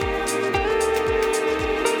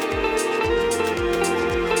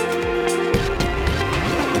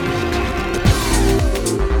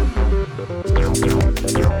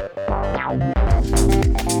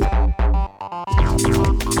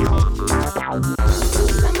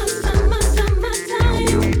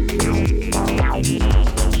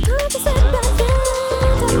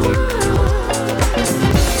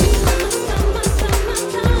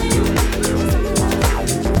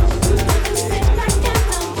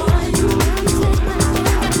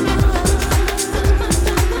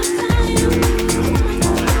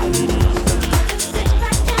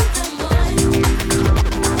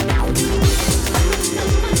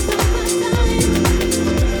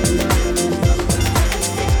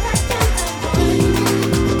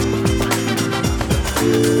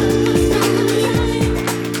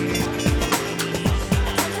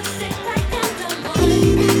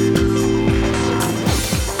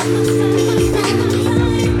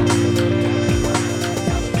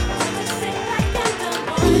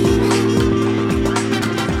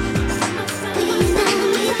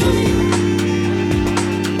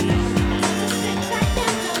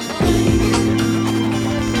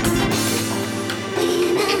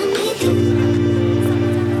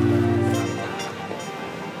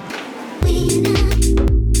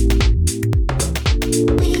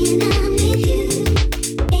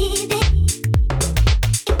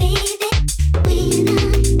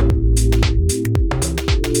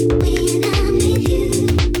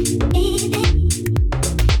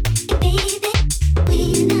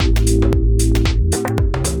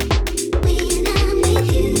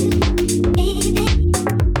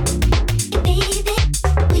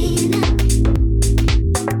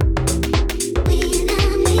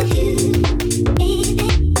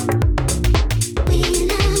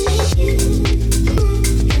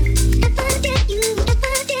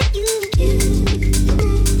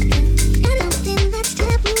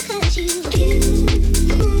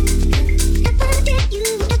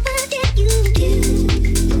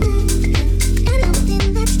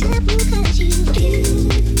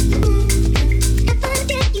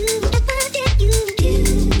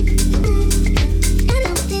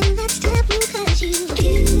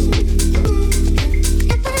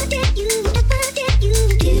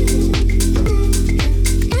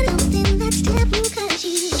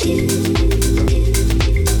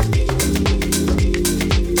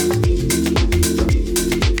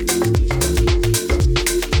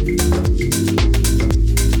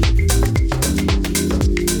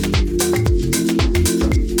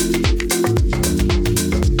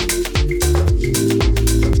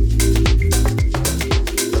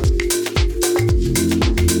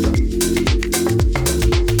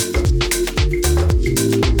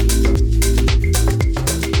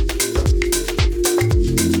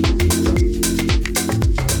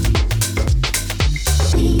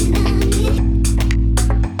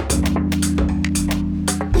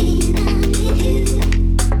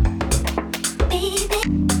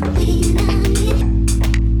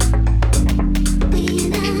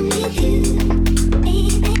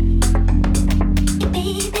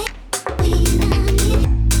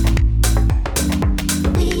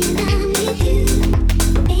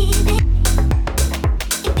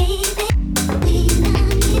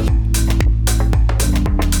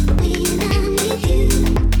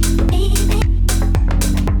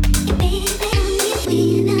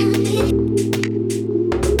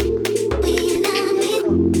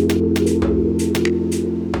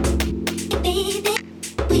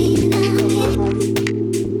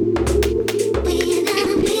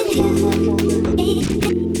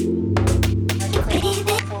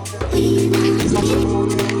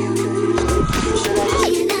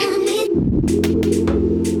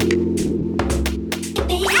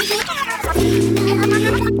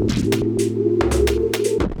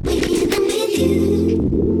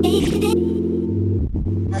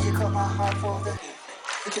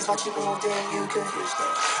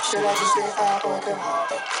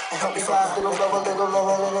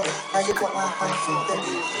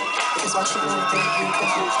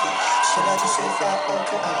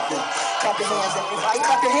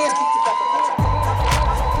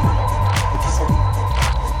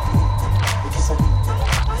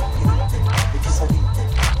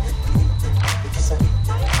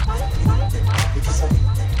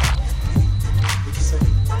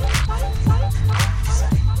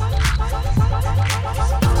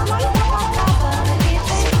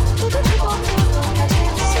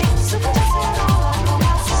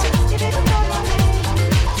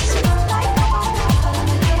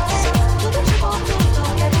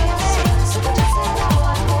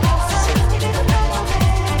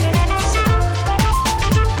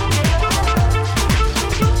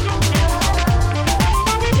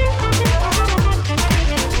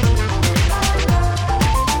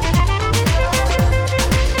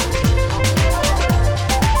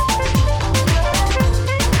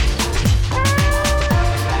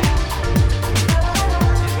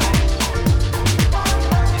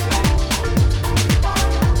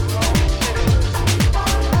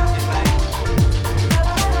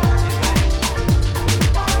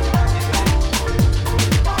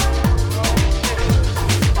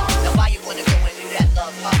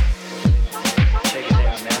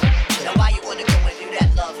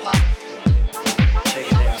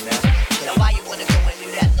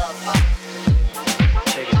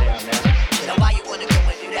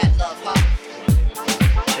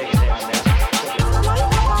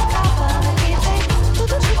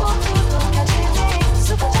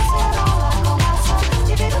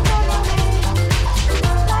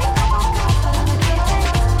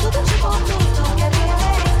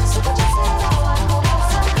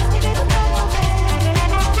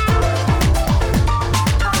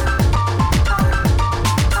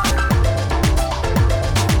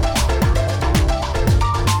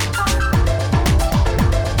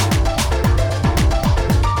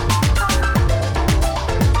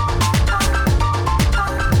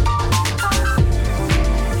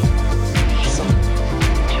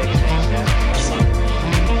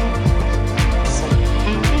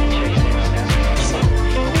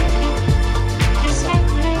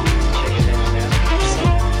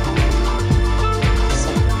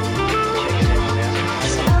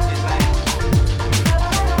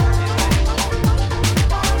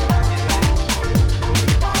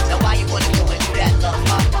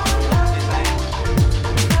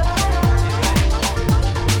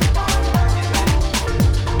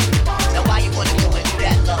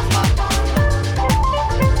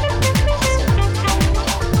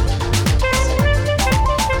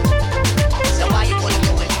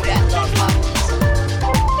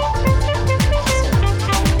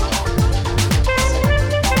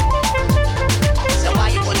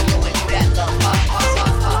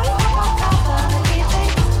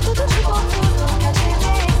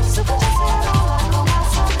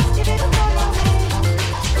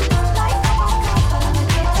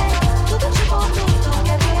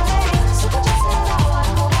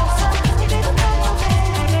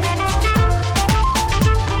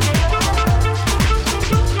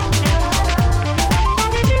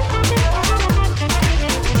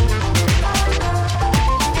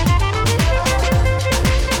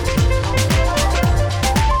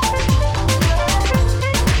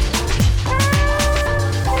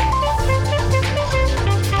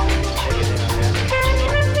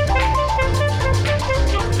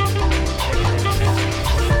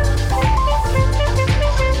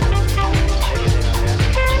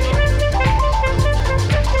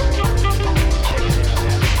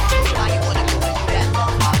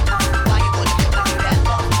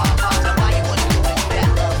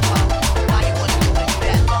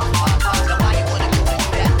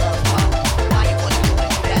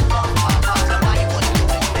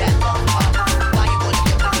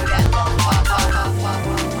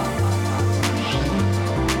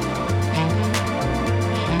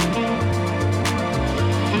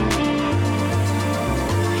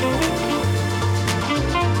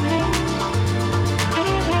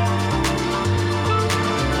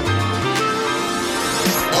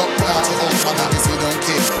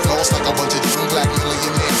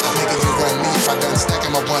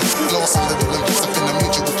 Lost a little and piece up in the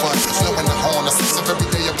mutual fund. Flowing the horn, I sense of every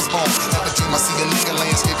day I was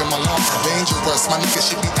verse, my nigga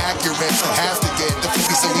should be accurate. Have to get the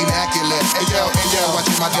flippy so immaculate. Hey yo,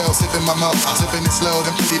 watching my dough, sipping my mouth, sipping it slow.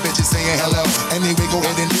 Them pretty bitches saying hello. Anyway, go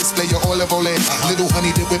ahead and display your olive oil. Little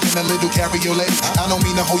honey dip whip in a little cabriolet. I don't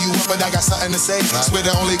mean to hold you up, but I got something to say. Swear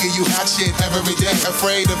to only give you hot shit every day.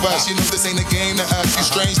 Afraid of us, you know this ain't a game to us. You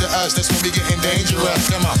strange to us, that's when we getting dangerous.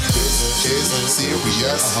 Come on, this is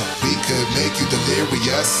serious. We could make you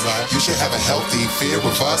delirious. You should have a healthy fear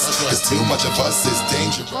of us. Cause too much of us is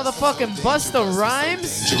dangerous. Motherfucking Busta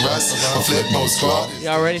Rhymes. Flip mode squad.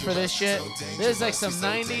 Y'all ready for this shit? This is like some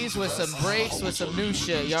 90s with some breaks with some new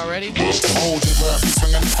shit. Y'all ready? Hold it rough,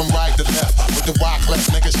 swinging from right to left. With the wide clef,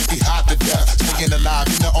 niggas should be hot to death. Staying alive,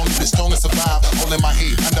 you know only the strongest survive. Holding my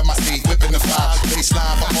heat under my feet, whipping the fire.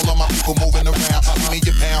 Baseline for all of my people moving around. Give me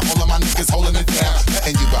your pound, all of my niggas holding it down.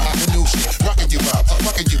 Letting you out, the new shit, rocking you up,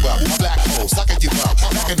 fucking you up. Black hole, sucking you up.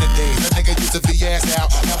 Back in the days, that nigga used to be ass out.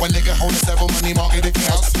 Now a nigga holding several money market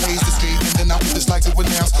accounts. Blaze the street, and then I would just like to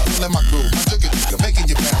announce. Feeling my groove, my jigger, making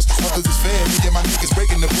you bounce. Brothers is fair, me and my niggas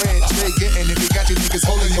breaking the bread. Straight getting it, we got you niggas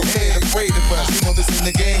holding your head. Afraid of us, you know this ain't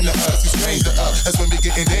the game to us. You strange to us, that's when we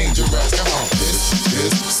getting dangerous. Come on, this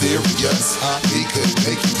is serious. We could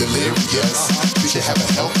make you delirious. You should have a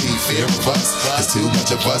healthy fear of us. Cause too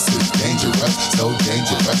much of us is dangerous. So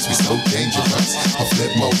dangerous, we so dangerous. A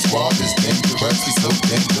flip mode squad is dangerous. We so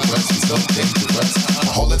dangerous, we so dangerous.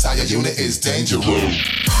 My whole entire unit is dangerous.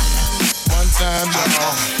 One time,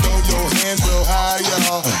 y'all, throw your hands real high,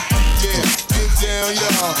 y'all. Yeah, get down,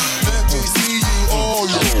 y'all. Let me see you all,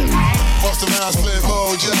 y'all. Bust around split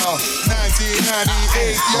mode, y'all.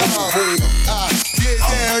 1998, y'all. Get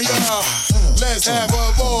down, y'all. Let's have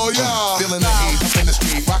a ball, y'all. Feeling the heat, up in the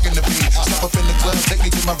street, rocking the beat. Step up in the club, take me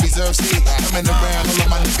to my reserve seat. Coming around, all of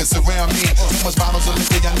my niggas surround me. So much bottles of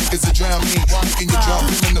liquor, y'all niggas will drown me. Making you drunk,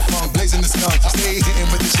 feeling the funk, blazing the skunk. Stay hitting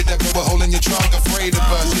with the shit that go a hole in your trunk. Afraid of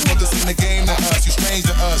us, you know this ain't the game to us. You strange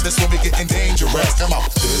to us, that's when we getting dangerous. Come on.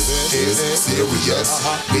 This is serious.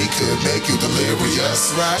 We could make you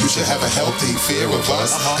delirious. You should have a healthy fear of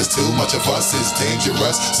us. Cause too much of us is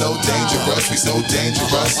dangerous. So dangerous, we so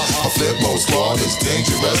dangerous. A flip mode squad is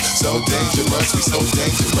dangerous. So dangerous, we so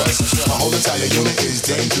dangerous. My whole entire unit is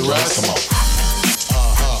dangerous. Come on.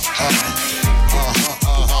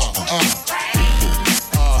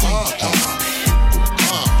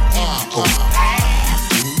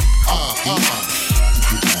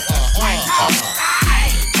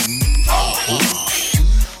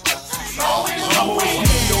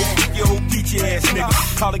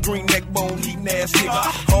 Collar green neck bone, eating ass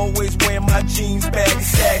nigga. Always wearing my jeans, baggy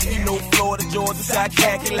saggy. You know Florida, Georgia, side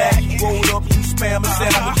khaki lackey. Rolled up, you spam a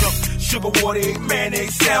sandwich. Sugar water, egg,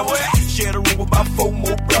 mayonnaise sandwich. Share the room with about 4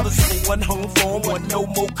 more brothers. One home for 'em, one no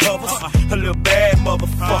more covers. A little bad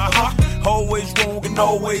motherfucker. Always wrong and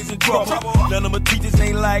always in trouble. None of my teachers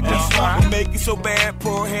ain't like this. I make it so bad,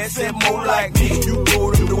 poor hands said more like me. You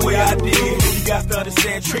brought them the way I did. You got to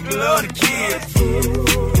understand, trick love the kids.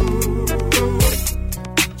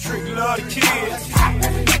 Trick love the kids.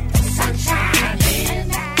 Sunshine in,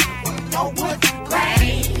 no wood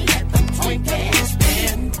grain, let the twinkle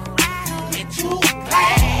spin. Get you a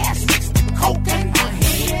glass, mix the coke in my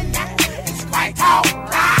hand. It's quite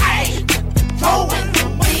alright. Throw in the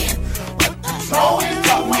wind, throw in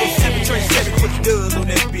the wind. 737 put dubs on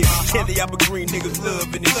that bitch. Kelly, I'm a green niggas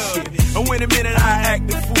loving this shit. And when a minute I act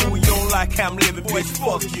the fool, you don't like how I'm living, bitch,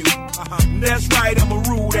 fuck you. That's right, I'm a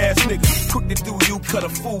rude ass nigga. Quick to do you, cut a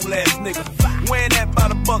fool ass nigga. Wearing that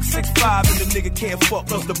about $1.65 and the nigga can't fuck,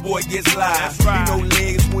 plus the boy gets live. Right. You know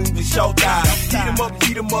legs, wings, and short thighs.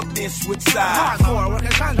 Heat him up, then switch sides. Hardcore, with the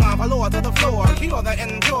condoms, lower to the floor. Kill the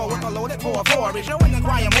endure with a loaded 4-4. Is you in the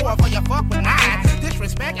choir more for your fuck with mine?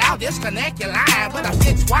 Disrespect, I'll disconnect your line. But a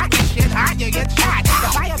fit squat, you shit hot, you get shot. The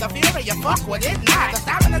fire, the fury, you fuck with it not. The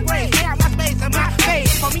style in the grave, yeah, my space and my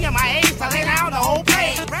face. For me and my age, to lay down the whole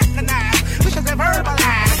place. Recognize, wishes and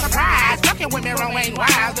verbalize. Surprise, fucking with me, wrong ain't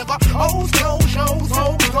wild. They go, old school shows,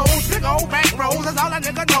 old clothes, big old bank rolls, that's all a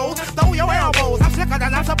nigga knows. Throw your elbows, I'm sicker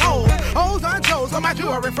than I'm supposed. Hoes on toes, on my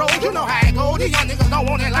jewelry froze, you know how it goes. These young niggas don't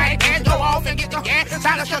want it like that. Go off and get the gas,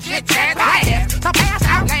 silence your shit, chat, ass. So pass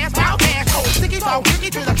out, last, out, pass, oh, sticky, so sticky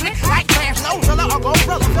to the trick, like trash, low, filler, or go,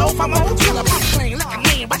 brother, flow from a killer. I'm clean, looking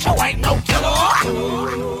mean, but you ain't no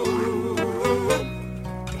killer.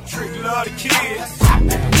 Trick love the kids.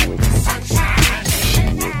 Sunshine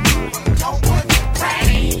in, no wood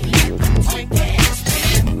rain, twinkle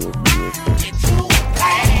spin. Get you a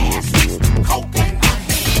glass, mix the coke in my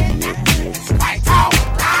hand. It's quite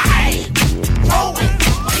alright. Throw in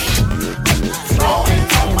the wind, throw in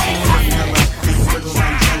the wind. Wiggle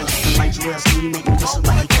around jello, like Joel Steven, make me whistle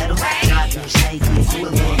like a kettle. Drive through shade, you a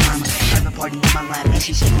little mama. Have a party in my lap, and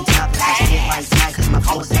she shaking top, and I spit like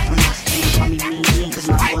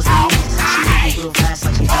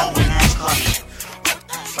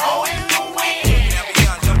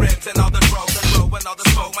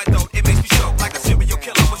my throat, it makes me choke like a serial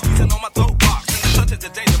killer was squeezing on my throat box. Such is the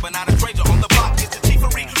danger, but not a stranger on the block. It's the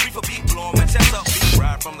chiefary, reefer beat, blowing my chest up. Beat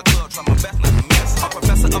ride from the club, try my best not to miss. A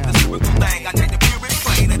professor of the lyrical thing, I take the purest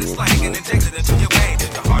plane of the slang and inject it into your veins.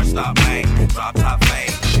 Your heart stop bang, drop top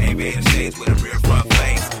fame. Aviator shades with a rear front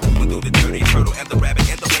face. Moving through the dirty turtle and the rabbit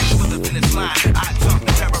in the race to the finish line. I jump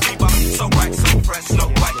the terror rebound, so right, so fresh, no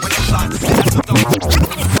white, but I'm locked.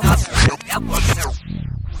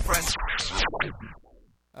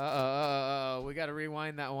 We gotta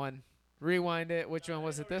rewind that one. Rewind it. Which one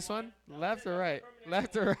was it? This one? Left or right?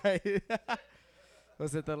 Left or right?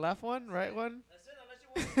 Was it the left one? Right one?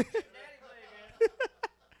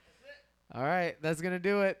 All right, that's gonna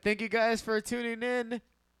do it. Thank you guys for tuning in.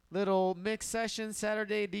 Little mix session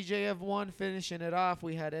Saturday. DJ EV1 finishing it off.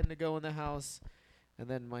 We had Endigo in the house, and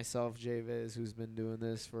then myself, JVIZ, who's been doing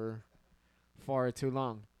this for far too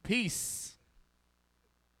long. Peace.